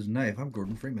loser uses knife? I'm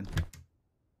Gordon Freeman.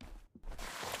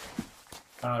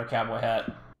 Another cowboy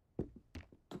hat.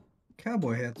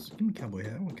 Cowboy hats. Give me cowboy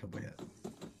hat. I want a cowboy hat.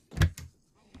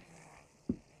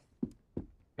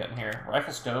 Get in here.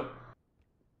 Rifle scope.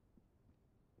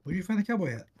 Where'd you find the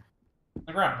cowboy hat? On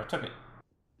the ground. I took it.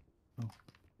 Oh.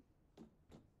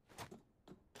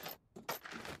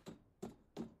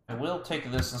 I will take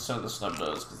this instead of the snub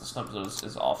nose, because the snub nose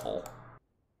is awful.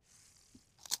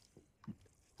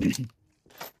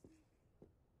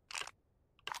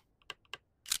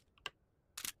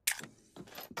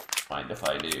 Mind if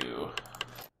I do?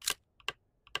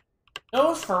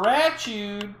 Nose for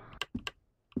Ratchute!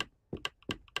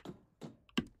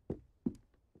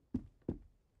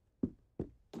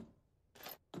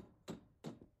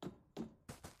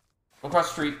 Go across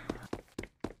the street.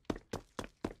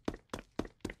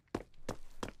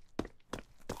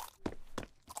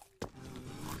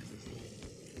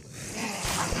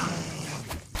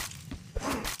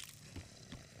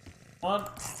 One.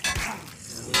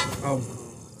 Oh.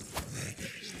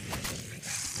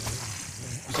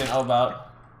 You saying all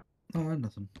about? Oh,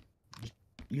 nothing.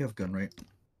 You have a gun, right?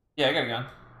 Yeah, I got a gun.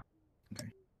 Okay.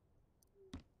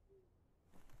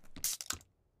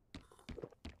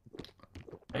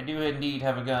 I do indeed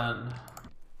have a gun.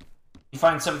 You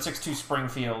find 7.62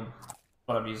 Springfield.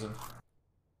 What I'm using.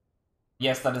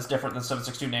 Yes, that is different than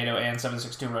 7.62 NATO and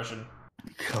 7.62 Russian.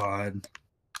 God.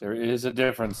 There is a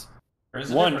difference. There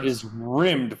is a One difference. is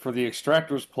rimmed for the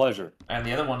extractor's pleasure. And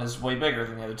the other one is way bigger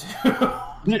than the other two.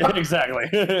 Yeah, exactly.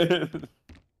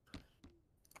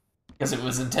 Because it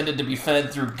was intended to be fed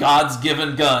through God's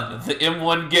given gun, the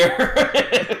M1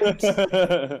 Garrett.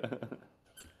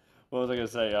 What was I gonna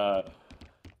say?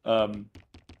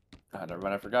 Never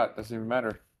mind. I forgot. Doesn't even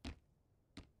matter.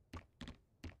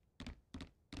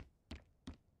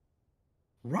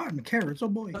 Rotten carrots, oh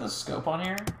boy. Put a scope on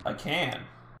here? I can.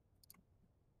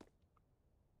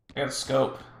 I got a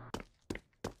scope.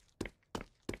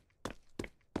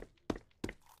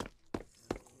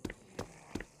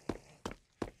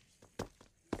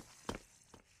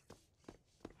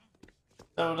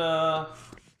 Soda.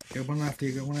 Got one after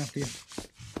you, got one after you.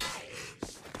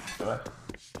 Go ahead.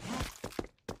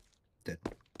 Dead.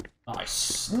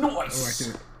 Nice. Oh,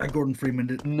 Nice. I Gordon Freeman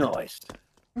did. Nice.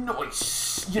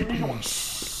 Nice. Yeah,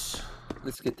 nice.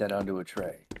 Let's get that onto a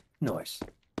tray. Nice.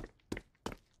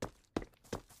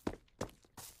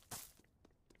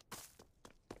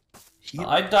 Yep.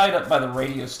 I died up by the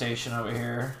radio station over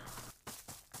here.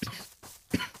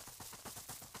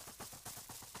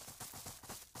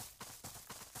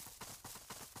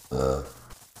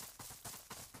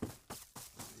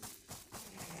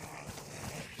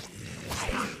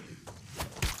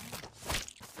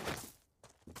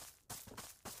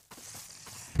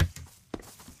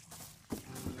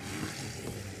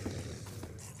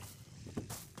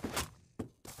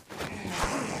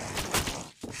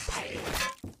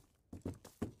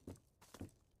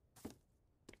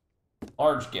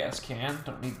 Large gas can,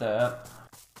 don't need that.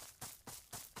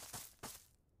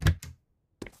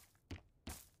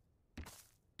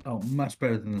 Oh, much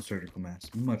better than the surgical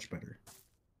mask. Much better.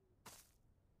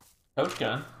 Coach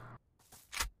gun.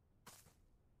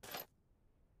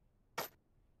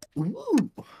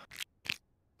 Ooh!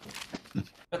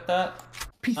 Get that.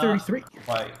 P33.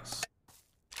 Right.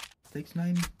 Takes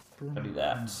 9. I'll do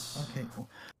that. Okay, cool.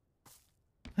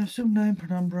 I assume 9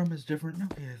 penumbrum is different.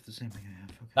 Okay, I have the same thing I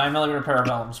have. Okay. 9mm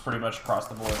parabellum's pretty much across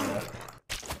the board, yeah.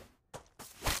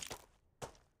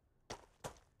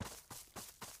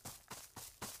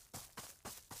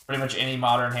 Pretty much any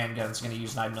modern handgun's gonna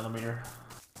use 9mm.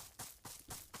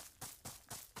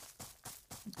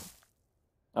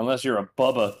 Unless you're a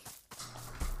Bubba.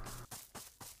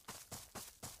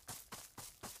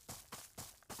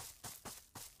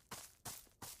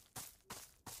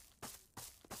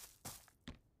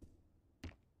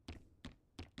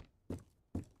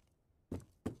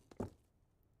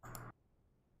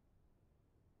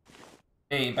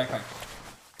 Hey, backpack.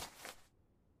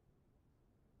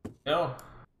 Yo.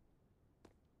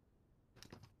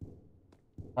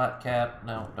 Flat cap.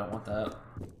 No, don't want that.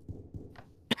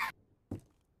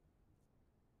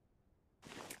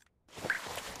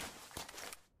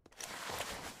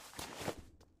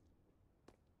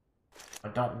 I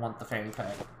don't want the fanny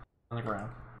pack on the ground.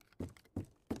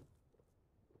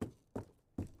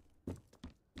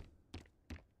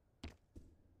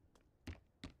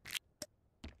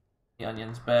 The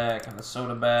onion's back and the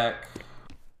soda back.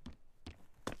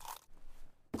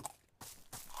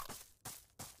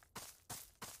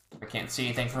 I can't see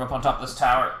anything from up on top of this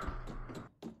tower.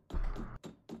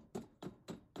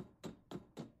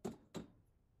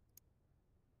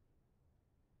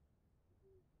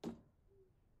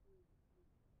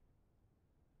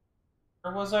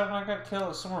 Where was I when I got killed? It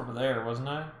was somewhere over there, wasn't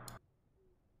I? I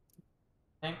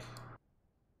think.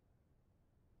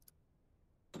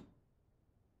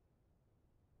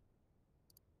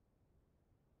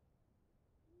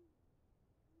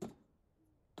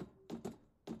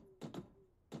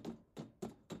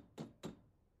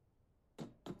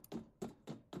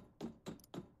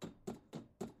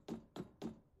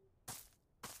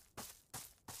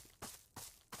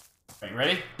 Are you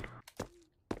ready?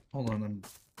 Hold on, I'm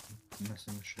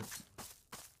messing with shit.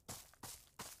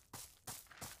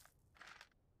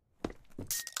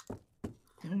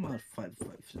 I'm about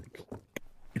 556.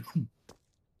 It's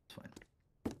fine.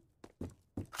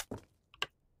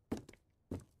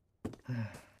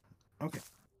 Okay.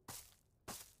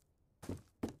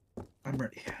 I'm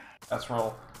ready. Let's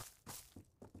roll.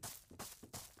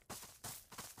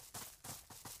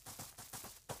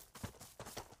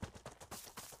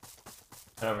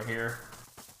 Get over here.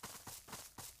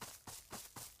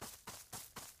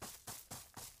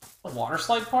 A water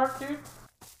slide park, dude?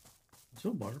 It's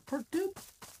a water park, dude?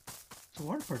 It's a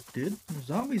water park, dude. There's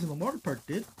zombies in the water park,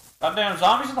 dude. Goddamn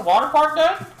zombies in the water park,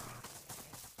 dude?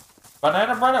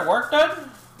 Banana bread at work, dude?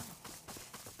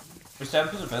 We stand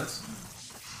through the fence.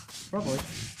 Probably.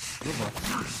 Probably.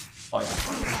 Oh yeah,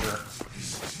 for sure.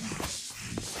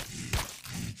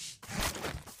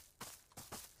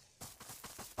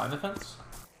 Find the fence?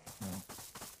 No.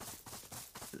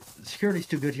 The security's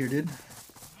too good here, dude.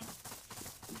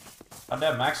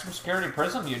 Goddamn maximum security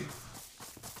prison, dude.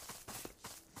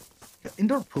 Got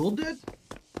indoor pool, dude?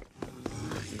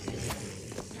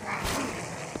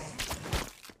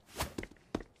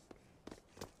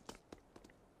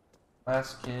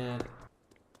 Last kid.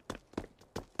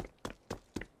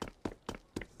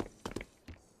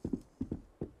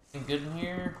 Anything good in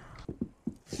here?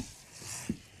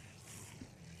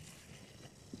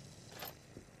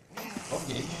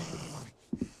 Okay.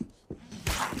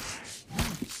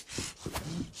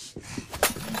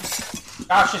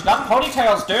 Gosh, she's got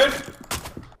ponytails, dude!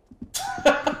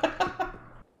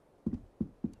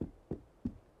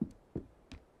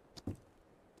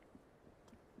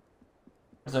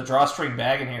 There's a drawstring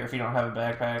bag in here if you don't have a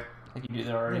backpack. I think you do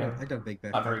that already. Yeah, I got a big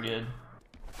bag. Not very good.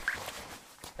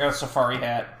 I got a safari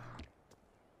hat.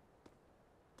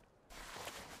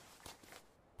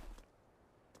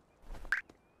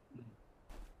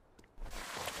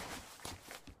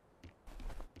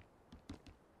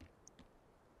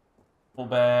 Full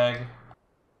bag.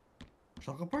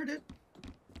 Chocolate bar, dude?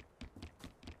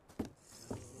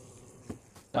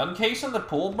 Gun case in the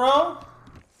pool, bro?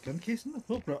 Gun case in the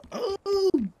pool, bro. Oh,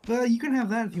 but you can have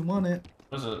that if you want it.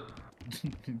 What is it?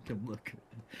 Come look.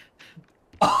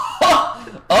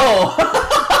 Oh!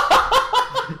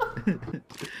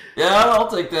 Yeah, I'll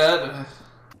take that.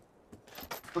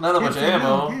 Not that much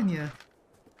ammo. Can ya?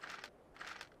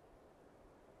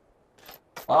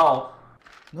 Wow.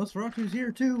 Nosferatu's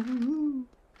here too. Woohoo!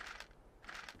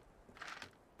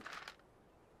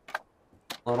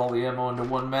 Load all the ammo into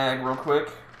one mag real quick.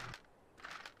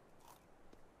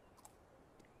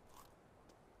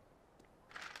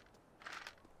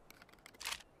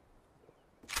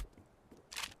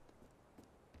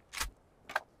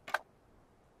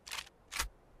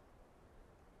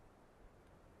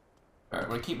 Alright, I'm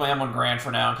gonna keep my M1 Grand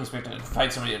for now in case we have to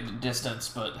fight somebody at a distance,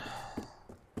 but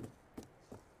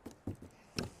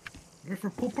Ready for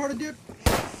pool party, dude?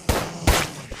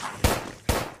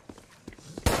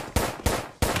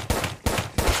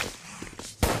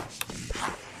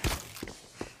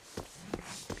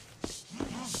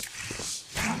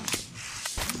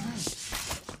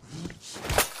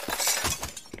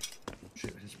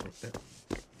 Shit, I just broke that.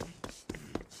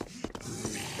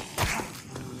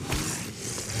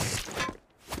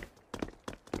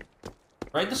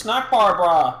 Right the snack bar,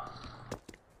 brah.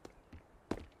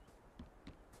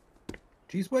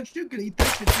 Cheese wedge, dude, gonna eat that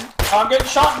shit, dude. I'm getting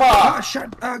shot, Ah, brah.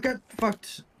 shut! I got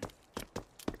fucked.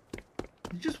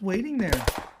 You're just waiting there.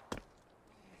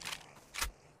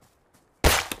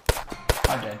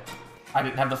 I'm dead. I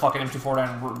didn't have the fucking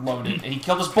M249 loaded, and he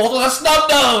killed us both with a snub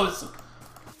nose!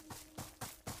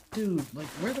 Dude, like,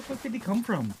 where the fuck did he come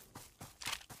from?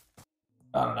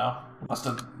 I don't know. Must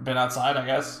have been outside, I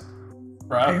guess. I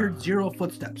Bro. heard 0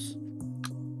 footsteps.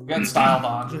 Getting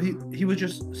styled So on. he was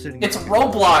just sitting. It's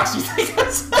Roblox! You think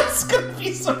that's gonna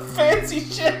be some fancy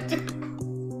shit, dude?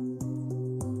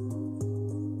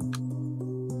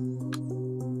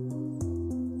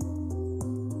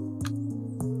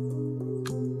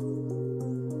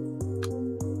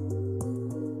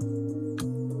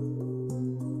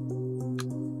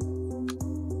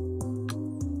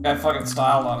 Guy fucking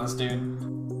styled on us, dude.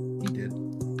 He did.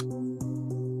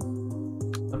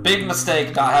 A big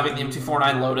mistake not having the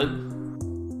M249 loaded.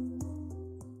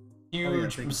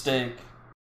 Huge big. mistake.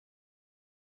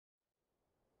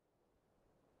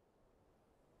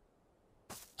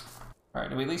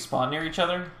 Alright, do we at least spawn near each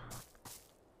other?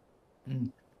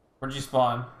 Mm. Where'd you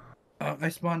spawn? I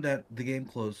spawned at the game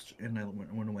closed and I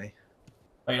went away.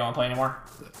 Oh, you don't want to play anymore?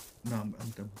 No, I'm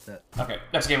done with that. Okay,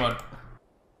 next game mode.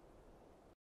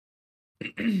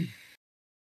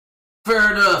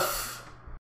 Fair enough.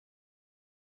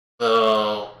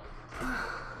 Oh.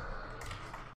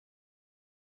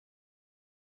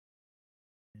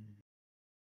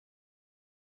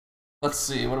 Let's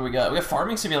see, what do we got? We got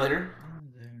Farming Simulator.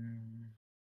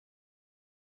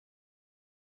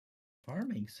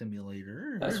 Farming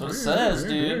simulator. That's what it says,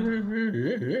 dude.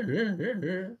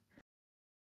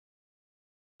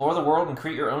 Explore the world and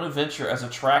create your own adventure as a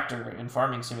tractor in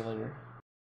Farming Simulator.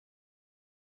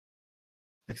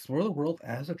 Explore the world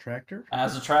as a tractor?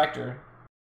 As a tractor.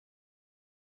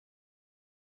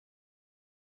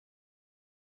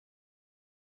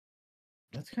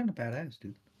 That's kind of badass,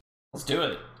 dude. Let's do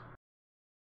it.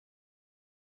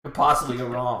 Could possibly go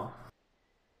wrong.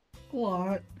 A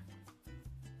lot.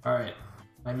 Alright.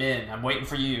 I'm in. I'm waiting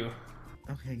for you.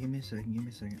 Okay, give me a second,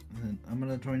 And then I'm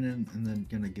gonna join in and then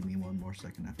gonna give me one more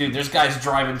second after. Dude, there's guys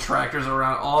driving tractors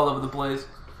around all over the place.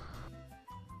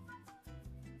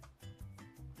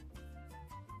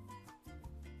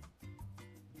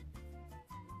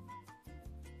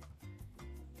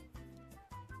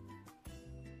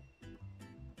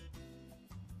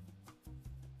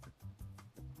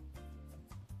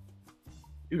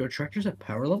 Dude, are tractors at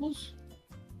power levels?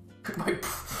 My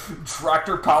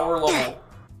tractor power level.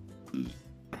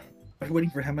 Are you waiting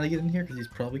for Hammond to get in here? Because he's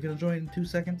probably gonna join in 2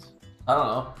 seconds. I don't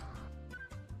know.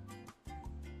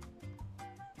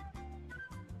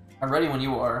 I'm ready when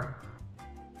you are.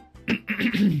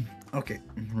 Okay,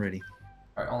 I'm ready.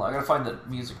 Alright, hold on. I gotta find the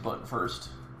music button first.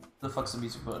 The fuck's the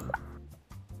music button?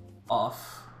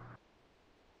 Off.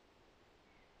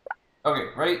 Okay,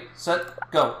 ready,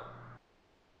 set, go.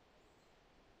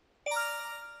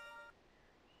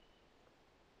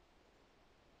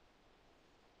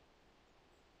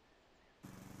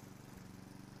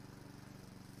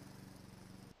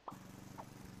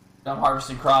 I'm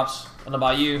harvesting crops in the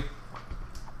bayou.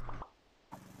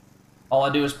 All I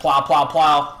do is plow, plow,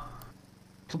 plow.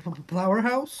 Flower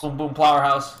house? Boom, boom, plower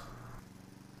house.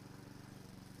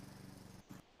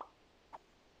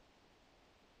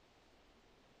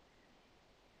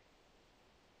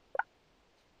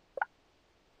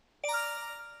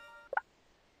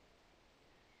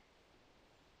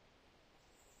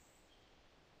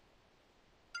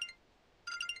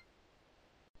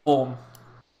 Boom.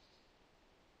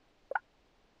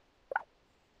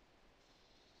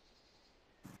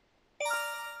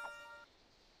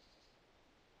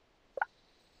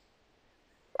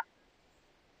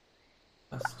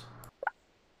 Best.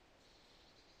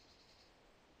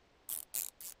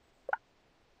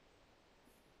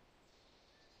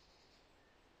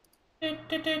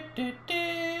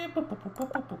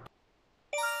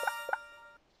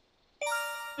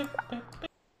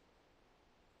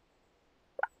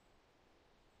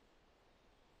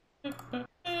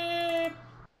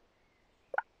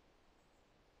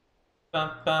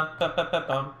 Bum, bum, bum, bum, bum,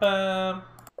 bum, bum.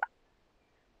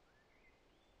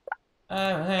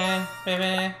 Oh, hey,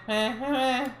 baby, hey,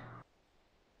 hey.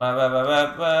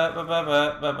 Station.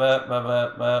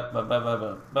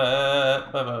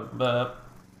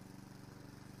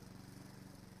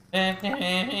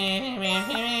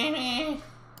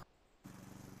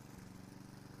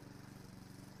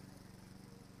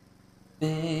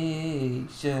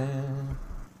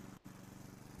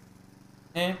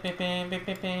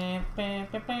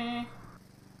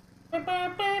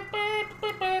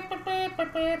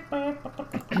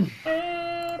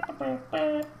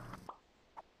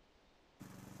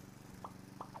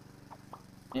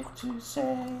 If to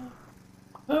say,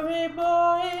 hurry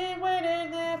boy,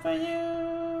 waiting there for you.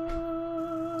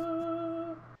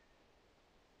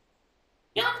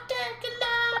 You'll take a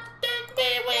lot to take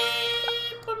me away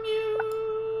from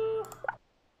you.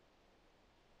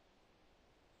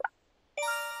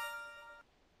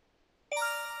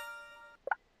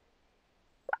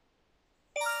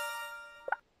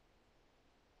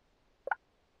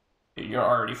 You're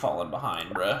already falling behind,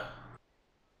 bruh.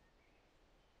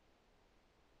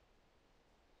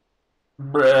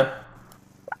 Bruh.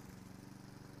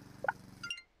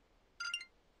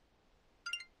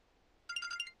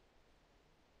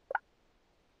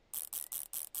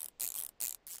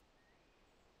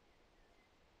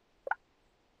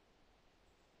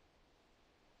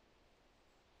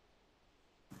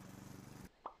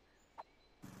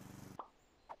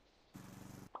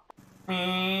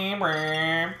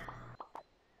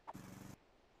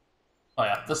 Oh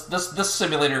yeah, this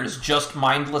simulator is just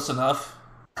mindless enough.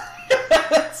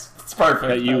 it's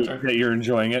perfect. That you're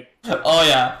enjoying it. Oh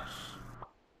yeah.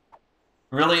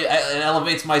 Really, it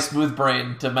elevates my smooth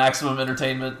brain to maximum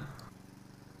entertainment.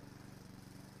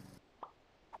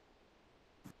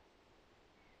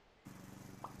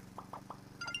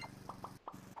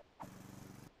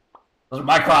 Those are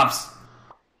my crops.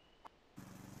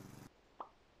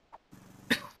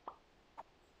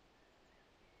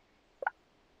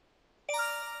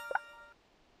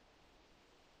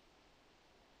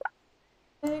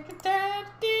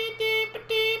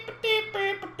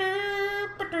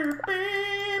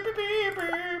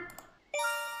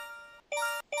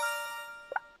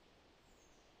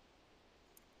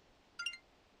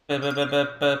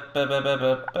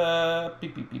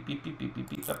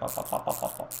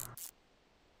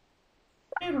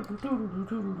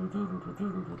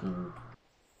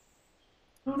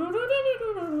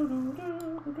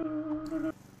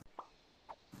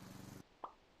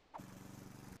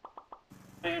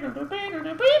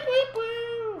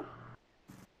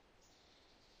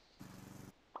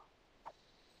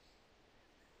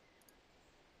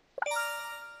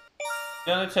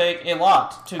 Gonna take a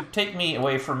lot to take me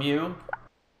away from you.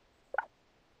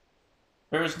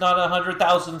 There's not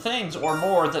 100,000 things or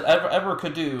more that ever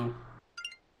could do.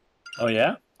 Oh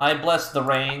yeah? I bless the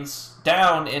rains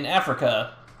down in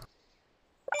Africa.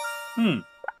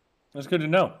 That's good to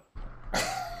know.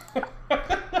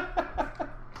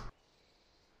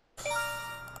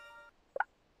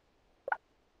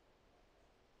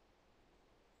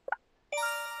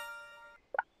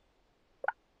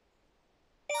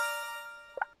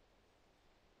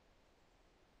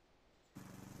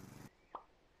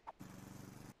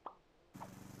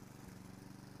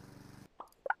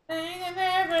 I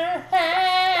never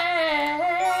had.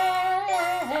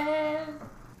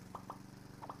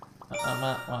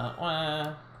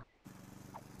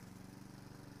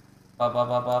 Ba ba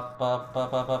ba ba ba ba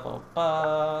ba ba ba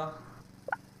ba.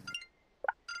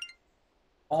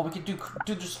 Oh, we could do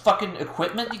just fucking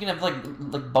equipment. You can have like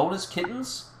bonus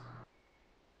kittens.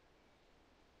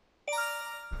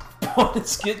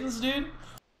 Bonus kittens, dude.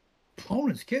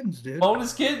 Bonus kittens, dude.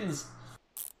 Bonus kittens.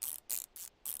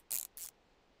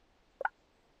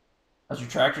 How's your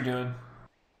tractor doing?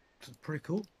 It's pretty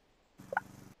cool.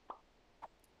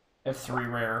 I have 3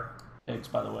 rare pigs,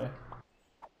 by the way.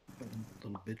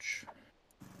 Little bitch.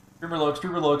 Streamer look,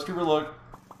 streamer look, streamer look.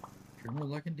 You're more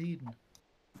like indeed.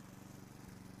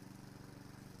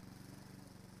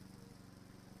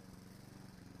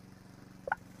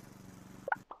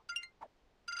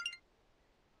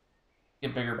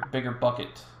 Get bigger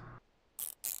bucket.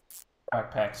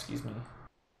 Backpack, excuse me.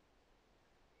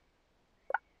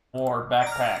 More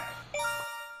backpack.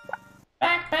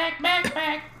 Backpack,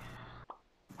 backpack.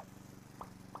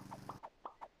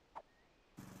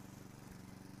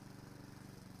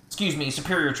 Excuse me,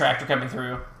 superior tractor coming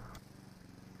through.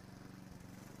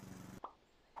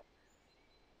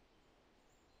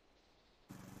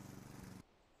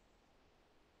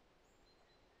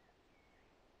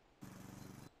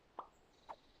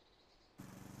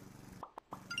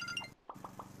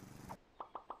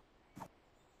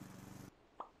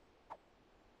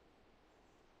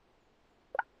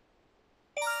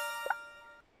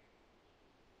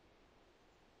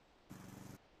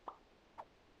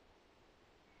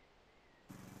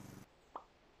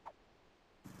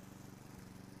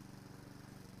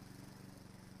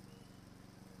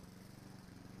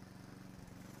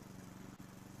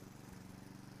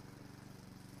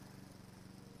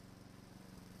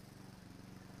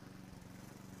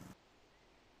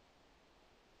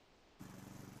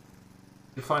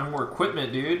 You find more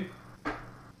equipment, dude.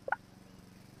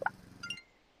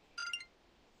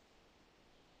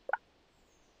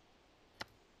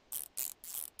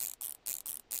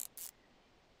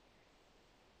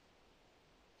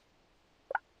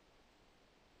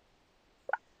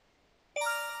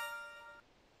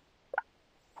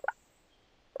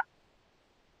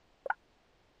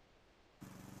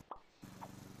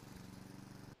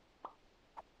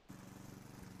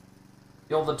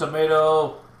 Kill the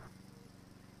tomato.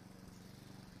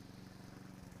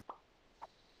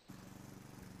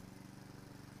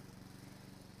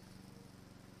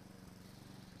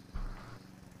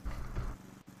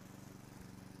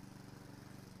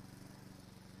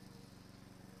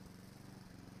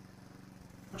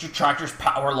 What's your tractor's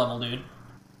power level, dude?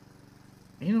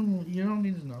 You don't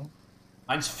need to know.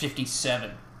 Mine's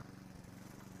 57.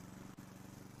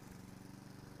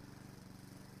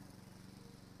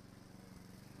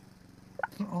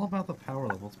 It's not all about the power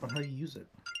level. It's about how you use it.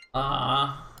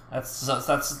 That's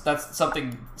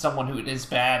something someone who is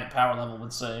bad at power level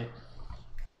would say.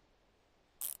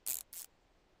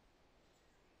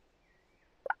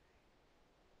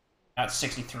 That's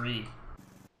 63.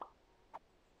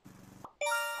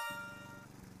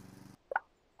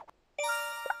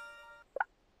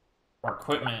 More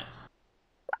equipment.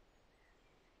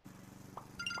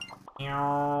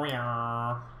 Meow,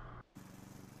 meow.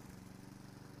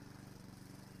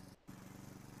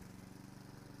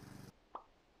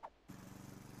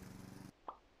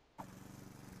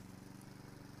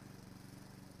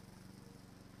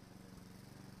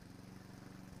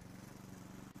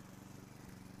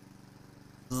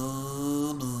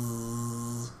 Bzz,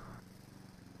 bzz.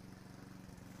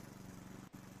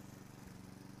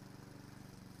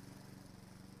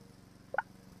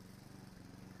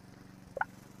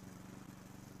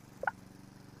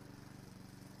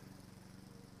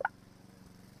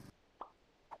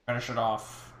 Finish it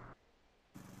off.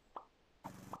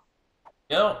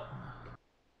 Yo.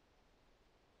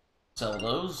 Sell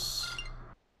those.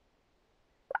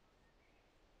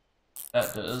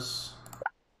 That does.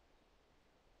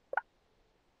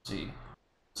 Let's see.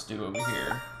 Let's do over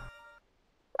here.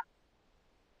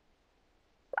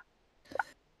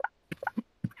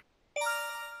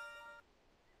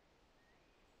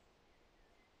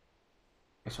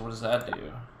 Okay, so what does that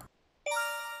do?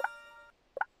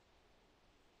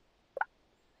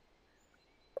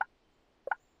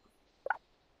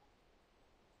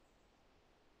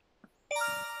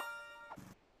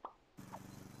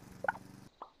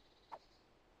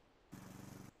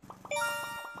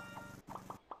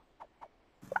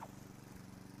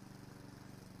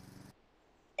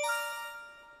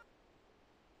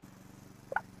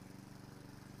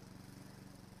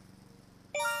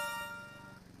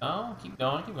 Oh, keep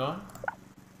going, keep going.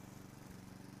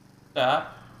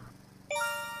 Stop.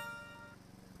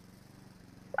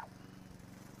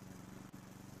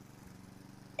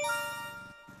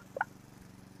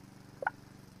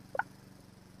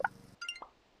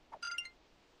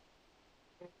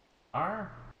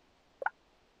 Our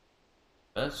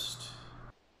best.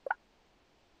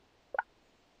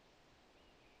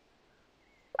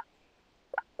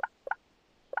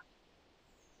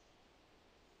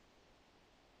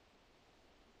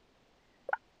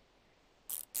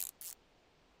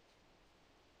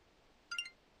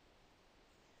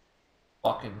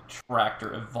 Fucking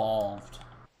tractor evolved.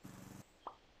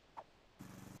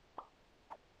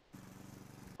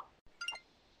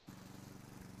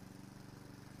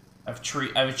 I've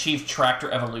achieved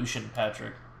tractor evolution,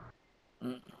 Patrick.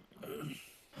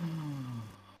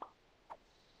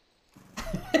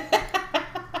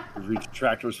 Reach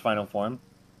Tractor's final form.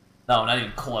 No, not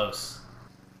even close.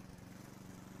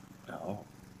 No.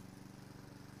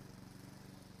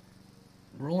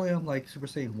 We're only on like Super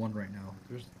Saiyan 1 right now.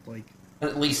 There's like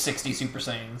At least 60 Super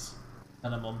Saiyans.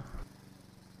 Minimum.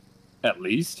 At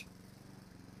least.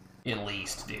 At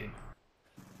least, dude.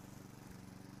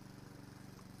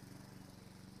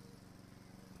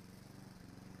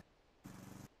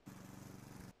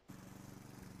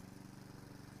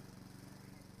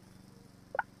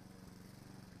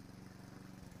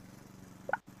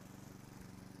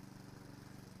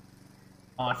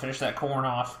 Come on, finish that corn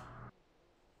off.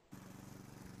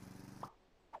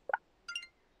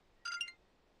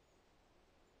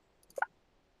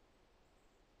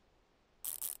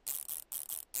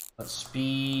 Let's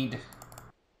speed.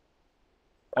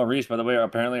 Oh, Reese, by the way,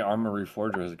 apparently Armor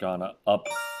Reforger has gone up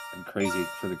and crazy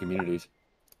for the communities.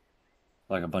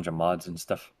 Like a bunch of mods and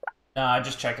stuff. Nah, I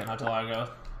just checked it not too long ago.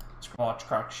 Watch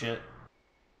crock shit.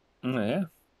 Yeah.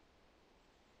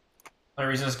 The only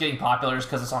reason it's getting popular is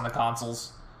because it's on the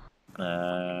consoles.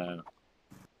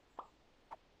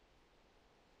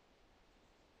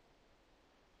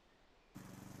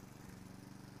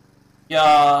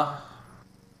 Yeah.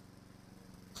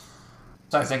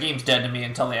 Besides, that game's dead to me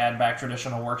until they add back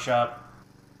traditional workshop.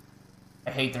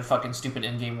 I hate their fucking stupid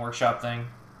in-game workshop thing.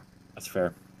 That's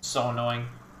fair. So annoying.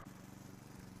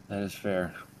 That is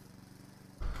fair.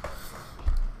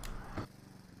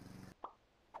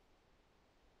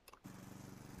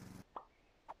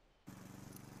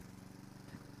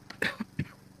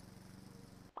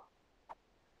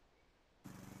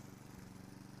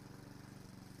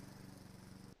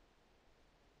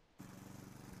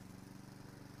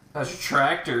 That's your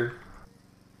tractor.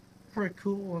 Pretty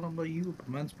cool. I don't know about you, but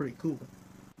mine's pretty cool.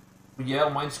 Yeah,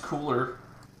 mine's cooler.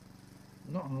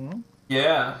 No.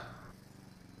 Yeah.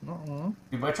 No.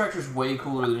 Dude, my tractor's way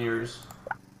cooler than yours.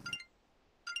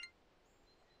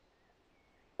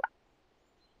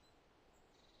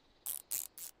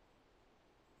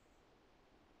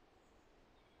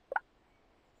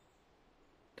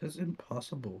 That's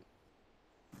impossible.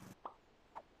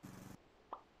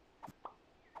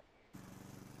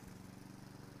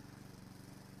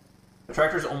 My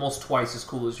tractor's almost twice as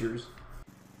cool as yours.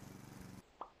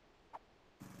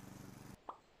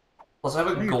 Plus, I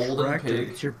have a golden tractor,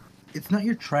 pig. It's not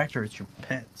your tractor. It's your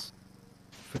pets.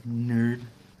 Fucking nerd.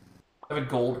 I have a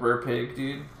gold rare pig,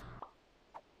 dude.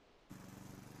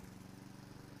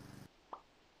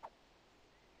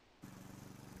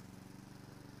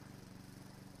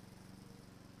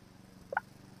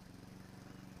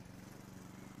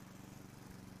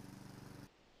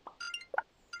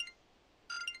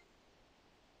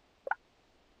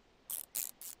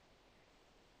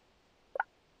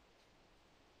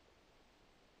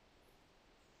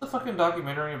 The fucking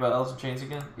documentary about Alice in Chains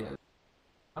again? Yeah.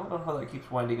 I don't know how that keeps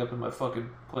winding up in my fucking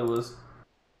playlist.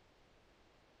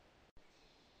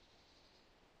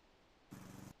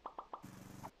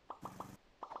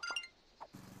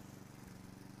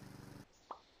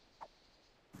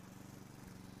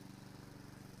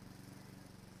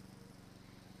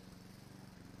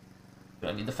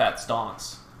 I need the fat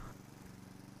stonks.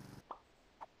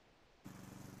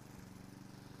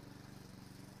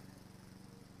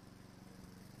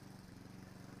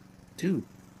 Dude,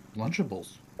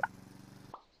 Lunchables.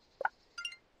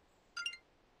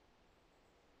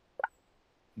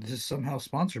 This is somehow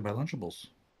sponsored by Lunchables.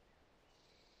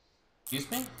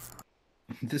 Excuse me?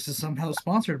 This is somehow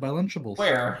sponsored by Lunchables.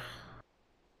 Where?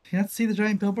 You not see the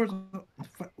giant billboards?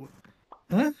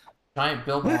 Huh? Giant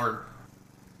billboard. What?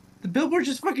 The billboard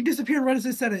just fucking disappeared right as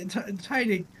I said it.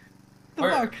 Tiny. The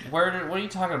fuck? What are you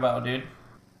talking about, dude?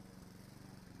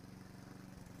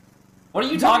 What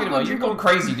are you talking about? You're going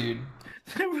crazy, dude.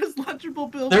 There was Lunchable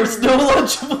billboards. There's no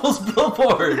Lunchables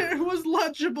billboard. There was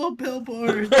Lunchable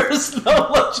billboards. There's no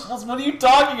Lunchables. What are you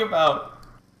talking about?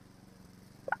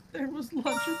 There was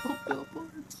Lunchable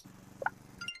billboards.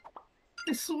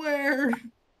 I swear.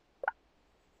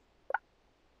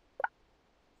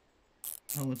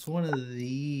 Oh, it's one of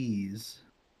these.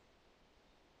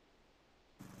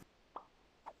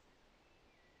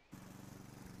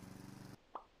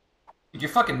 Dude, you're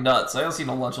fucking nuts. I don't see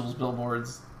no Lunchables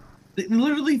billboards. They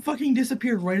literally fucking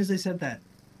disappeared right as I said that.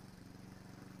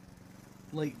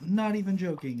 Like, not even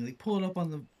joking. Like, pull it up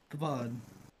on the VOD.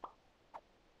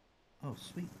 Oh,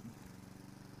 sweet.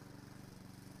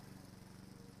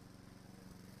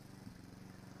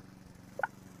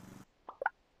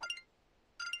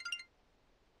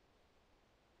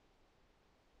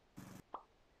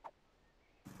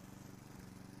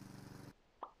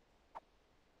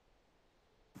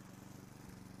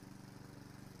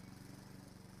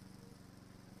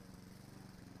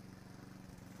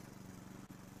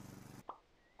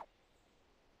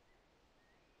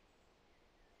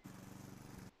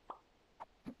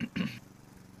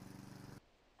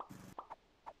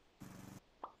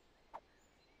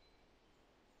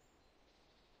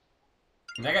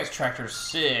 That guy's tractor's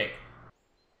sick.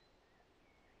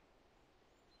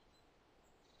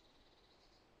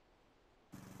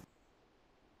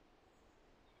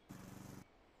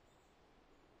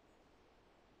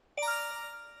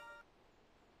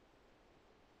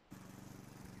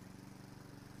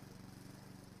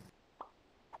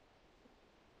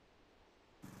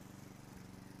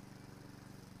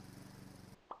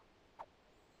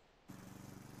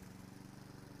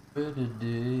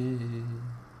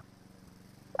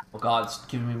 Oh god, it's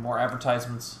giving me more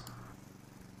advertisements.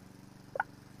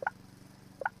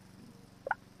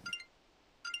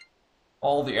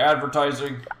 All the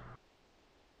advertising.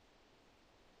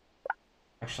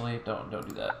 Actually, don't do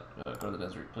that. Go to the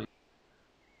desert, please.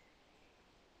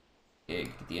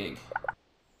 Egg, get the egg.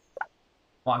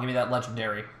 Come on, give me that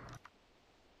legendary.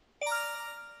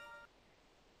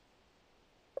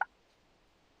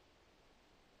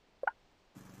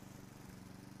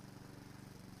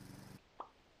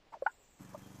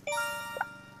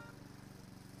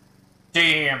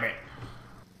 Damn it.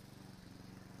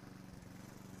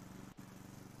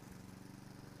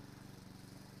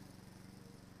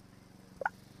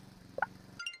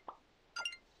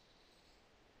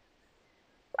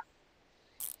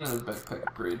 Another backpack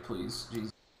upgrade, please.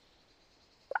 Jesus.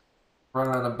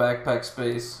 Running out of backpack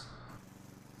space.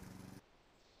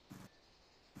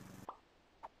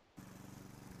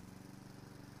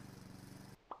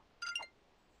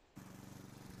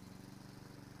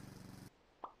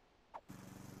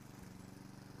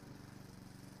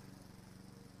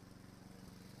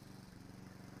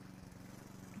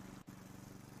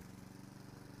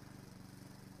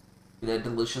 That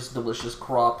delicious, delicious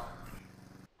crop.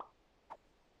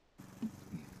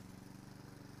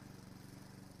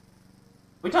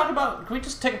 Can we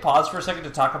just take a pause for a second to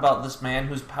talk about this man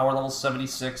who's power level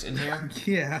 76 in here?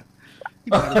 Yeah. You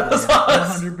might as well, yeah.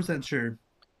 100% sure.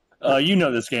 You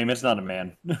know this game. It's not a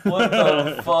man. What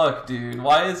the fuck, dude?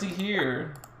 Why is he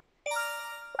here?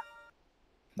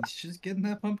 He's just getting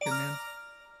that pumpkin, man.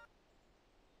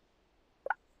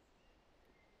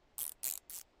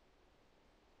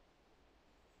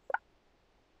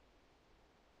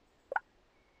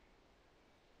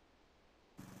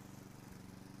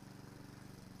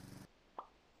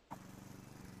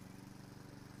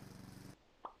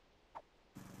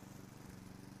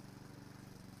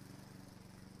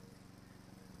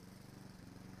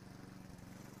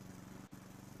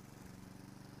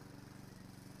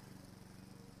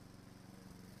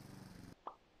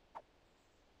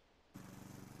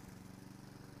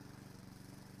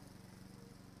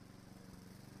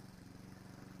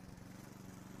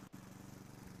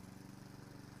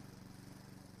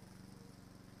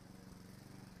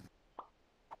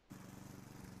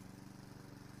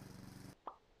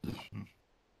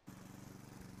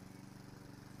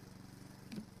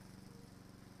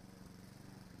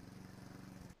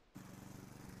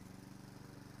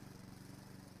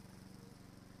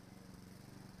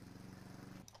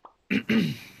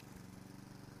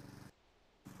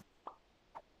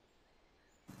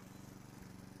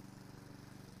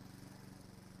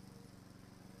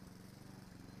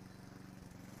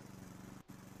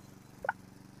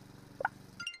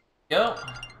 Yo.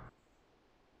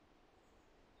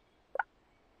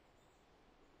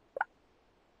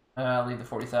 I'll leave the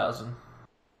 40,000.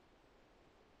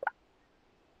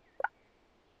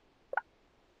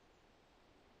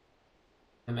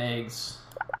 Them eggs.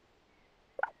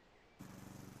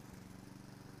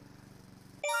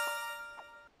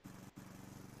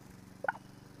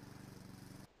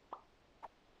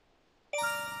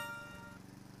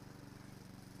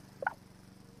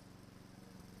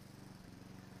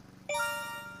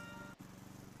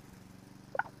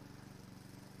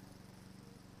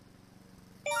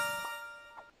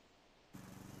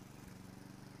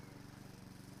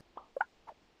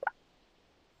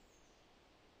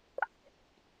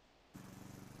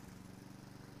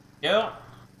 Yo.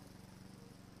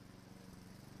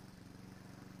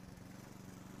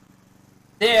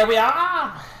 There we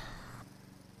are.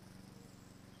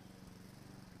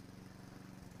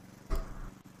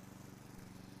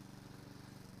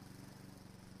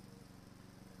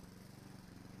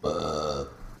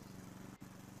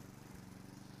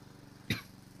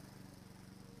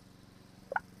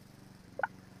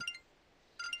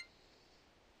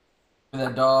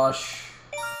 That dosh.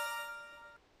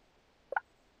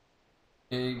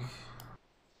 Big.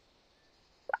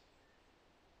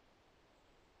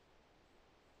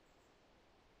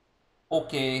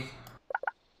 Okay.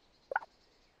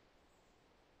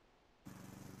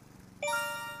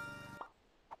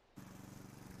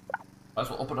 Might as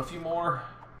well open a few more.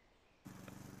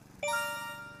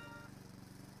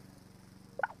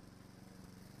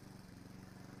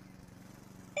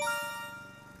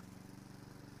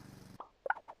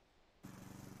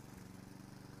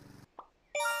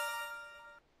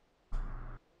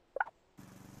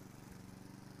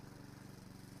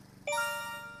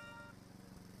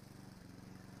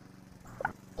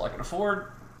 All I can afford.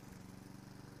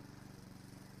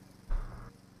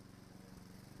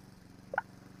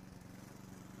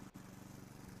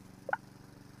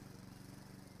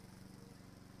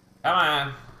 Come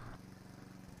on.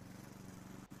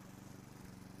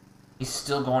 He's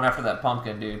still going after that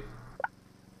pumpkin, dude.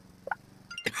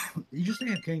 You just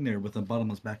ain't getting there with a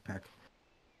bottomless backpack.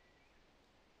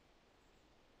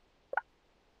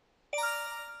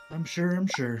 I'm sure, I'm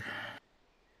sure.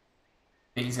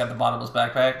 Think he's got the bottomless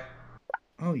backpack?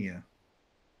 Oh, yeah.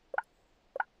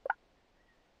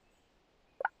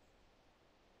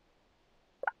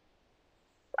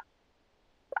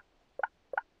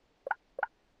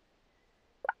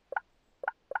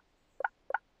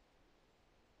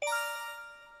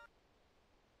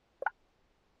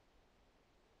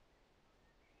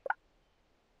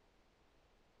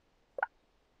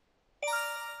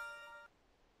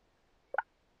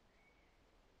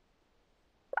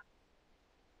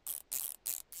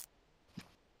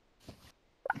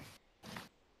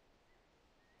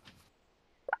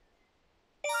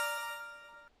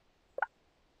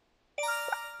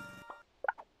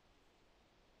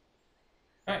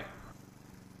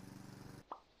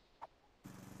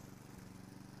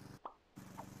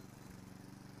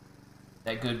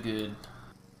 Yeah, good.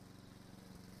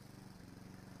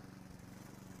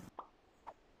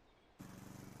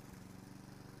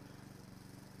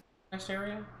 Next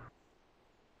area?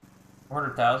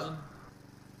 400,000?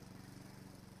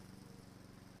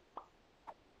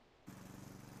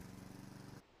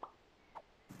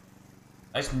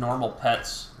 Nice normal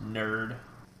pets, nerd.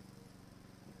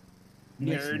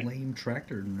 Nice Nerd. lame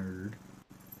tractor nerd.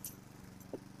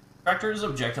 Tractor is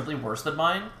objectively worse than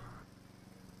mine.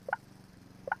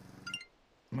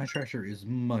 My tractor is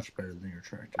much better than your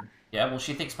tractor. Yeah, well,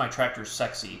 she thinks my tractor's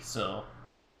sexy, so...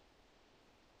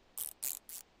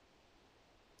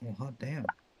 Well, hot damn.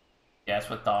 Yeah, that's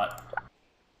what thought.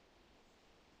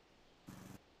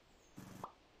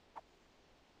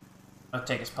 I'll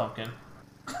take his pumpkin.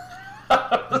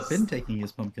 I've been taking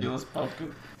his pumpkin. Steal his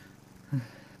pumpkin.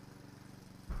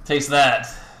 Taste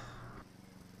that.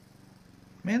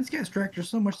 Man, this guy's tractor's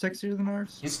so much sexier than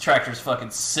ours. His tractor's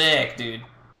fucking sick, dude.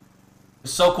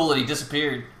 It's so cool that he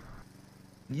disappeared.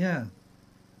 Yeah.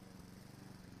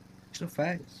 So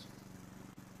fast.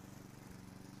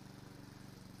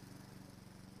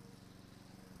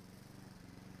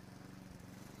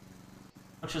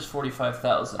 How much is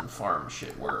 45,000 farm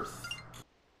shit worth?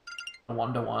 A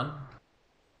 1-to-1?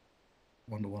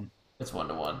 1-to-1. It's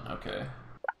 1-to-1, okay.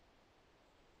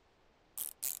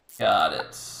 Got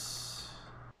it.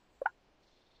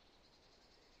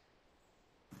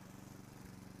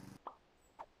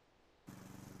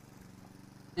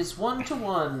 Is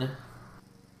 1-to-1.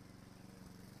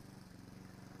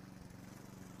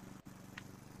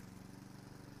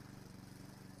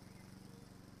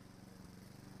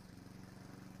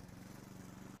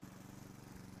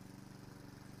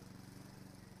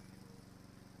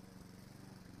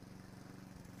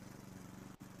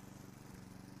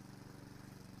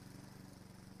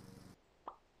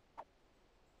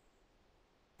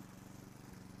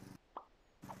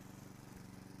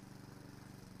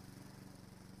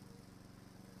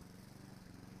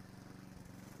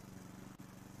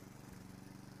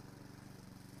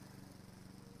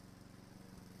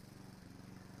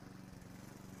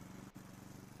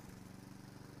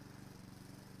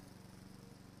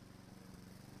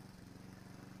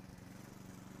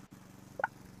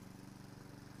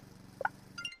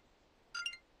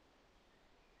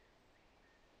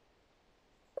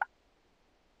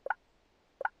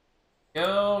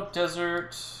 Go,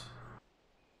 desert.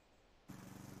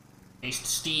 Taste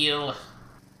steel.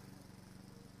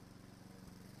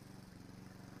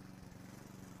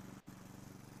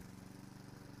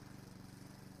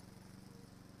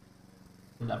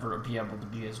 You'll never be able to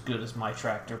be as good as my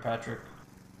tractor, Patrick.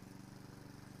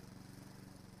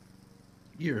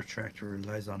 Your tractor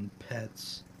relies on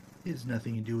pets. It has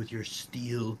nothing to do with your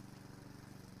steel.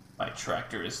 My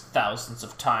tractor is thousands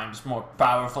of times more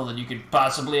powerful than you could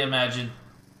possibly imagine.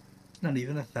 It's not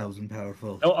even 1,000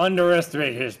 powerful. Don't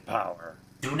underestimate his power.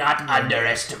 Do not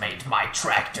underestimate my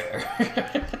tractor.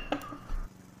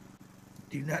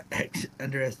 Do not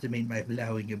underestimate my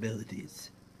plowing abilities.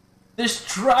 This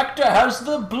tractor has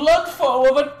the blood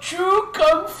flow of a true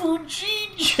kung fu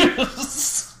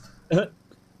genius.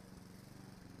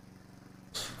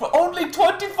 For only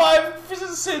 25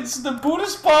 cents, the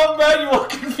Buddhist Palm Manual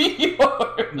can be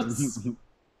yours.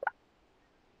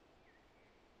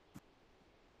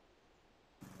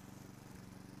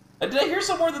 Did I hear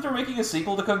somewhere that they're making a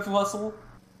sequel to Kung Fu Hustle?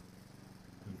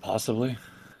 Possibly.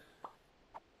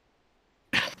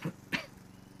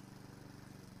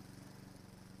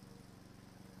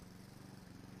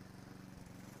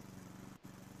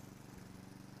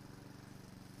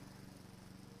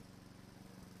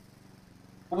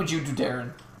 What would you do,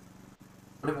 Darren?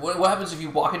 What happens if you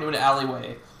walk into an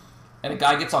alleyway and a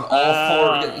guy gets on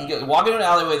all four? You walk into an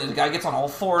alleyway and the guy gets on all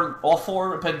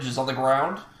four appendages on the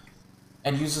ground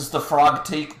and uses the frog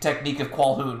technique of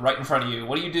Qualhoon right in front of you.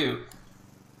 What do you do?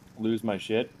 Lose my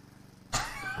shit.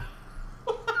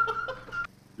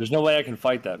 There's no way I can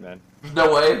fight that, man. There's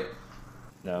no way.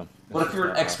 No. What if you're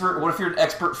an expert? What if you're an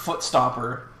expert foot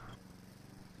stopper?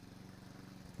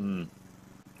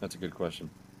 That's a good question.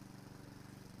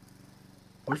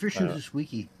 What if your shoes are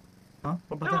squeaky? Huh?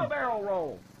 What about that? Barrel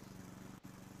roll.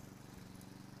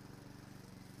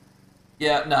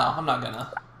 Yeah, no, I'm not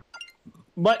gonna.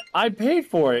 But I paid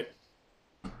for it.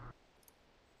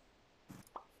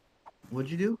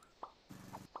 What'd you do?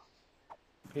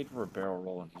 Paid for a barrel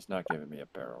roll, and he's not giving me a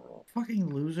barrel roll.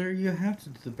 Fucking loser, you have to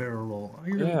do the barrel roll.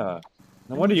 You're... Yeah.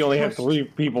 No wonder you only have 3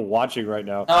 people watching right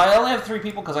now. No, I only have 3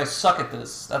 people because I suck at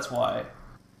this. That's why.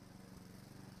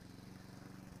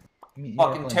 I mean,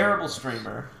 Fucking terrible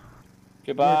streamer.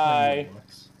 Goodbye.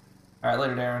 Alright,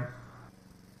 later, Darren.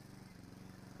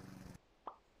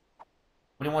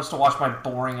 Nobody wants to watch my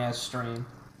boring ass stream.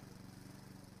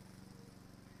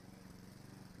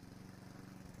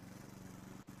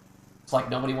 It's like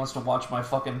nobody wants to watch my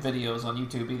fucking videos on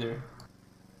YouTube either.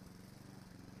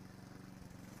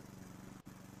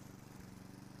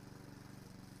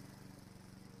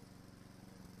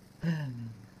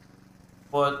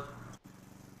 What?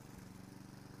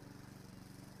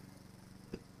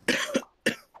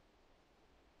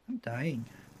 I'm dying.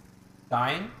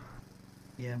 Dying?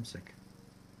 Yeah, I'm sick.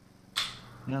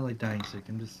 Not like dying sick,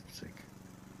 I'm just sick.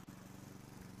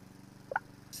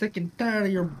 Sick and tired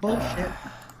of your bullshit.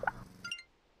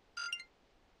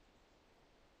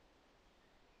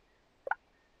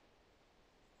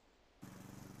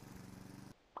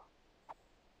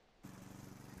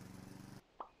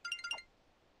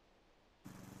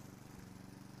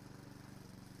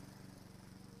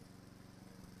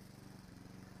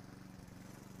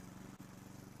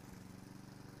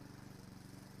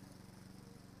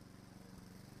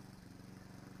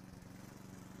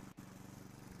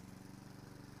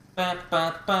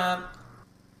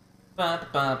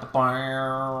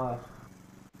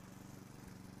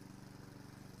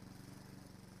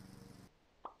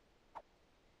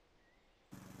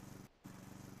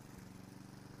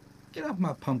 Get off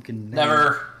my pumpkin.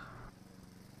 Never.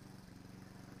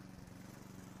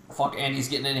 Fuck, Andy's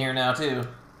getting in here now too.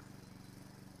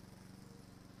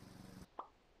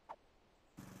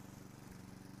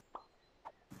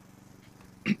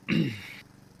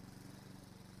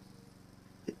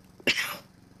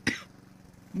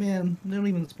 Man, they don't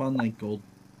even spawn like gold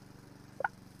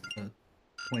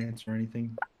plants or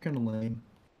anything. Kind of lame.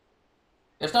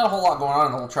 There's not a whole lot going on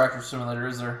in the whole tractor simulator,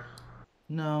 is there?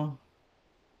 No.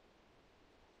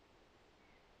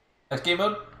 Next game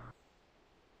mode?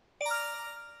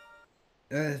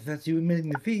 That's you admitting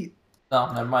defeat.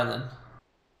 No, never mind then.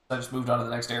 I just moved on to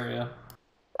the next area.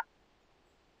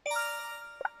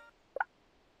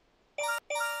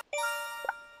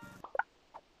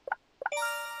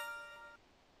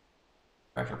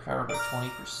 Tractor power by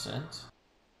 20%.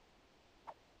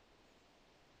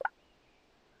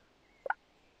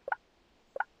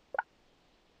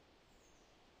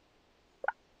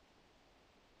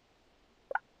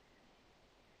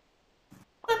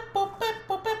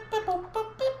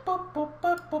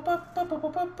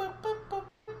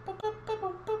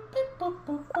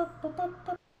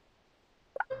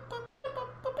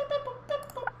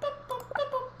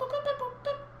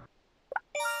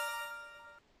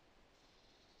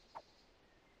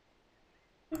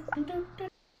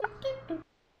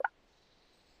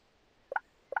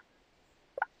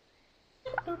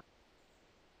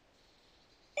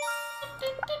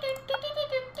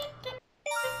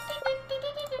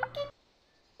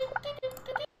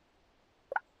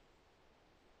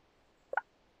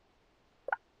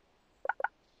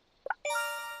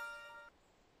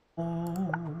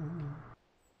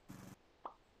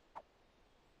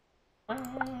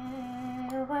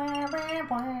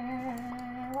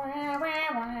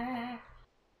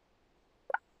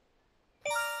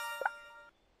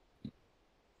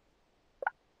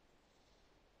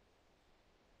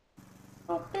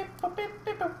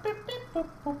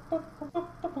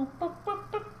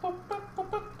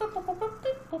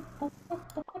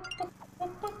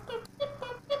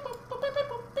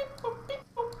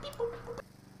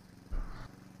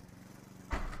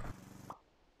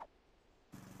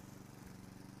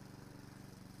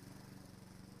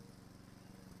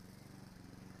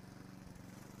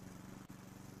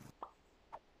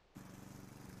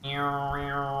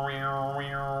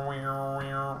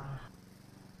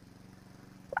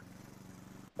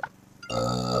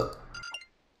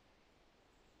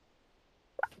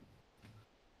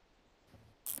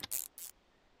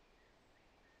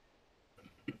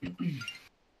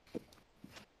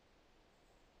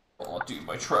 Oh, dude,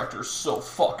 my tractor's so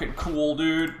fucking cool,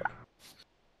 dude.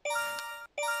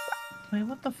 Wait,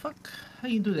 what the fuck? How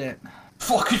you do that?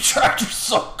 Fucking tractor's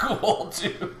so cool,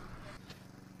 dude.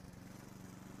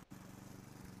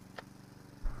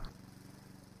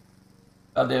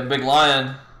 Goddamn big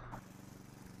lion.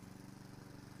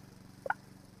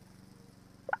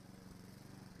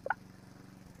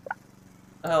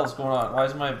 What the hell's going on? Why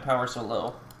is my power so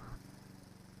low?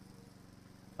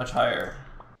 Much higher.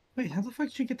 Wait, how the fuck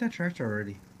did you get that tractor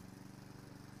already?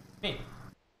 Me.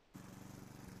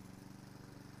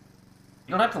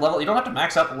 You don't have to level. You don't have to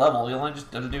max out the level. You only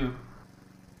just have to do.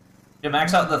 You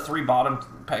max out the 3 bottom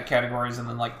categories and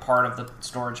then like part of the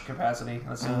storage capacity.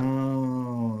 That's it.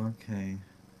 Oh, okay.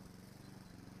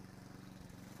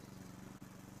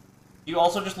 You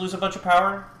also just lose a bunch of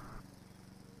power.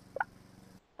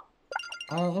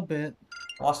 A bit.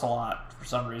 I lost a lot for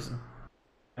some reason.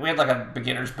 We had like a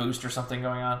beginner's boost or something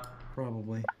going on.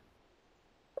 Probably.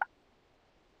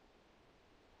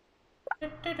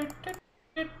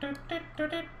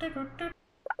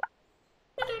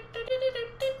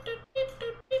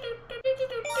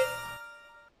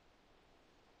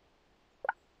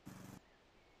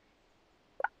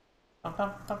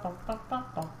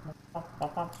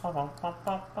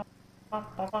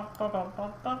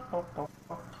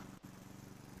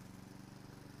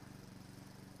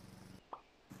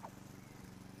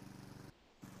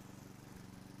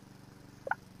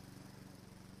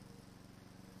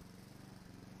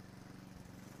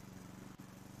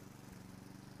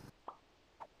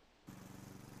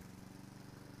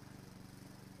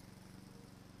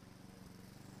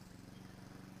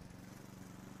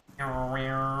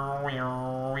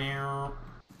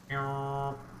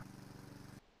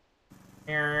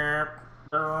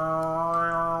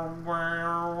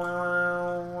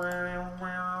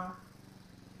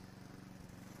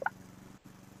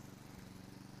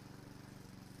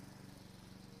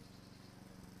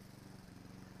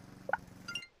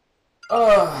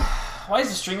 Why is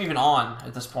the stream even on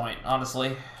at this point,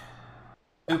 honestly?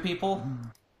 2 people?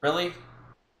 Really?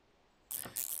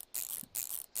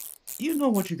 You know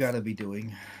what you gotta be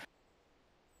doing.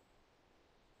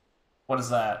 What is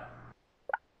that?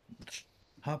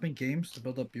 Hopping games to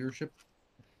build up viewership.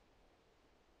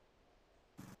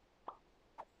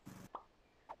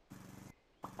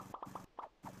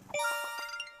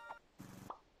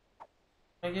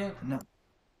 Again?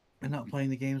 And not playing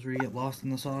the games where you get lost in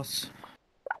the sauce.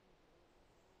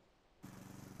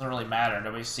 Doesn't really matter.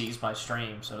 Nobody sees my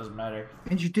stream, so it doesn't matter.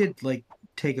 And you did, like,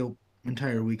 take an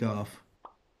entire week off.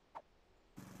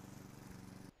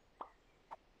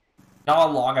 You know how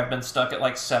long I've been stuck at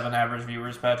like 7 average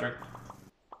viewers, Patrick?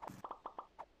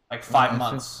 Like 5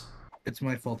 months. It's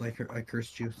my fault. I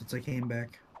cursed you since I came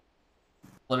back.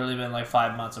 Literally been like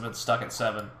 5 months. I've been stuck at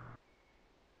 7.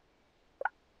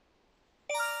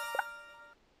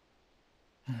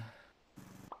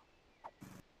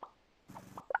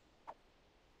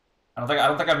 I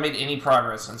don't think I've made any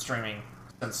progress in streaming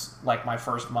since like my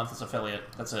first month as affiliate.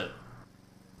 That's it.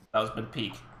 That was been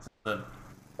peak. Then.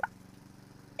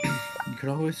 You could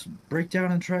always break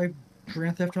down and try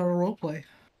Grand Theft Auto roleplay.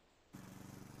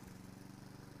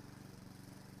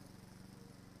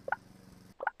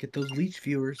 Get those leech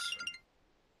viewers.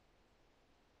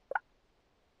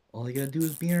 All you gotta do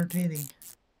is be entertaining.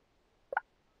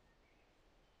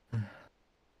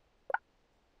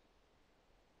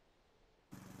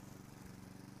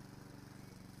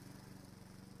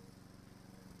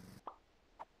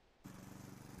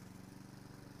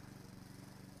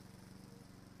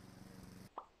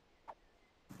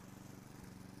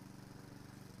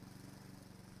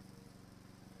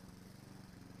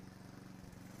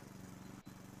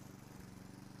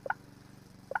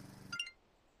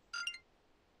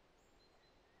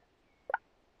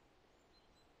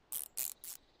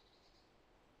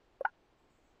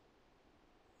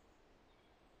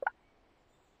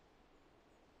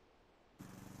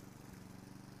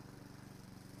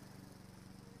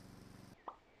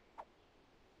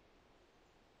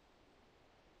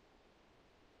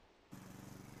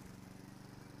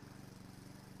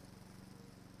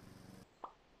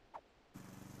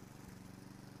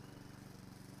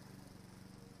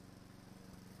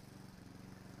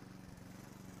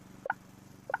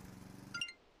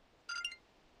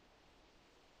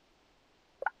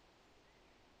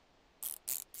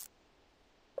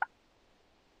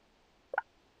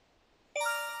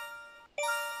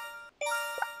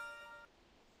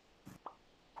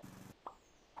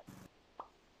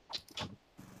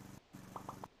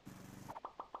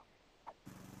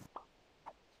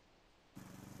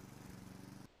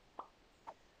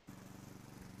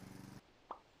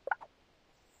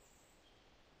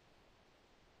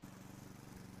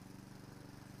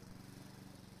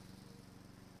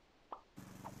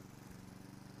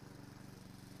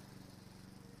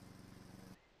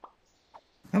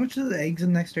 How much do the eggs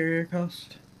in next area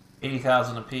cost?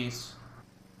 80,000 a piece.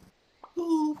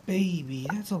 Oh, baby,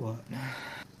 that's a lot.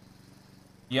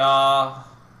 Yeah.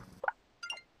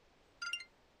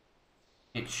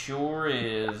 It sure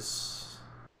is.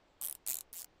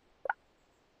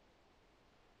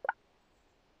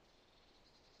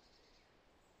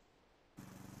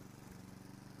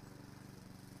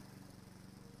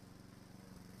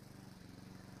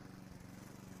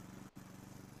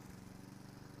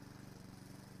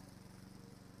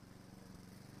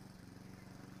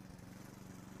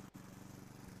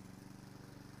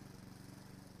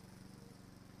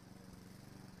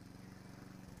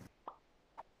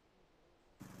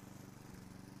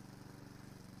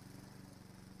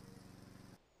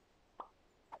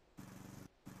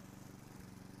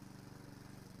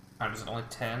 Time is it only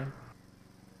 10?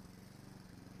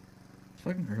 It's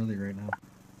fucking early right now.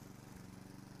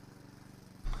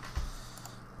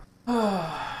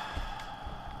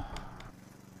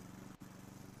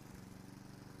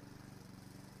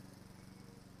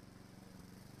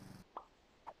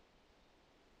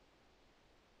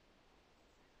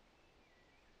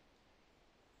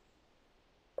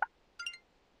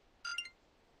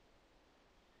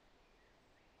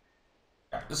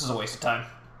 This is a waste of time.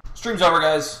 Stream's over,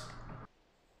 guys.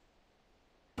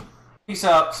 Peace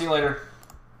out. See you later.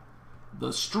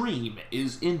 The stream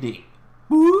is ending.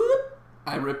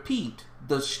 I repeat,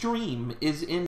 the stream is ending.